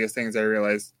one of the biggest things I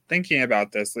realized thinking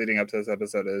about this leading up to this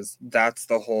episode is that's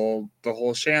the whole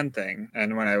Shan thing.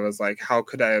 And when I was like, how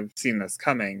could I have seen this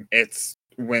coming? It's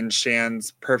when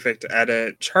Shan's perfect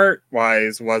edit chart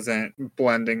wise wasn't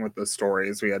blending with the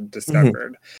stories we had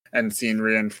discovered and seen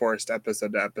reinforced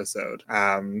episode to episode.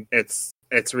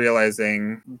 It's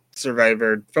realizing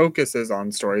Survivor focuses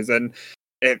on stories, and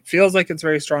it feels like it's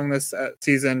very strong this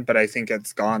season, but I think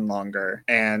it's gone longer,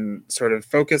 and sort of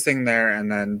focusing there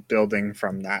and then building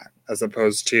from that, as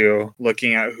opposed to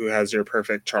looking at who has your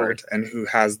perfect chart and who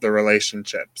has the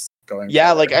relationships going. Yeah,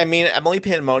 forward. like, I mean, Emily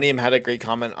Pandemonium had a great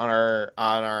comment on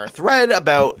our thread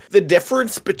about the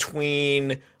difference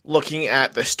between looking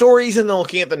at the stories and then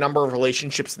looking at the number of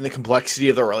relationships and the complexity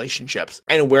of the relationships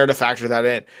and where to factor that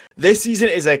in. This season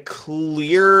is a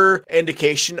clear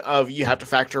indication of you have to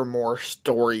factor more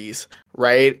stories,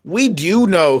 right? We do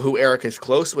know who Eric is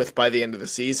close with by the end of the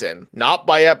season. Not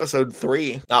by episode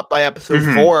 3, not by episode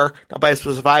 4, not by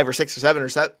episode 5 or 6 or 7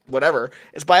 or whatever.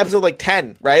 It's by episode like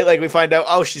 10, right? Like, we find out,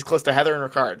 oh, she's close to Heather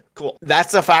and Ricard. Cool.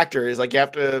 That's a factor, is like, you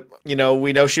have to,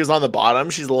 we know she was on the bottom.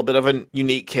 She's a little bit of a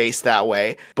unique case that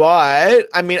way. But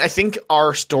I mean, I think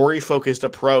our story focused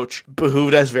approach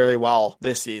behooved us very well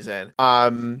this season.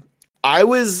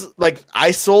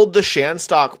 I sold the Shan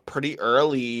stock pretty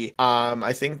early.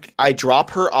 I think I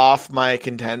drop her off my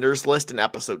contenders list in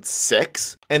episode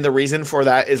 6. And the reason for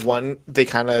that is, one, they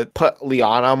kind of put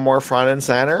Liana more front and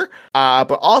center.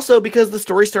 But also because the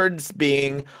story started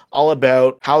being all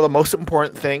about how the most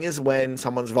important thing is when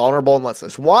someone's vulnerable and lets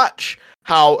us watch.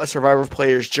 How a Survivor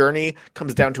player's journey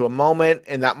comes down to a moment,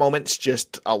 and that moment's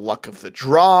just a luck of the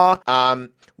draw.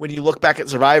 When you look back at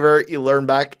Survivor, you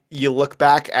look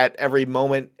back at every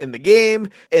moment in the game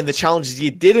and the challenges you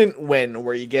didn't win,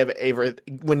 where you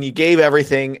when you gave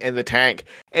everything in the tank.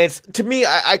 And it's, to me,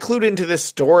 I clued into this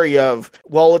story of,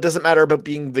 well, it doesn't matter about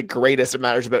being the greatest, it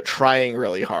matters about trying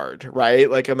really hard, right?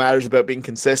 Like, it matters about being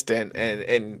consistent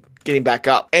and getting back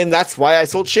up. And that's why I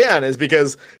sold Shan, is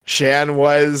because Shan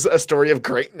was a story of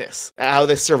greatness. How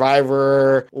this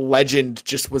Survivor legend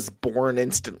just was born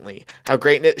instantly. How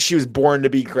she was born to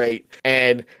be great.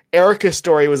 And Erica's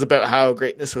story was about how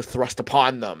greatness was thrust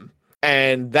upon them.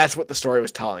 And that's what the story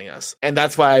was telling us. And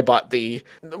that's why I bought the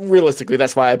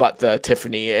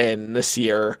Tiffany and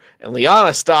Nasir and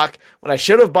Liana stock when I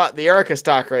should have bought the Erica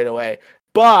stock right away.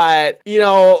 But,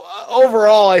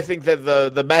 overall, I think that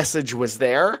the message was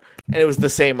there, and it was the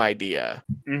same idea.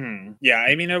 Mm-hmm. Yeah,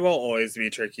 I mean, it will always be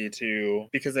tricky too,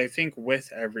 because I think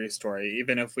with every story,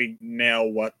 even if we nail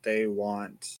what they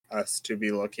want us to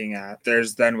be looking at,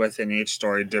 there's then within each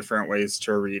story different ways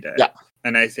to read it. Yeah.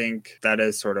 And I think that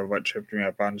is sort of what tripped me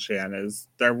up on Shan, is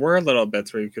there were little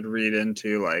bits where you could read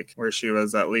into, like, where she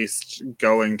was at least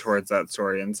going towards that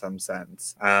story in some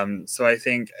sense. So I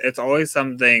think it's always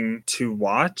something to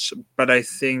watch, but I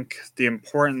think the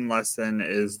important lesson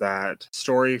is that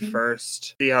story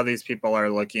first, see how these people are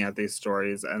looking at these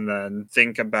stories, and then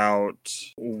think about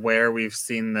where we've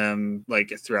seen them,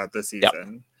 like, throughout the season.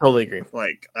 Yep. Totally agree.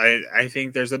 Like, I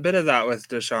think there's a bit of that with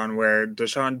Deshaun, where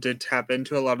Deshaun did tap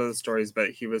into a lot of the stories, but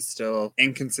he was still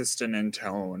inconsistent in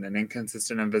tone and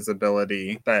inconsistent in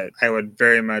visibility. But I would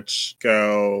very much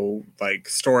go, like,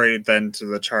 story then to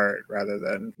the chart rather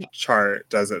than chart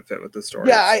does it fit with the story.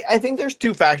 Yeah, I think there's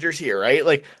two factors here, right?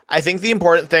 Like, I think the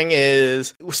important thing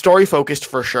is story focused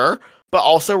for sure, but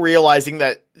also realizing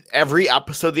that every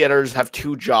episode the editors have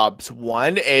two jobs.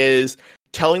 One is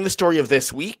telling the story of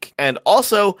this week, and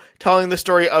also telling the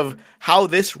story of how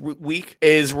this week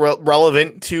is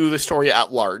relevant to the story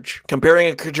at large. Comparing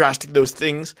and contrasting those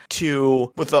things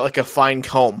with a fine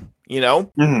comb.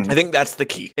 I think that's the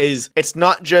key. Is it's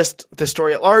not just the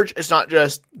story at large. It's not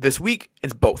just this week.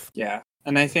 It's both. Yeah.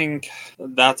 And I think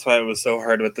that's why it was so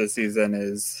hard with this season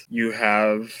is you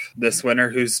have this winner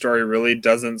whose story really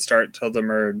doesn't start till the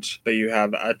merge, but you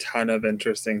have a ton of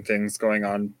interesting things going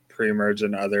on pre-merge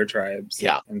in other tribes.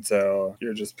 Yeah. And so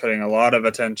you're just putting a lot of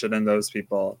attention in those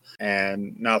people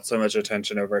and not so much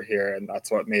attention over here. And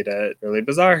that's what made it really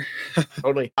bizarre.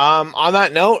 Totally. On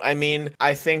that note, I mean,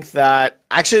 I think that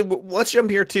actually, let's jump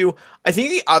here too. I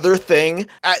think the other thing,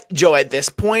 Joe, at this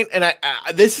point, and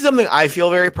this is something I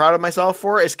feel very proud of myself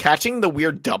for, is catching the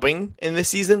weird dubbing in this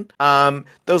season.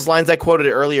 Those lines I quoted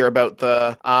earlier about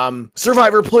the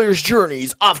Survivor players'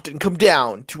 journeys often come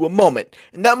down to a moment,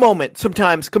 and that moment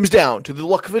sometimes comes down to the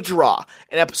luck of a draw.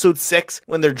 In episode 6,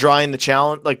 when they're drawing the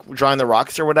challenge, like drawing the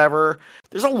rocks or whatever,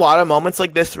 there's a lot of moments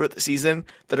like this throughout the season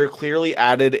that are clearly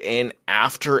added in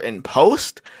after and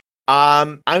post.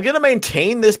 I'm going to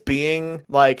maintain this being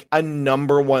like a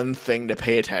number one thing to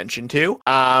pay attention to.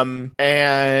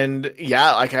 And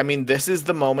yeah, like, I mean, this is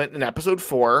the moment in episode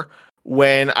 4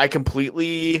 when I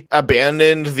completely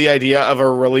abandoned the idea of a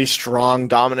really strong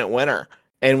dominant winner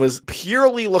and was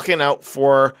purely looking out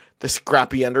for the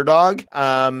scrappy underdog.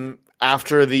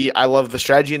 After I love the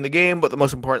strategy in the game, but the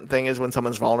most important thing is when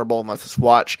someone's vulnerable and lets us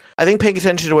watch. I think paying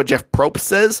attention to what Jeff Probst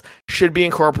says should be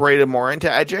incorporated more into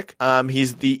Edgic.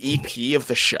 He's the EP of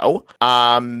the show.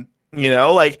 You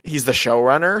know, like, he's the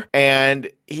showrunner, and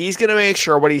he's going to make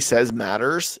sure what he says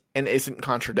matters and isn't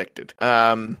contradicted.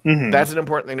 That's an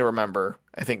important thing to remember,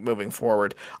 I think, moving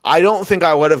forward. I don't think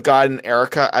I would have gotten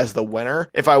Erica as the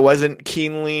winner if I wasn't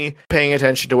keenly paying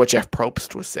attention to what Jeff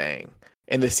Probst was saying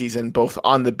in the season, both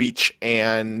on the beach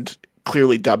and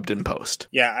clearly dubbed in post.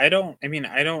 Yeah, I don't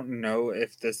know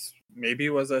if this maybe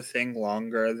was a thing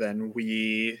longer than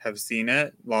we have seen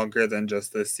it, longer than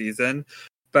just this season.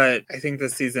 But I think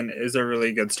this season is a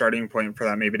really good starting point for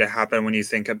that maybe to happen when you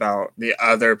think about the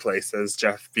other places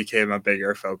Jeff became a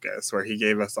bigger focus, where he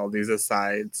gave us all these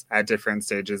asides at different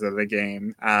stages of the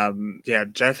game. Yeah,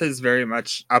 Jeff is very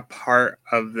much a part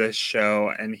of this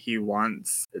show, and he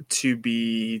wants to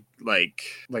be like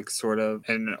sort of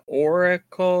an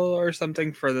oracle or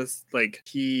something for this. Like,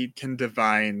 he can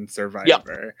divine Survivor. Yep.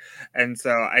 And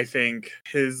so I think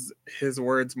his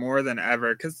words more than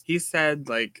ever, because he said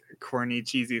like corny,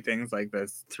 cheesy things like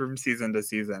this from season to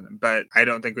season, but I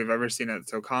don't think we've ever seen it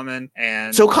so common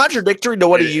and so contradictory to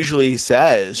what he usually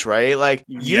says, right? Like,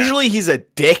 usually he's a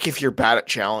dick if you're bad at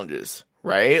challenges,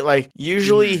 right? Like,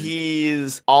 usually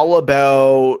he's all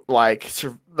about like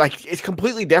it's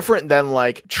completely different than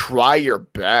like try your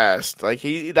best. Like,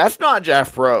 that's not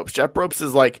Jeff Probst. Jeff Probst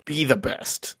is like, be the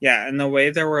best. Yeah, and the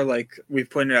way there were like, we've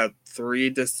pointed out 3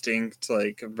 distinct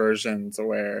like versions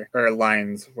or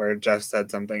lines where Jeff said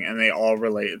something, and they all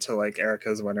relate to like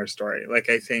Erica's winner story. Like,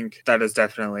 I think that is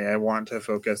definitely, I want to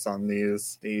focus on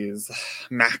these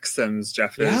maxims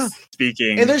Jeff is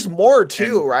speaking. And there's more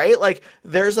too, right? Like,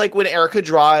 there's like when Erica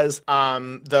draws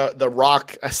the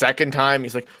rock a second time,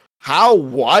 he's like, how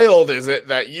wild is it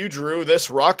that you drew this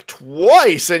rock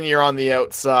twice and you're on the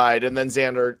outside? And then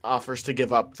Xander offers to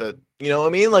give up the, you know what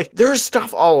I mean? Like, there's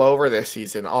stuff all over this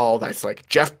season. All that's like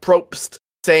Jeff Probst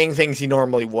saying things he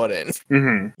normally wouldn't.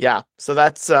 Yeah. So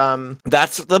that's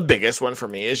the biggest one for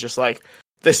me, is just like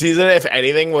the season, if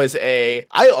anything, was I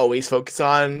always focus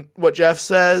on what Jeff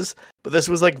says, but this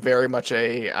was like very much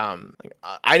I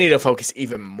need to focus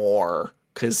even more.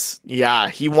 Because, yeah,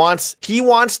 he wants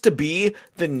to be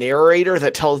the narrator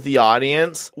that tells the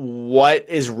audience what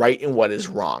is right and what is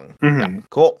wrong. Yeah,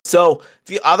 cool. So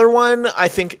the other one I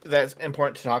think that's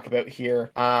important to talk about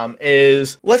here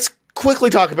is, let's quickly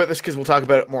talk about this because we'll talk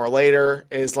about it more later,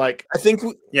 is like, I think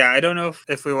I don't know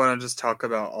if we want to just talk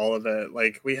about all of it.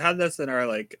 Like, we had this in our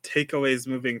like takeaways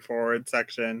moving forward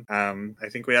section. I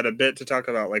think we had a bit to talk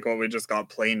about like what we just got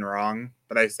plain wrong,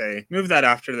 but I say move that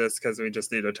after this because we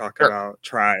just need to talk about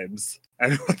tribes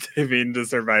and what they mean to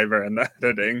Survivor and the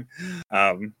editing.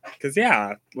 Because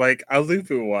like a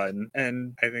Luvu one,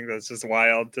 and I think that's just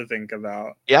wild to think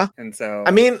about. Yeah. And so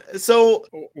I mean, so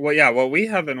what we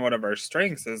have in one of our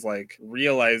strengths is like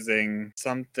realizing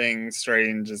something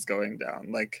strange is going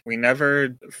down. Like, we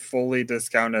never fully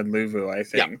discounted Luvu, I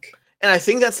think. Yeah. And I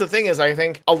think that's the thing, is I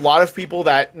think a lot of people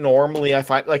that normally I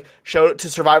find, like, showed it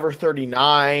to Survivor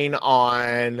 39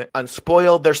 on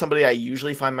Unspoiled, they're somebody I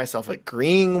usually find myself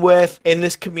agreeing with in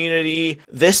this community.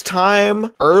 This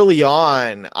time, early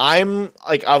on, I'm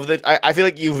like, I feel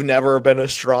like you've never been a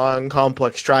strong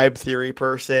complex tribe theory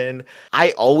person.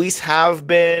 I always have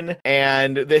been.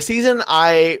 And this season,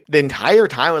 the entire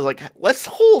time was like, let's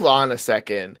hold on a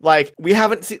second. Like, we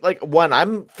haven't seen, like, one,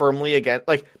 I'm firmly against,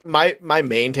 like, my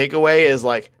main takeaway takeaway is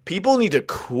like people need to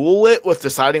cool it with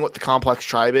deciding what the complex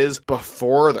tribe is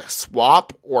before the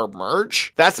swap or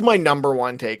merge. That's my number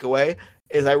one takeaway.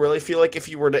 Is I really feel like if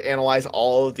you were to analyze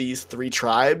all of these 3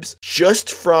 tribes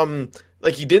just from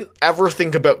like you didn't ever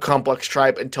think about complex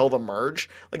tribe until the merge.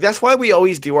 Like that's why we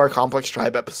always do our complex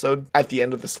tribe episode at the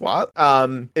end of the swap.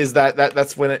 Is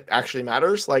that's when it actually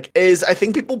matters. Like I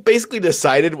think people basically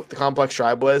decided what the complex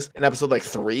tribe was in episode like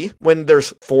 3 when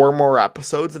there's 4 more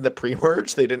episodes in the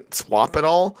pre-merge. They didn't swap at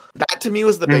all. That to me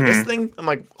was the biggest thing. I'm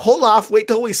like, hold off, wait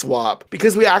till we swap,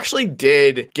 because we actually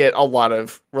did get a lot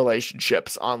of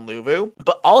relationships on Luvu,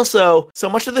 but also so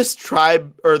much of this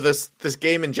tribe or this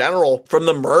game in general from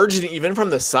the merge and even from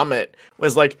the summit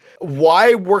was like,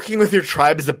 why working with your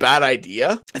tribe is a bad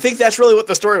idea. I think that's really what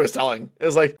the story was telling. It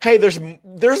was like, hey,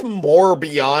 there's more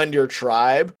beyond your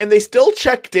tribe, and they still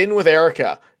checked in with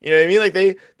Erica. You know what I mean?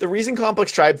 Like the reason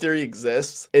complex tribe theory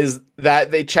exists is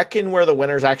that they check in where the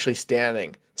winner's actually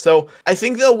standing. So I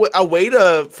think a way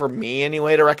to, for me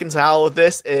anyway, to reconcile with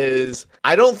this is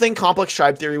I don't think complex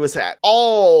tribe theory was at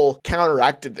all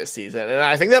counteracted this season. And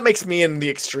I think that makes me in the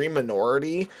extreme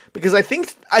minority because I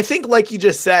think like you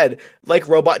just said, like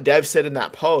Robot Dev said in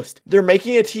that post, they're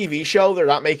making a TV show. They're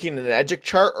not making an Edgic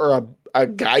chart or a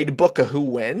guidebook of who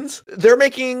wins. They're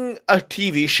making a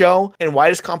TV show. And why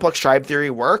does complex tribe theory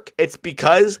work? It's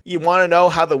because you want to know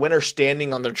how the winner's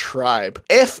standing on their tribe.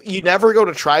 If you never go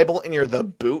to tribal and you're the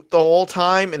boot the whole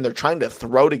time and they're trying to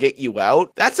throw to get you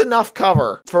out, that's enough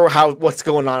cover for what's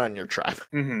going on your tribe.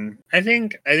 I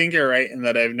think you're right in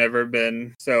that I've never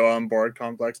been so on board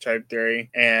complex tribe theory,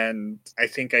 and I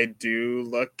think I do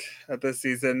look at this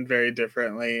season very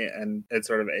differently, and it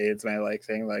sort of aids my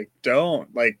thing. Don't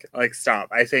stop.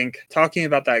 I think talking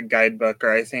about that guidebook,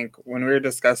 or I think when we were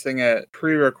discussing it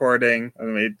pre-recording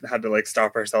and we had to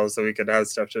stop ourselves so we could have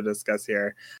stuff to discuss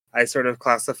here, I sort of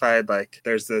classified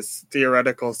there's this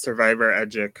theoretical survivor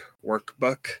Edgic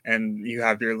workbook, and you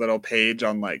have your little page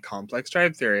on complex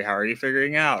tribe theory. How are you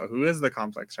figuring out who is the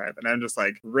complex tribe? And I'm just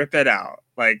rip it out.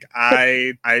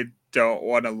 I don't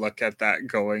want to look at that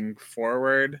going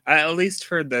forward, at least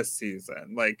for this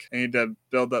season. I need to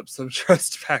build up some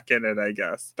trust back in it, I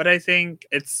guess. But I think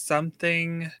it's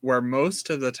something where most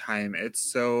of the time it's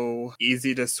so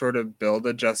easy to sort of build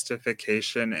a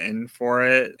justification in for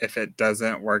it if it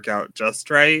doesn't work out just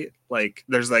right.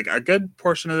 There's a good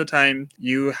portion of the time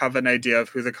you have an idea of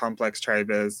who the complex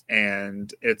tribe is,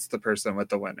 and it's the person with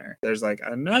the winner. There's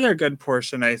another good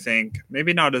portion, I think,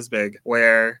 maybe not as big,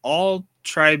 where all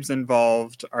tribes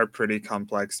involved are pretty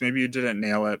complex. Maybe you didn't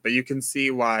nail it, but you can see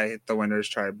why the winner's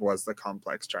tribe was the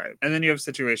complex tribe. And then you have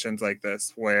situations like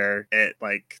this where it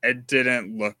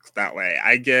didn't look that way.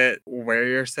 I get where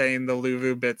you're saying the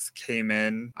Luvu bits came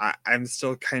in. I'm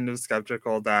still kind of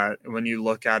skeptical that when you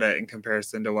look at it in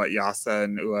comparison to what Yasa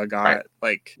and Ua got,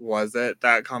 was it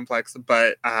that complex?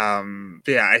 But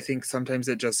yeah, I think sometimes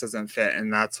it just doesn't fit,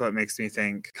 and that's what makes me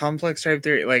think complex tribe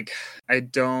theory, I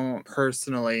don't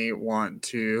personally want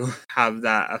to have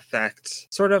that effect.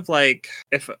 Sort of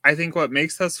if I think what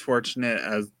makes us fortunate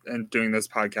as in doing this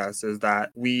podcast is that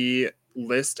we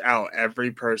list out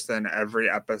every person every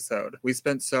episode. We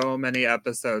spent so many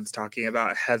episodes talking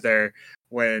about Heather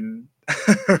when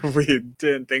we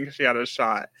didn't think she had a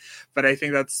shot. But I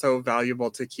think that's so valuable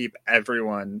to keep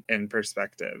everyone in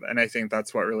perspective. And I think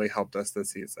that's what really helped us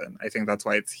this season. I think that's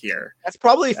why it's here. That's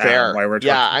probably fair. Why we're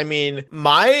yeah, I mean,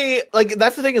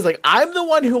 that's the thing is I'm the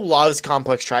one who loves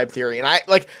complex tribe theory. And I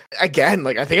think I'm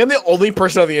the only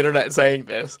person on the internet saying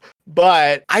this.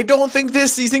 But I don't think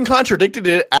this season contradicted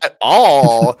it at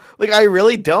all. I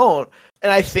really don't.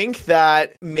 And I think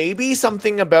that maybe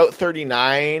something about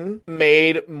 39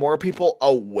 made more people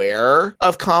aware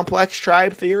of complex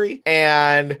tribe theory,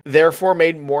 and therefore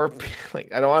made more,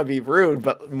 I don't want to be rude,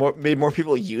 but made more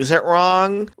people use it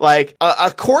wrong.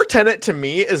 A core tenet to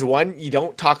me is one, you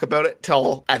don't talk about it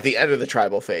till at the end of the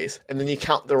tribal phase, and then you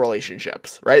count the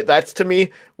relationships, right? That's to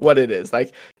me what it is.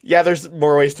 Yeah, there's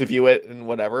more ways to view it and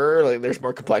whatever. There's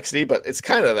more complexity, but it's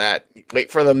kind of that.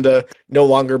 Wait for them to no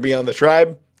longer be on the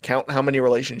tribe. Count how many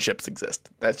relationships exist.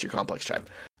 That's your complex tribe.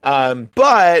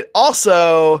 But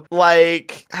also,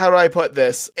 how do I put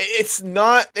this?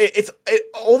 It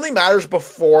only matters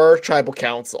before tribal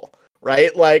council, right?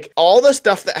 All the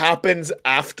stuff that happens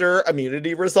after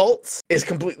immunity results is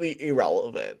completely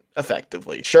irrelevant,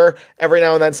 effectively. Sure, every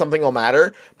now and then something will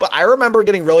matter, but I remember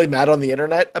getting really mad on the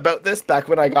internet about this back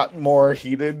when I got more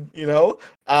heated,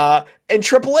 and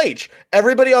Triple H.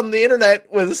 Everybody on the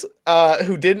internet was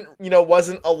who didn't,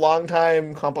 wasn't a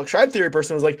longtime Complex Tribe Theory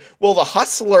person was like, well, the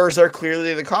Hustlers are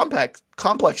clearly the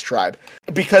Complex Tribe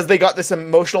because they got this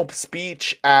emotional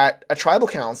speech at a tribal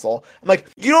council. I'm like,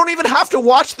 you don't even have to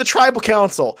watch the tribal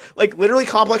council. Like, literally,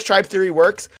 Complex Tribe Theory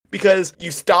works because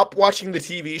you stop watching the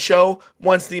TV show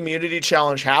once the immunity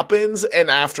challenge happens and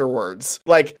afterwards.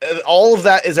 Like, all of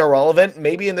that is irrelevant.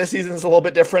 Maybe in this season it's a little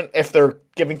bit different if they're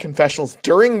giving confessionals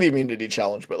during the immunity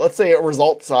challenge, but let's say it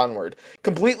results onward.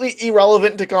 Completely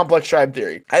irrelevant to Complex Tribe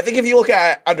Theory. I think if you look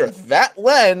at it under that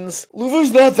lens,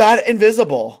 Luvu's not that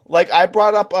invisible. Like, I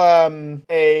brought up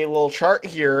a little chart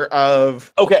here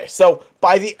of... Okay, so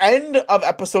by the end of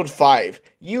episode 5,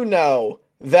 you know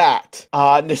that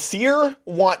Naseer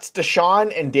wants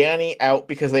Deshawn and Danny out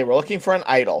because they were looking for an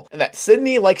idol, and that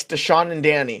Sydney likes Deshawn and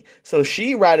Danny, so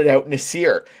she ratted out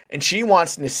Naseer, and she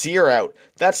wants Naseer out.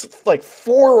 That's like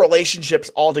 4 relationships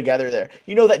all together there.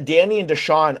 You know that Danny and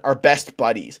Deshawn are best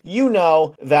buddies. You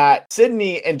know that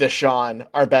Sydney and Deshawn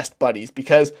are best buddies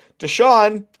because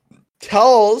Deshawn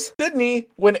tells Sydney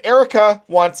when Erica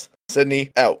wants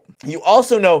Sydney out. You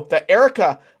also know that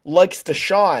Erica likes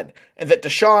Deshawn, and that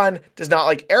Deshawn does not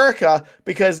like Erica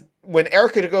because when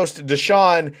Erica goes to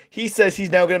Deshawn, he says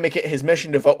he's now going to make it his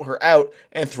mission to vote her out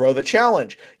and throw the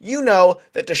challenge. You know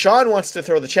that Deshawn wants to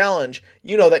throw the challenge.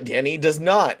 You know that Danny does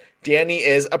not. Danny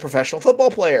is a professional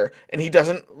football player, and he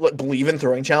doesn't believe in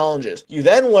throwing challenges. You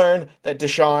then learn that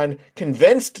Deshawn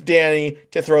convinced Danny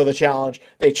to throw the challenge.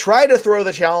 They try to throw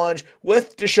the challenge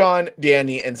with Deshawn,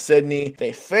 Danny, and Sydney.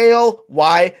 They fail.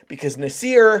 Why? Because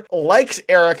Naseer likes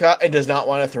Erica and does not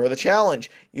want to throw the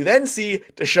challenge. You then see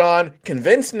Deshawn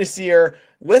convince Naseer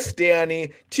with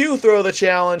Danny to throw the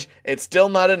challenge. It's still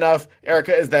not enough.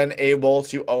 Erica is then able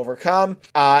to overcome.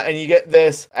 And you get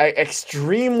this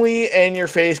extremely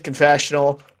in-your-face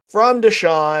confessional from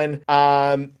Deshawn,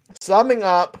 summing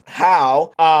up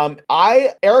how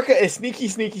Erica is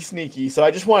sneaky, so I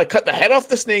just want to cut the head off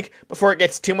the snake before it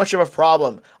gets too much of a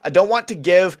problem. I don't want to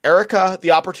give Erica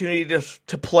the opportunity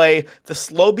to play the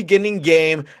slow beginning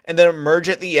game and then emerge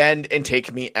at the end and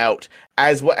take me out,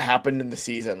 as what happened in the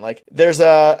season. Like, there's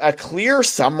a clear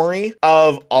summary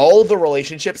of all the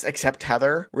relationships except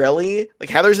Heather, really. Like,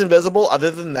 Heather's invisible. Other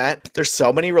than that, there's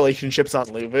so many relationships on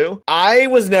Luvu. I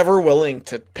was never willing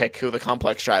to pick who the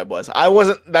Complex Tribe was.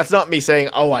 That's not me saying,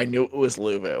 oh, I knew it was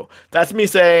Luvu. That's me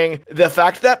saying the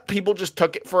fact that people just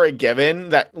took it for a given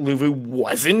that Luvu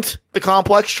wasn't the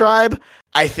Complex Tribe,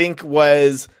 I think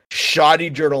was shoddy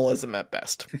journalism at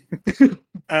best.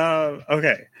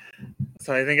 Okay.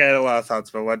 So I think I had a lot of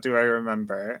thoughts, but what do I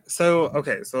remember? So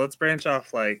let's branch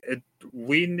off. Like,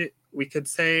 we could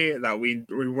say that we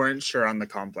weren't sure on the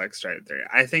Complex Tribe Theory.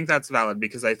 I think that's valid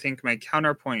because I think my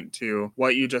counterpoint to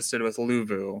what you just did with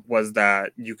Luvu was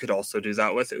that you could also do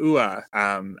that with Ua.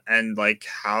 And like,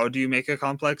 how do you make a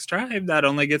complex tribe that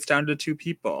only gets down to 2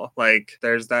 people? Like,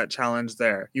 there's that challenge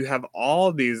there. You have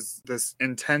all this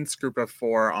intense group of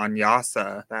 4 on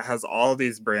Yasa that has all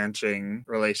these branching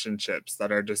relationships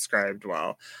that are described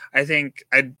well. I think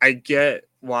I get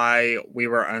why we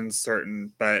were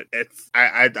uncertain, but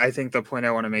I think the point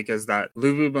I want to make is that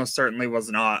Luvu most certainly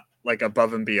was not like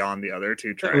above and beyond the other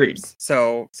 2 tribes. Agreed.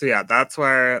 So yeah, that's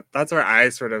where I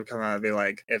sort of come out and be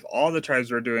like, if all the tribes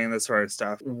were doing this sort of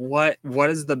stuff, what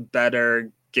is the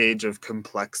better gauge of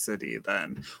complexity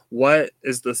then? What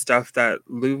is the stuff that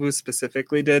Luvu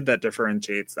specifically did that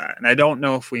differentiates that? And I don't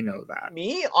know if we know that.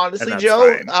 Me, honestly,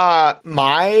 Joe,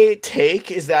 my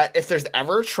take is that if there's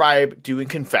ever a tribe doing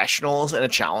confessionals and a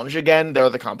challenge again, they're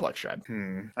the Complex Tribe.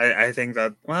 I think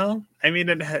that, well, I mean,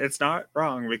 it's not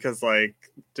wrong because, like,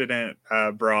 didn't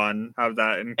Braun have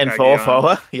that in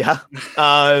Foa? Yeah.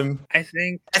 I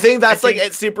think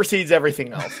it supersedes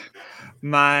everything else.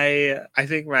 I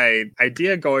think my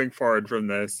idea going forward from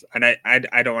this, and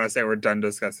I don't want to say we're done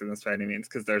discussing this by any means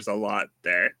because there's a lot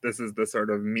there. This is the sort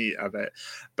of meat of it.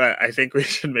 But I think we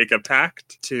should make a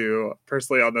pact to,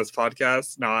 personally on this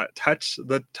podcast, not touch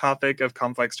the topic of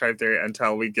Complex Tribe Theory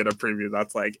until we get a preview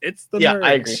that's like, it's the merge.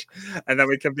 I agree. And then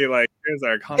we can be like, here's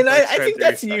our Complex Tribe Theory. And I think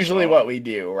that's special. usually what we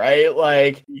do, right?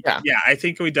 Like, yeah, I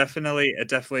think it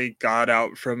definitely got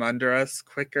out from under us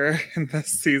quicker in this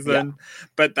season. Yeah.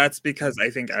 But that's because I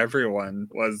think everyone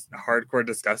was hardcore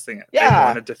discussing it. Yeah. They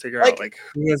wanted to figure out, like,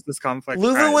 who is this Complex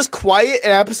Luvu tribe? was quiet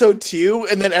in episode 2,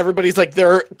 and then everybody's like,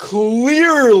 they're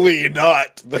clearly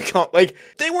not like,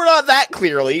 they were not that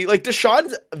clearly. Like,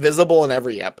 Deshawn's visible in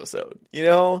every episode, you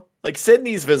know? Like,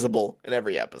 Sydney's visible in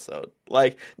every episode.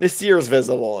 Like, Naseer's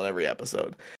visible in every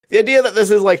episode. The idea that this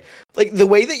is like the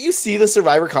way that you see the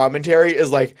Survivor commentary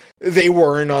is like they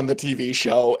weren't on the TV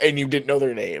show and you didn't know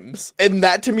their names. And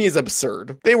that to me is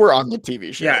absurd. They were on the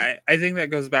TV show. Yeah, I think that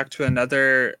goes back to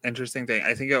another interesting thing.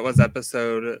 I think it was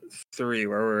episode 3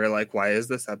 where we were like, why is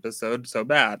this episode so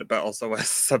bad? But also, why is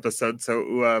this episode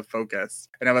so focused?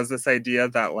 And it was this idea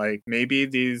that like maybe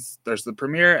there's the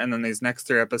premiere and then these next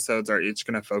 3 episodes are each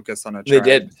going to focus on a tribe.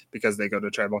 They did. Because they go to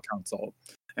tribal council.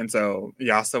 And so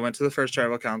Yasa went to the first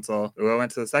tribal council, Ua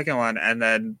went to the second one, and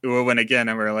then Ua went again.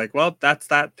 And we were like, well, that's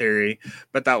that theory.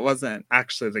 But that wasn't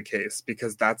actually the case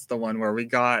because that's the one where we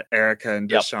got Erica and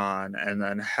Deshawn and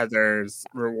then Heather's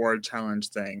reward challenge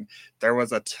thing. There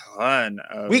was a ton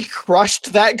of... We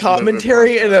crushed that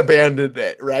commentary and abandoned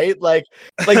it, right? Like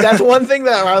that's one thing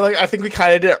that I think we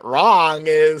kind of did it wrong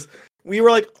is we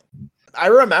were like... I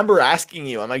remember asking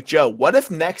you, I'm like, Joe, what if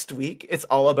next week it's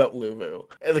all about Luvu?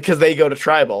 Because they go to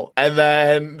tribal and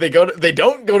then they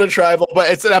don't go to tribal, but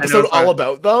it's an episode all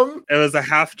about them. It was a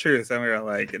half truth. And we were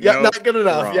like, yeah, not good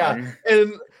enough. Wrong. Yeah.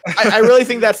 And I really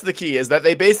think that's the key is that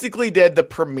they basically did the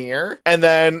premiere and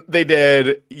then they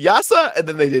did Yasa and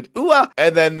then they did Ua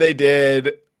and then they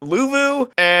did Luvu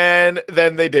and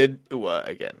then they did Ua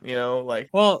again,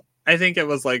 Well, I think it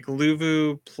was like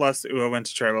Luvu plus Ua went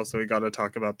to tribal, so we got to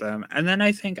talk about them. And then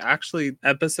I think actually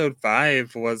episode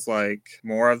 5 was like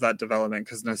more of that development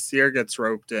because Nasir gets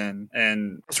roped in,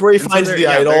 and it's where he finds the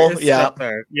idol. Yeah.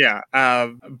 But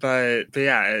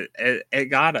yeah, it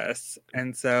got us,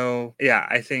 and so yeah,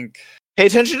 I think pay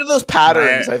attention to those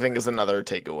patterns. I think is another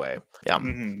takeaway. Yeah.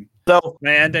 Mm-hmm. So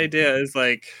my end idea is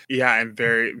like, yeah, I'm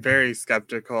very, very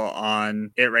skeptical on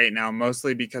it right now,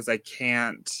 mostly because I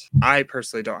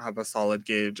personally don't have a solid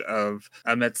gauge of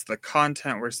amidst the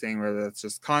content we're seeing, whether it's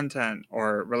just content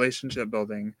or relationship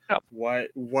building. Yep. What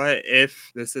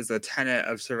if this is a tenet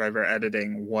of Survivor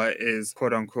editing? What is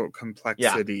quote unquote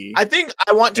complexity? Yeah. I think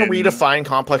I want to redefine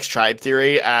complex tribe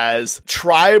theory as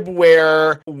tribe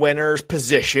where winner's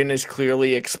position is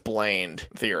clearly explained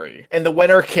theory. And the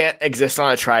winner can't exist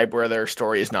on a tribe where their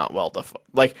story is not well defined,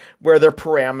 like where their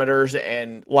parameters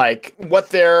and like what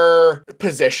their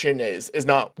position is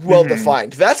not well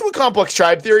defined. That's what complex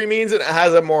tribe theory means, and it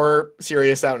has a more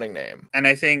serious sounding name. And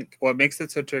I think what makes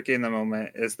it so tricky in the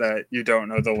moment is that you don't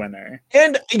know the winner,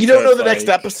 and you don't know the next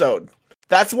episode.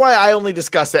 That's why I only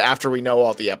discuss it after we know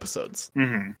all the episodes.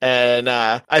 Mm-hmm. And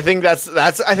I think that's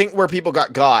I think where people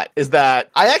got is that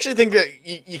I actually think that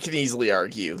you can easily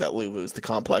argue that Luvu is the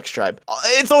complex tribe.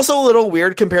 It's also a little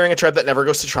weird comparing a tribe that never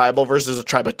goes to tribal versus a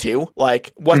tribe of 2.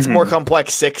 Like, what's more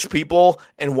complex, 6 people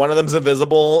and one of them's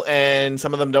invisible and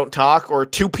some of them don't talk, or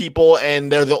 2 people and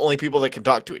they're the only people that can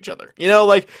talk to each other?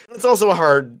 It's also a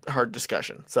hard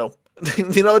discussion. So...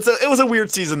 it was a weird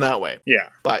season that way. Yeah.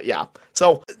 But yeah.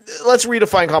 So let's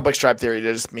redefine complex tribe theory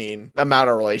to just mean amount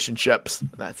of relationships.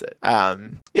 That's it.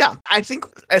 Yeah. I think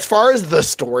as far as the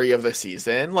story of the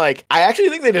season, I actually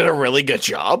think they did a really good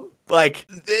job.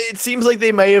 It seems like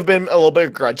they may have been a little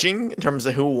bit grudging in terms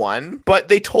of who won, but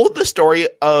they told the story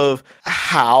of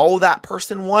how that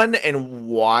person won and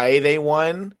why they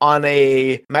won on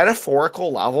a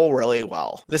metaphorical level really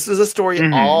well. This is a story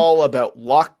all about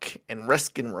luck and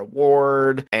risk and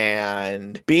reward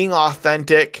and being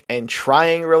authentic and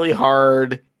trying really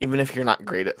hard, even if you're not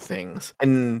great at things.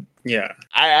 And yeah,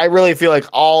 I really feel like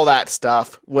all that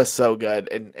stuff was so good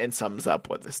and sums up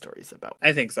what the story's about.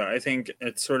 I think so. I think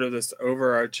it's sort of this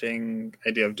overarching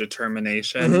idea of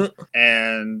determination.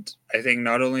 And I think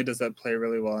not only does that play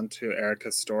really well into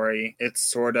Erica's story, it's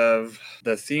sort of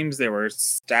the themes they were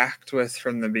stacked with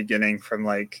from the beginning, from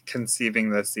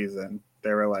conceiving this season.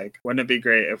 They were like, wouldn't it be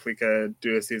great if we could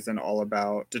do a season all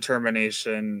about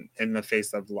determination in the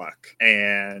face of luck?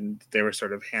 And they were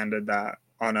sort of handed that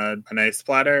on a nice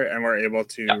platter, and we're able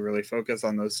to really focus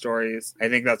on those stories. I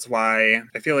think that's why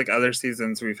I feel like other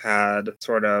seasons we've had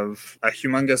sort of a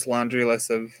humongous laundry list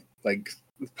of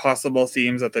possible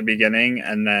themes at the beginning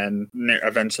and then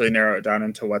eventually narrow it down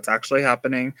into what's actually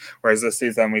happening. Whereas this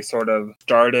season we sort of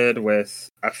started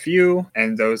with a few,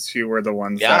 and those few were the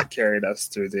ones that carried us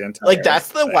through the entire that's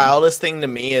the thing. Wildest thing to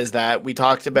me is that we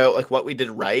talked about what we did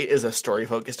right is a story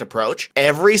focused approach.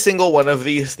 Every single one of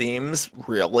these themes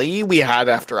really we had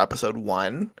after episode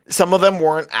 1. Some of them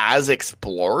weren't as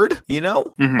explored,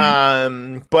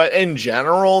 but in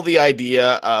general the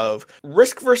idea of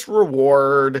risk versus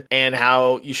reward and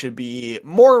how you should be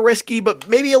more risky but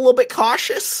maybe a little bit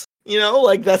cautious,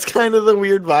 that's kind of the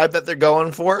weird vibe that they're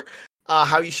going for.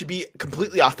 How you should be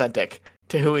completely authentic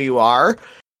to who you are,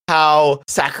 how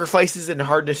sacrifices and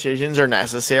hard decisions are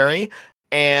necessary,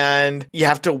 and you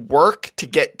have to work to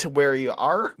get to where you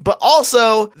are, but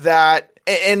also that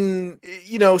and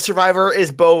you know, Survivor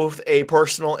is both a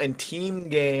personal and team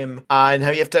game, and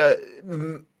how you have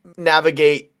to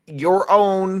navigate your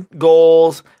own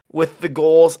goals with the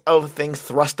goals of things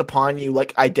thrust upon you,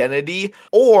 like identity,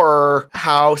 or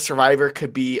how Survivor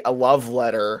could be a love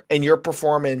letter, and your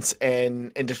performance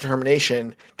and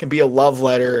determination can be a love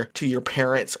letter to your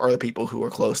parents or the people who are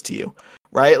close to you.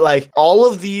 Right? Like, all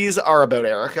of these are about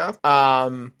Erica,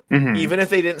 even if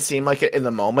they didn't seem like it in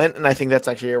the moment. And I think that's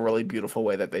actually a really beautiful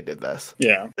way that they did this.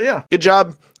 Yeah. But yeah, good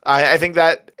job. I think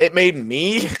that it made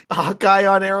me a Hawkeye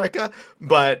on Erica,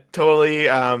 but totally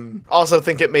also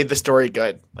think it made the story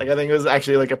good. Like, I think it was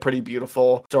actually like a pretty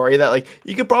beautiful story that, like,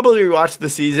 you could probably rewatch the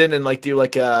season and like do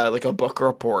like a book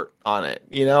report on it.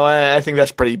 You know, I think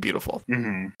that's pretty beautiful.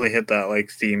 We hit that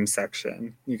like theme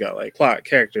section. You got like plot,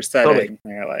 character, setting. Totally.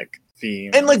 You got like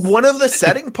theme. And like one of the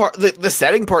setting part, the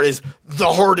setting part is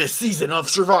the hardest season of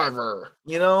Survivor.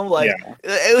 You know, like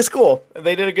it was cool.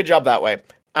 They did a good job that way.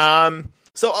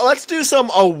 So let's do some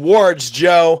awards,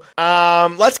 Joe.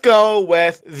 Let's start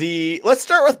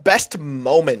with best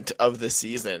moment of the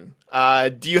season.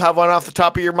 Do you have one off the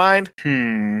top of your mind?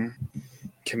 Can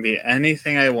be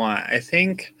anything I want.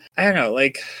 I don't know,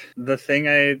 like the thing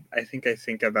I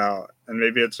think about, and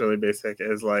maybe it's really basic,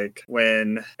 is like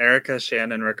when Erica,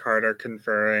 Shan, and Ricard are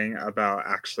conferring about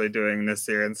actually doing this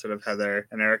year instead of Heather,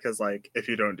 and Erica's like, if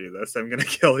you don't do this, I'm gonna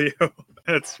kill you.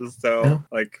 It's just so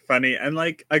like funny and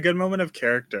like a good moment of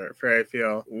character for, I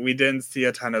feel. We didn't see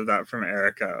a ton of that from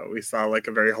Erica. We saw like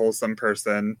a very wholesome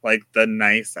person, like the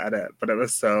nice edit, but it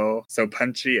was so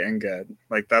punchy and good.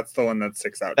 Like that's the one that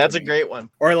sticks out. That's a great one.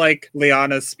 Or like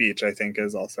Liana's speech, I think,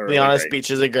 is also really Liana's great.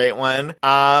 speech is a great one.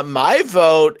 My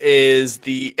vote is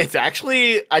it's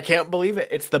actually, I can't believe it,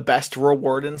 it's the best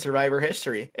reward in Survivor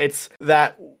history. It's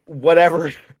that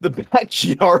whatever, the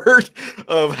backyard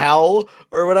of hell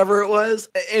or whatever it was.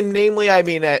 And namely, I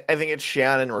mean, I think it's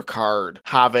Shan and Ricard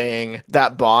having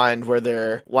that bond where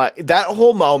they're like, that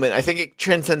whole moment, I think it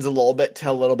transcends a little bit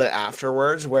to a little bit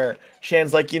afterwards where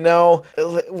Shan's like, you know,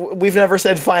 we've never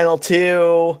said final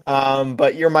two,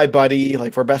 but you're my buddy.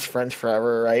 Like, we're best friends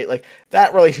forever, right? Like,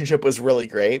 that relationship was really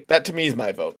great. That, to me, is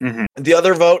my vote. The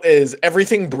other vote is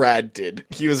everything Brad did.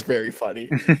 He was very funny.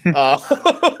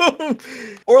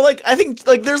 Or, like, I think,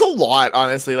 like, there's a lot,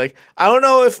 honestly. Like, I don't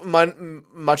know if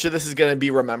much of this is going to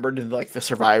be remembered in, like, the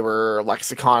Survivor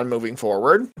lexicon moving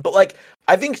forward. But, like,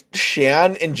 I think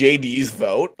Shan and JD's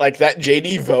vote, like that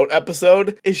JD vote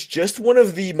episode, is just one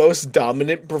of the most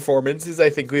dominant performances I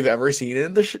think we've ever seen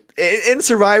in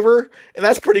Survivor, and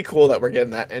that's pretty cool that we're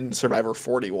getting that in Survivor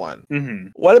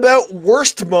 41. What about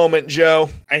worst moment, Joe?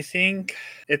 I think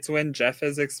it's when Jeff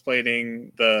is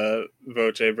explaining the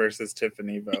Voce versus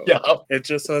Tiffany vote. Yeah. It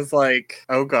just was like,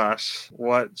 oh gosh,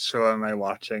 what show am I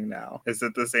watching now? Is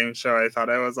it the same show I thought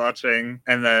I was watching?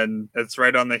 And then it's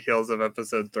right on the heels of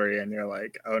episode 3, and you're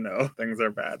like, oh no, things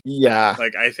are bad. Yeah.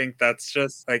 Like, I think that's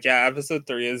just like, yeah, episode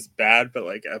 3 is bad, but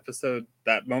like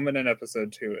that moment in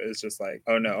episode 2 is just like,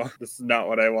 oh no, this is not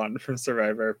what I want from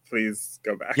Survivor. Please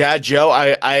go back. Yeah, Joe,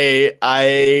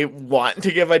 I want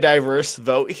to give a diverse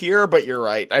vote here, but you're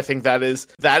right. I think that is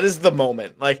the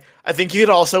moment. Like, I think you could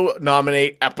also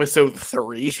nominate episode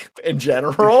 3 in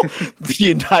general, the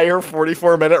entire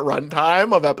 44-minute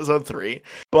runtime of episode 3.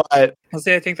 But well,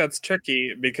 see, I think that's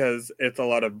tricky because it's a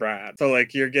lot of Brad. So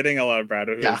like, you're getting a lot of Brad,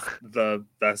 who's the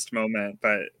best moment,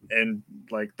 but in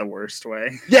like the worst way.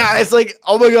 Yeah, it's like,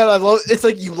 oh my god, it's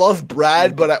like you love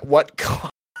Brad, but at what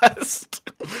cost?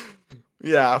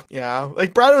 Yeah.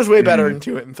 Like, Brad was way better in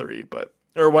 2 and 3,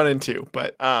 or 1 and 2,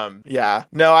 but yeah.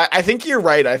 No, I think you're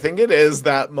right. I think it is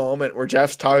that moment where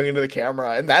Jeff's talking to the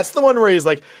camera, and that's the one where he's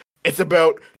like, it's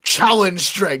about challenge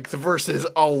strength versus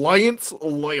alliance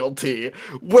loyalty.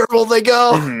 Where will they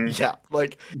go? Yeah,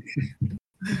 like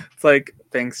it's like,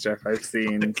 thanks, Jeff. I've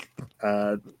seen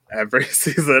every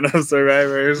season of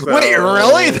Survivor. So... Wait,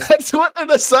 really? That's what they're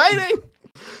deciding?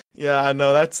 Yeah,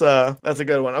 no, that's a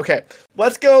good one. Okay,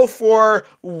 let's go for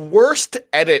worst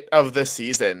edit of the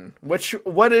season.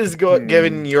 What is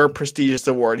given your prestigious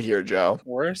award here, Joe?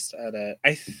 Worst edit.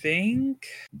 I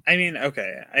mean,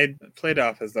 okay, I played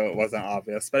off as though it wasn't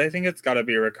obvious, but I think it's got to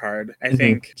be Ricard. I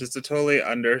think just a totally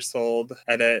undersold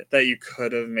edit that you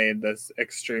could have made this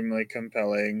extremely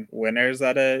compelling winners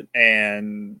edit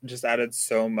and just added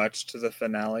so much to the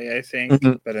finale, I think.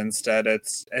 But instead it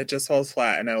just falls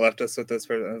flat, and it left us with this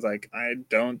person who was like, I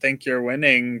don't think you're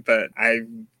winning, but I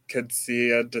could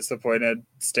see a disappointed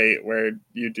state where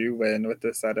you do win with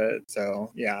this edit.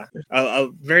 So yeah, a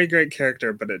very great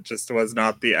character, but it just was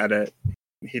not the edit.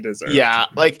 he deserved. Yeah,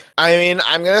 like, I mean,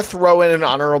 I'm going to throw in an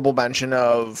honorable mention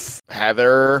of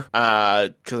Heather,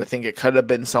 because I think it could have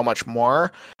been so much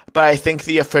more. But I think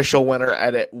the official winner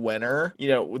edit winner,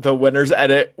 the winner's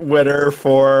edit winner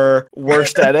for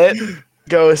worst edit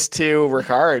goes to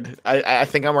Ricard. I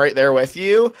think I'm right there with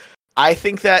you. I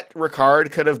think that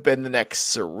Ricard could have been the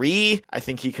next Suri. I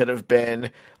think he could have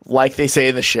been, like they say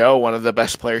in the show, one of the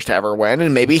best players to ever win.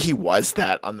 And maybe he was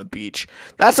that on the beach.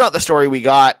 That's not the story we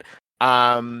got.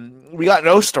 We got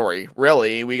no story,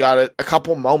 really. We got a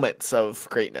couple moments of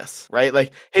greatness, right?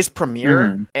 Like his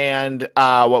premiere and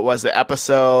what was it,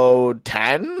 episode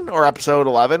 10 or episode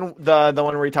 11? The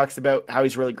one where he talks about how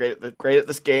he's really great at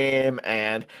this game,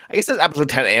 and I guess it's episode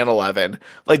 10 and 11.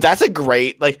 Like that's a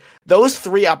great, like those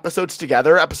 3 episodes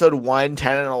together, episode 1,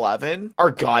 10, and 11 are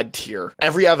god tier.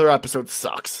 Every other episode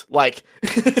sucks. Like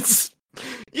it's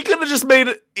you could have just made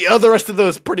the rest of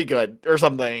those pretty good or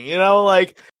something,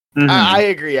 like. I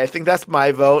agree. I think that's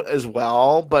my vote as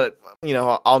well. But,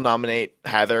 I'll nominate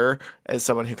Heather as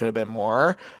someone who could have been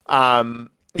more.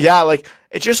 Yeah, like,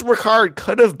 it just, Ricard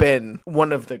could have been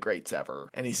one of the greats ever,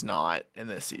 and he's not in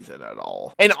this season at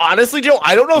all. And honestly, Joe,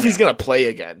 I don't know if he's going to play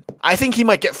again. I think he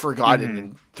might get forgotten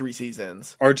in 3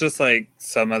 seasons. Or just, like,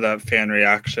 some of that fan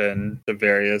reaction to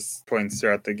various points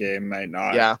throughout the game might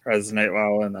not resonate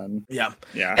well, and then... Yeah.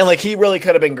 And, like, he really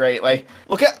could have been great. Like,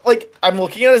 look at, like, I'm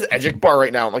looking at his Edgic bar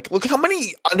right now. Like, look how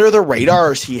many under the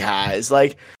radars he has.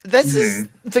 Like, this is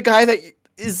the guy that...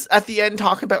 is at the end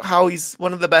talking about how he's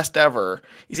one of the best ever.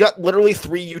 He's got literally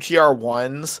 3 UTR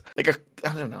 1s. Like,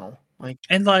 I don't know. Like,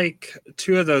 and like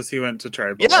 2 of those he went to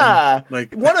tribal. Yeah.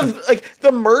 Like one of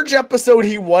the merge episode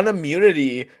he won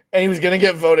immunity and he was gonna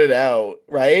get voted out,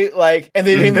 right? Like, and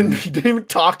they didn't even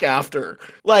talk after.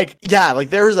 Like, yeah, like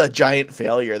there was a giant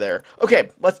failure there. Okay,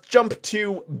 let's jump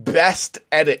to best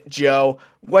edit, Joe.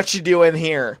 What you doing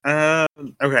here? Okay,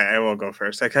 I will go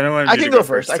first. I kind of want. I can go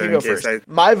first.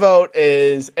 My vote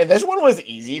is, and this one was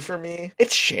easy for me.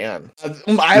 It's Shan.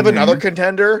 I have another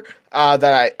contender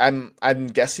that I'm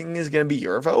guessing is going to be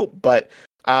your vote, but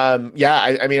I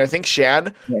mean, I think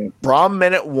Shan from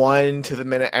minute 1 to the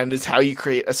minute end is how you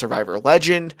create a Survivor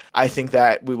legend. I think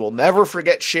that we will never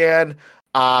forget Shan.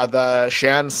 The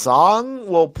Shan song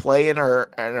will play in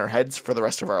our heads for the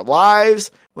rest of our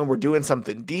lives when we're doing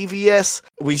something devious.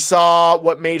 We saw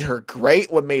what made her great,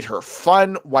 what made her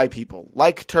fun, why people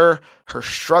liked her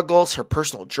struggles, her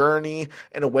personal journey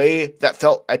in a way that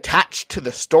felt attached to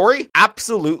the story.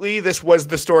 Absolutely, this was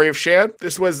the story of Shan.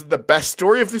 This was the best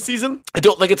story of the season. I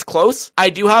don't think it's close. I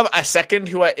do have a second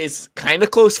who is kind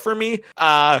of close for me,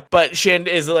 but Shan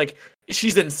is like,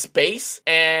 she's in space,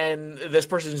 and this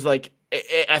person's like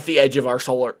at the edge of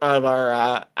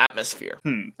our atmosphere.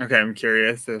 Okay, I'm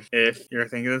curious if you're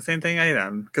thinking the same thing I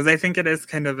am, because I think it is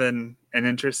kind of an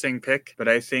interesting pick, but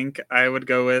I think I would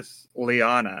go with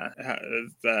Liana.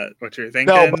 Is that what you're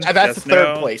thinking? No, but that's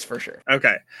third place for sure.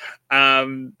 Okay.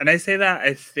 And I say that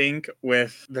I think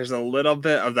there's a little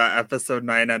bit of that episode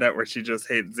 9 edit where she just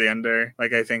hates Xander.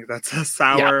 Like, I think that's a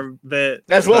sour bit.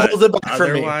 That's what holds it back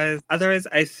for me. Otherwise,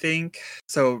 I think,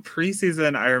 so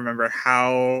preseason, I remember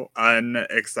how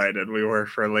unexcited we were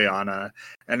for Liana.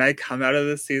 And I come out of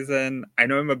this season, I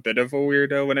know I'm a bit of a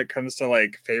weirdo when it comes to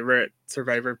like favorite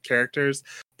Survivor characters,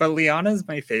 but Liana's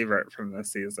my favorite from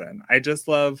this season. I just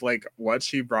love like what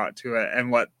she brought to it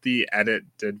and what the edit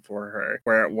did for her,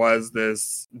 where it was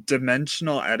this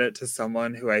dimensional edit to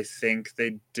someone who I think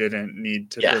they didn't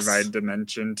need to provide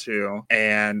dimension to.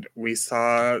 And we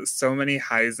saw so many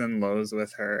highs and lows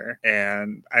with her.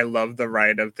 And I love the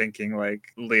ride of thinking like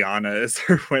Liana is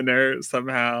her winner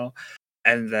somehow.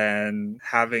 And then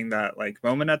having that like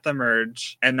moment at the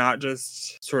merge and not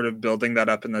just sort of building that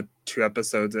up in the 2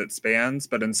 episodes it spans,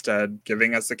 but instead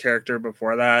giving us a character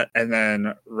before that and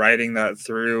then writing that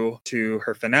through to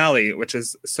her finale, which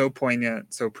is so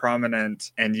poignant, so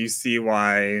prominent. And you see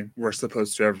why we're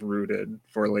supposed to have rooted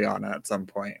for Liana at some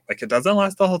point. Like, it doesn't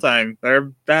last the whole time. There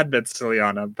are bad bits to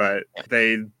Liana, but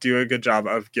they do a good job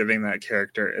of giving that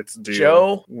character its due.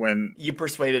 Joe, you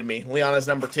persuaded me. Liana's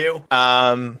number 2.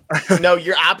 No,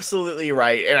 you're absolutely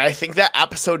right. And I think that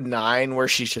episode 9 where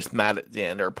she's just mad at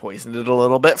Xander poisoned it a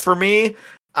little bit for me.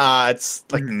 It's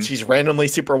like she's randomly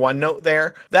super one note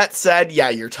there. That said, yeah,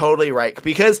 you're totally right.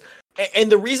 Because, and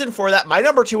the reason for that, my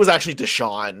number 2 was actually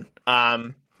Deshawn.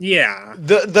 Yeah.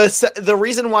 The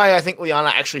reason why I think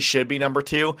Liana actually should be number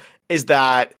 2 is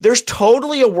that there's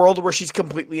totally a world where she's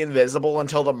completely invisible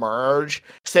until the merge,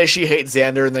 says she hates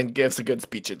Xander, and then gives a good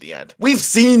speech at the end. We've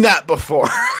seen that before.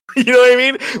 You know what I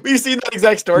mean? We've seen that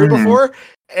exact story before.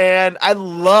 And I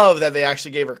love that they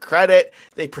actually gave her credit.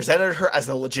 They presented her as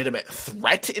a legitimate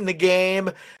threat in the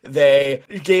game. They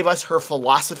gave us her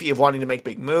philosophy of wanting to make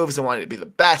big moves and wanting to be the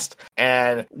best,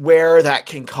 and where that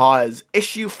can cause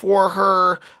issue for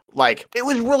her. Like, it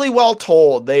was really well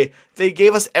told. They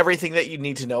gave us everything that you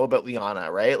need to know about Liana,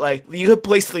 right? Like, you could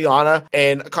place Liana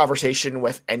in a conversation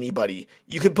with anybody.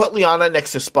 You could put Liana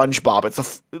next to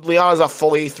SpongeBob. Liana's a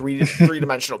fully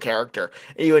three-dimensional character,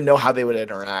 and you would know how they would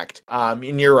interact.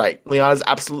 And you're right. Liana's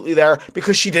absolutely there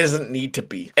because she doesn't need to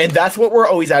be. And that's what we're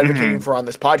always advocating for on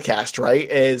this podcast,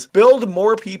 right? Is build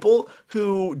more people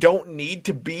who don't need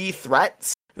to be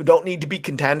threats, who don't need to be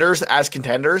contenders as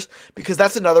contenders, because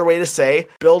that's another way to say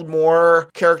build more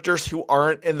characters who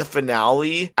aren't in the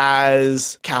finale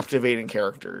as captivating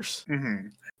characters. Mm-hmm.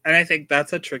 And I think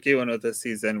that's a tricky one with this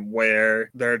season,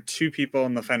 where there are two people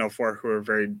in the final four who are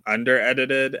very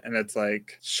under-edited, and it's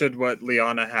like, should what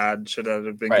Liana had, should it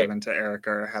have been given to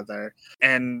Erica or Heather?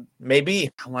 And maybe.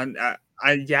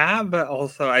 But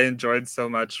also I enjoyed so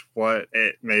much what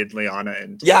it made Liana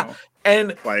into. Yeah.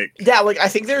 And like, I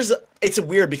think it's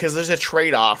weird because there's a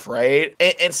trade-off, right?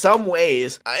 In some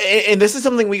ways, and this is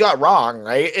something we got wrong,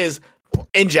 right? Is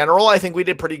in general, I think we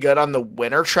did pretty good on the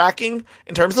winner tracking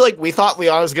in terms of, like, we thought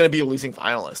Liana was going to be a losing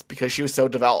finalist because she was so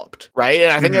developed, right?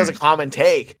 And I think that was a common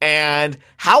take. And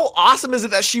how awesome is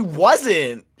it that she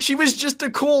wasn't? She was just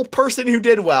a cool person who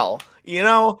did well, you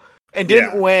know, and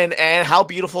didn't win. And how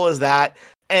beautiful is that?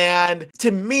 And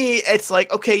to me, it's like,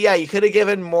 okay, yeah, you could have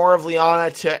given more of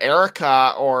Liana to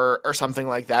Erica or something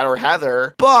like that, or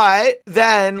Heather. But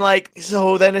then,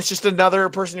 then it's just another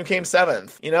person who came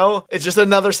seventh, you know? It's just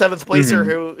another seventh placer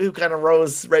who kind of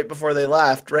rose right before they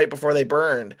left, right before they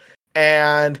burned.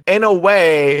 And in a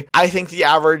way, I think the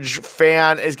average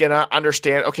fan is going to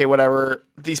understand, okay, whatever,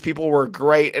 these people were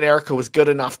great and Erica was good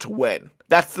enough to win.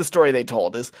 That's the story they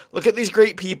told, is look at these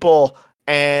great people,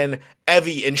 and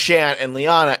Evie and Shan and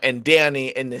Liana and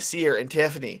Danny and Nasir and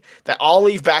Tiffany that all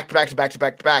leave back to back to back to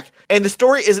back to back. And the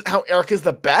story isn't how Erica's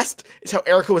the best, it's how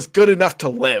Erica was good enough to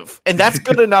live. And that's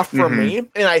good enough for me.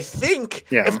 And I think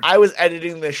if I was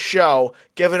editing this show,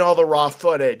 given all the raw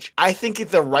footage, I think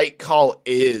the right call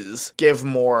is give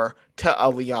more to a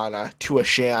Liana, to a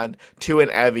Shan, to an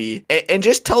Evie, and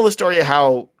just tell the story of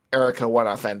how Erica won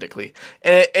authentically.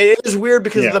 And it is weird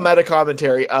because of the meta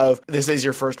commentary of this is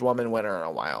your first woman winner in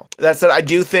a while. That said, I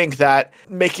do think that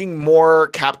making more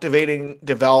captivating,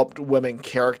 developed women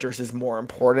characters is more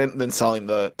important than selling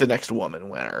the next woman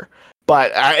winner.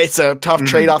 But it's a tough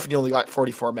trade-off, and you only got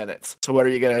 44 minutes. So what are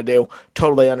you going to do?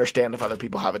 Totally understand if other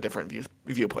people have a different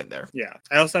viewpoint there. Yeah.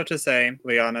 I also have to say,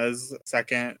 Liana's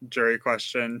second jury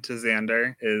question to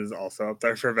Xander is also up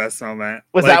there for best moment.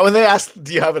 Was that when they asked,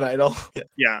 do you have an idol?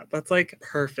 Yeah. That's like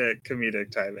perfect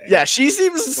comedic timing. Yeah, she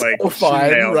seems like, so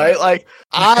fun, right? Like,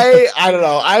 I don't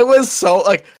know. I was so,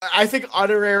 like, I think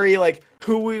honorary, like,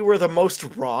 who we were the most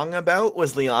wrong about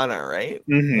was Liana, right?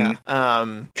 Yeah.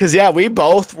 Because we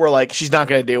both were like, she's not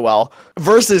going to do well.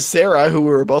 Versus Sarah, who we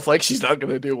were both like, she's not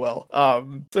going to do well.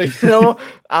 So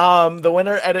the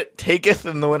winner edit taketh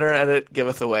and the winner edit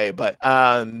giveth away. But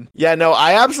I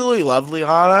absolutely love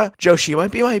Liana. Joe, she might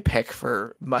be my pick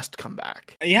for must come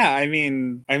back. Yeah, I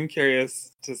mean, I'm curious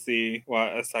to see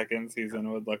what a second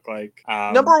season would look like.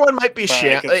 Number one might be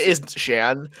Shan. But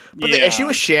the issue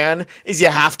with Shan is you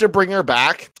have to bring her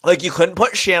back. Like, you couldn't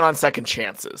put Shan on Second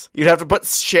Chances. You'd have to put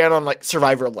Shan on, like,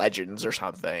 Survivor Legends or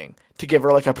something to give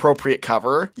her, like, appropriate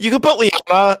cover. You could put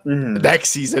Liana next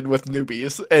season with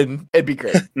newbies, and it'd be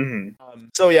great. I don't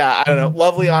know.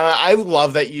 Love Liana. I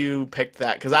love that you picked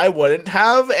that, because I wouldn't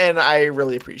have, and I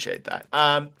really appreciate that.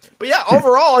 But yeah,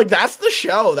 overall, like, that's the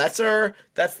show. That's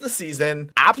the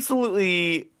season.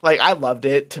 Absolutely, like, I loved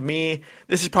it. To me,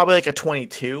 this is probably like a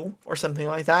 22 or something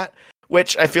like that,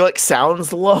 which I feel like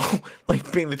sounds low,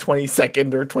 like being the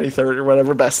 22nd or 23rd or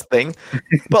whatever best thing.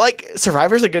 But, like,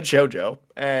 Survivor's a good show, Joe.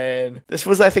 And this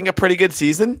was, I think, a pretty good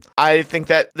season. I think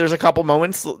that there's a couple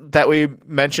moments that we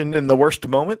mentioned in the worst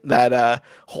moment that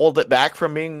hold it back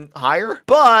from being higher.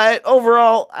 But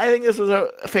overall, I think this was a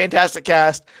fantastic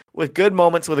cast with good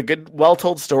moments, with a good,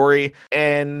 well-told story.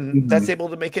 And that's able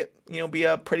to make it, be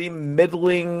a pretty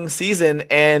middling season.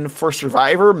 And for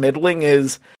Survivor, middling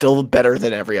is still better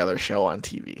than every other show on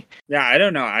TV. Yeah, I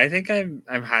don't know. I think I'm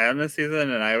high on this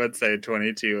season, and I would say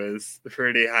 22 is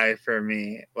pretty high for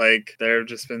me. Like, there have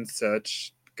just been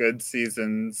such good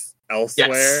seasons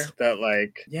elsewhere that,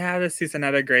 like, this season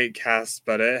had a great cast,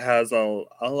 but it has a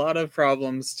lot of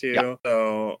problems too. Yeah.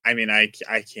 So, I mean, I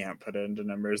can't put it into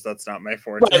numbers. That's not my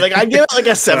forte. Right, like, I give it like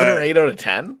a 7 or 8 out of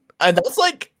 10. And that's,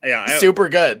 like, super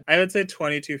good. I would say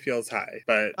 22 feels high,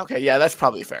 but... Okay, yeah, that's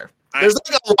probably fair. There's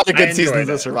like a lot of I good enjoyed seasons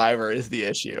it. of Survivor is the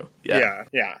issue. Yeah.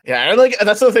 And like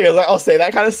that's the thing is like, I'll say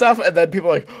that kind of stuff, and then people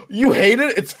are like, "You hate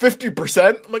it? It's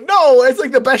 50%." I'm like, "No, it's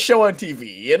like the best show on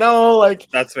TV." You know, like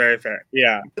That's very fair.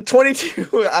 Yeah.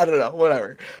 22. I don't know,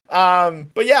 whatever.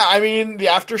 But yeah, I mean, the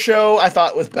after show I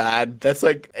thought was bad. That's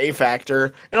like a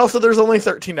factor, and also there's only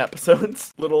 13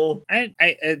 episodes. Little.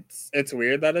 It's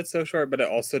weird that it's so short, but it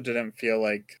also didn't feel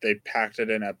like they packed it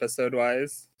in episode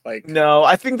wise. Like, No,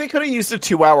 I think they could have used a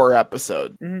 2-hour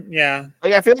episode. yeah,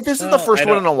 Like I feel like this is the Well, first I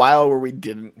one don't- in a while where we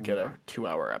didn't get a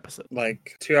 2-hour episode.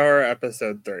 like 2 hour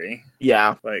episode 3.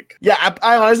 Yeah. Like, Yeah,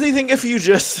 I honestly think if you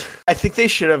just, I think they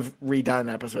should have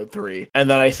redone episode 3, and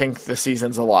then I think the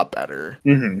season's a lot better.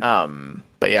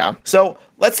 But yeah, so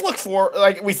let's look for,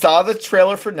 like, we saw the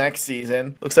trailer for next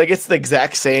season. Looks like it's the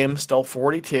exact same, still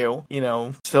 42. You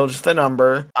know, still just a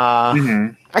number.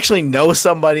 Actually know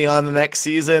somebody on the next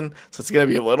season, so it's gonna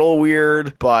be a little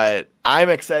weird, but I'm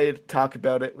excited to talk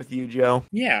about it with you, Joe.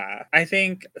 yeah, I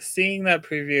think seeing that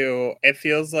preview, it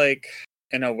feels like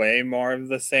in a way more of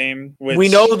the same. Which We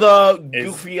know the is-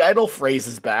 goofy idol phrase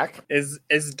is back. is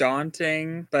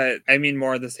daunting, but I mean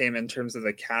more of the same in terms of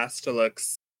the cast. It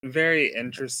looks very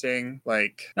interesting,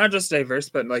 like not just diverse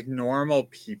but like normal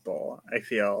people, I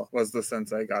feel, was the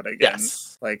sense I got again.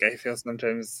 Yes. Like I feel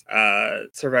sometimes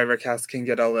Survivor cast can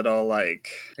get a little, like,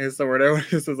 is the word I want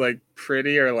to use, is like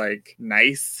pretty or like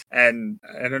nice, and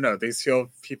I don't know, these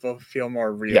people feel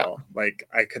more real. Yeah. Like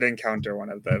I could encounter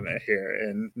one of them here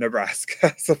in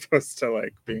Nebraska as opposed to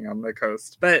like being on the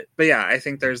coast. But yeah, I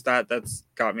think there's that's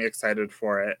got me excited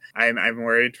for it. I'm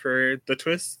worried for the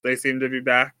twists. They seem to be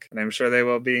back, and I'm sure they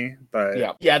will be. But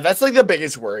Yeah, that's like the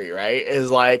biggest worry, right?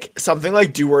 Is like something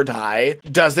like Do or Die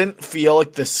doesn't feel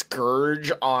like the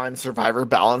scourge on Survivor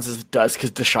balance as it does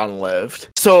because Deshaun lived.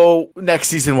 So next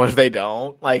season, what if they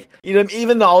don't? Like, you know,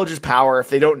 even knowledge is power. If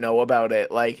they don't know about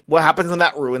it, like, what happens when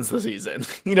that ruins the season?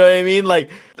 You know what I mean? Like,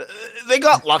 they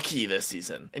got lucky this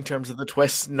season in terms of the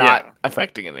twists not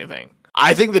affecting anything.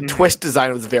 I think the twist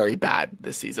design was very bad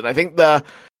this season. I think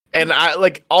and I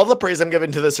like all the praise I'm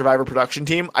giving to the Survivor production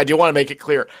team. I do want to make it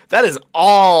clear that is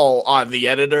all on the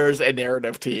editors and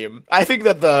narrative team. I think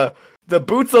that the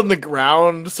boots on the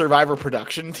ground Survivor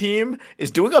production team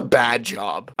is doing a bad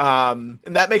job. And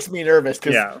that makes me nervous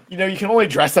because, you know, you can only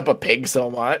dress up a pig so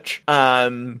much.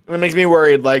 It makes me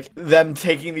worried, like, them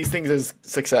taking these things as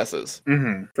successes.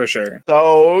 For sure.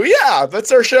 So, yeah,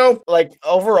 that's our show. Like,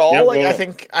 overall, Yeah, I well-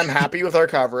 think I'm happy with our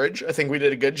coverage. I think we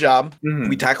did a good job.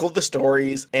 We tackled the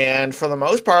stories. And for the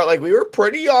most part, like, we were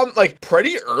pretty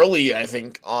early, I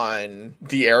think, on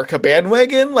the Erica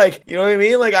bandwagon. Like, you know what I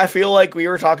mean? Like, I feel like we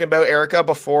were talking about Erica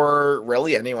before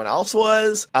really anyone else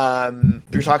was.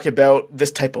 We were talking about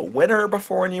this type of winner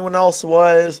before anyone else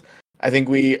was. I think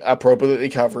we appropriately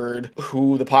covered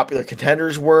who the popular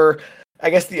contenders were. I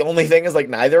guess the only thing is, like,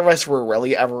 neither of us were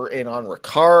really ever in on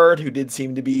Ricard, who did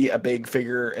seem to be a big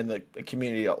figure in the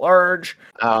community at large.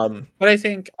 But I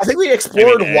think we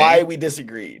explored why we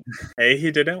disagreed.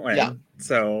 He didn't win. Yeah.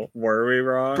 So were we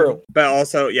wrong? True. But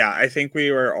also, yeah, I think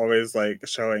we were always like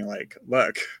showing, like,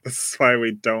 look, this is why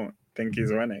we don't think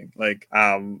he's winning. Like,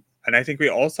 and I think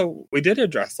we did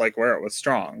address, like, where it was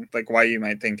strong, like why you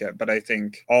might think it, but I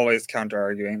think always counter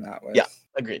arguing that with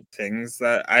agreed things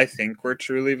that I think were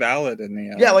truly valid in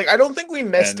the end. Yeah, like, I don't think we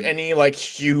missed any, like,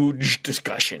 huge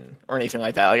discussion or anything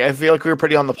like that. Like, I feel like we were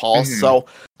pretty on the pulse. So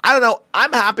I don't know.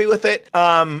 I'm happy with it.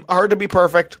 Hard to be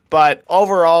perfect, but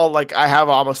overall, like, I have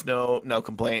almost no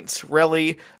complaints,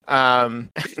 really.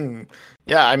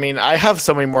 Yeah, I mean, I have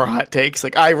so many more hot takes.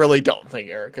 Like, I really don't think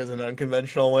Erica's an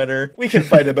unconventional winner. We can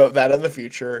fight about that in the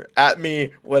future. At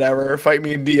me, whatever. Fight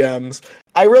me in DMs.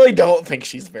 I really don't think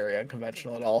she's very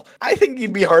unconventional at all. I think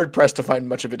you'd be hard pressed to find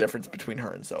much of a difference between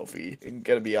her and Sophie. I'm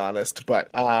gonna be honest, but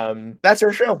that's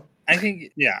her show. I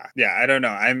think, yeah, I don't know.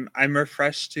 I'm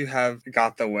refreshed to have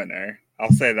got the winner.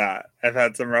 I'll say that. I've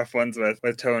had some rough ones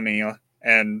with Tony.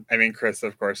 And I mean, Chris,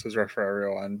 of course, was rough for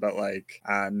everyone, but like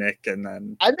Nick, and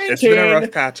then it's been a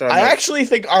rough patch. I actually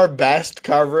think our best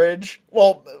coverage,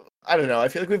 well, I don't know. I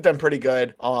feel like we've done pretty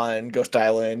good on Ghost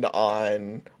Island,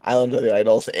 on Island of the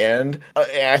Idols, and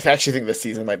I actually think this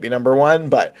season might be number one,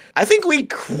 but I think we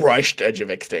crushed Edge of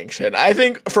Extinction. I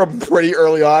think from pretty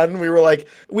early on, we were like,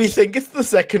 we think it's the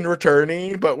second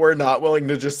returnee, but we're not willing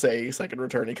to just say second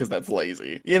returnee because that's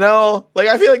lazy. You know? Like,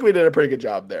 I feel like we did a pretty good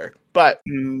job there. But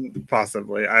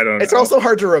possibly, I don't know. It's also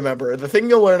hard to remember. The thing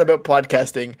you'll learn about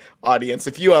podcasting, audience,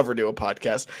 if you ever do a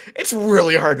podcast, it's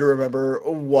really hard to remember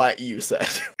what you said.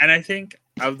 And I think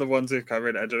of the ones we've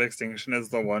covered, Edge of Extinction is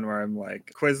the one where I'm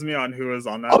like, quiz me on who was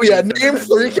on that. Oh yeah, name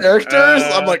 3 characters.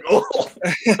 I'm like, oh,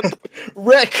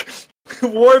 Rick,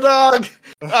 War Dog,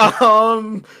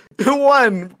 Who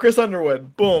won? Chris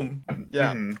Underwood. Boom.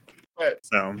 Yeah. Mhm. Right.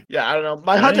 So Yeah, I don't know.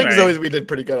 My hot take is Anyway. always we did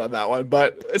pretty good on that one,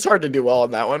 but it's hard to do well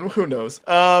on that one. Who knows?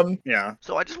 yeah.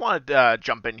 So I just wanted to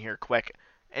jump in here quick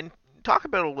and talk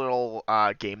about a little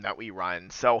game that we run.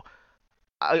 So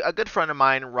a good friend of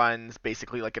mine runs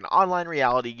basically like an online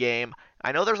reality game.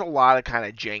 I know there's a lot of kind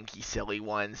of janky, silly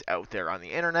ones out there on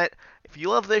the internet. If you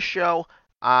love this show,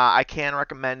 I can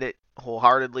recommend it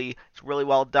wholeheartedly. It's really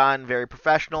well done, very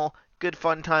professional, good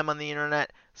fun time on the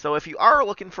internet. So if you are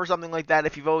looking for something like that,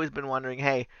 if you've always been wondering,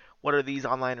 hey, what are these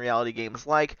online reality games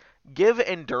like, give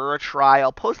Endure a try.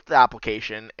 I'll post the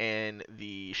application in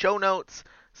the show notes.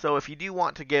 So if you do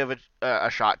want to give a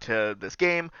shot to this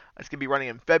game, it's going to be running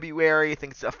in February. I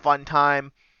think it's a fun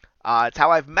time. It's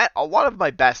how I've met a lot of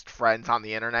my best friends on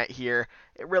the internet here.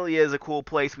 It really is a cool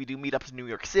place. We do meetups in New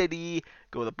York City,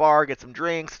 go to the bar, get some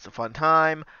drinks. It's a fun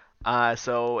time.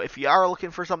 So if you are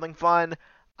looking for something fun,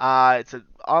 it's an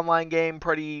online game,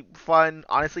 pretty fun.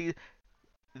 Honestly,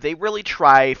 they really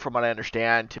try, from what I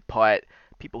understand, to put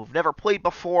people who've never played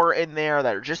before in there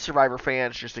that are just Survivor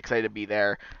fans, just excited to be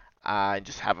there, and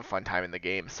just have a fun time in the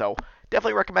game. So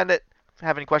definitely recommend it. If you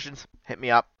have any questions, hit me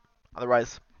up.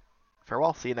 Otherwise,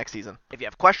 farewell. See you next season. If you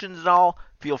have questions at all,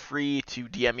 feel free to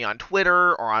DM me on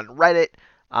Twitter or on Reddit.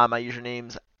 My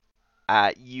username's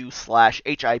at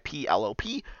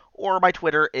u/HIPLOP, or my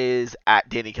Twitter is at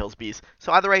DannyKillsBees.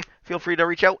 So either way, feel free to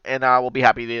reach out, and we'll be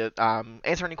happy to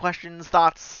answer any questions,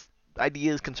 thoughts,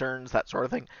 ideas, concerns, that sort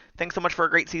of thing. Thanks so much for a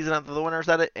great season of The Winners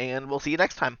Edit, and we'll see you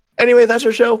next time. Anyway, that's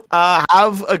our show.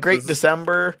 Have a great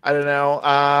December. I don't know.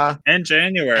 And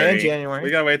January.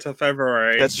 We gotta wait till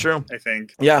February. That's true. I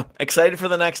think. Yeah, excited for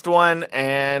the next one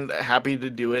and happy to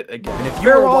do it again. And if you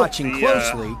were watching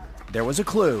closely, there was a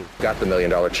clue. Got the $1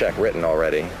 million check written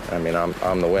already. I mean,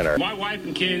 I'm the winner. My wife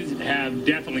and kids have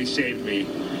definitely saved me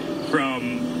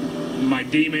from my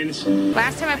demons.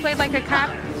 Last time I played like a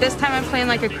cop. This time I'm playing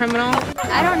like a criminal.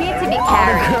 I don't need to be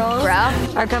Karen.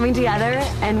 Girls are coming together,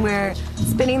 and we're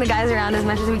spinning the guys around as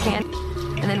much as we can,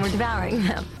 and then we're devouring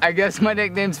them. I guess my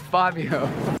nickname's Fabio.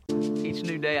 Each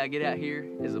new day I get out here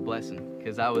is a blessing,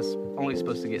 because I was only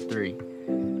supposed to get 3.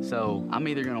 So I'm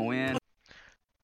either going to win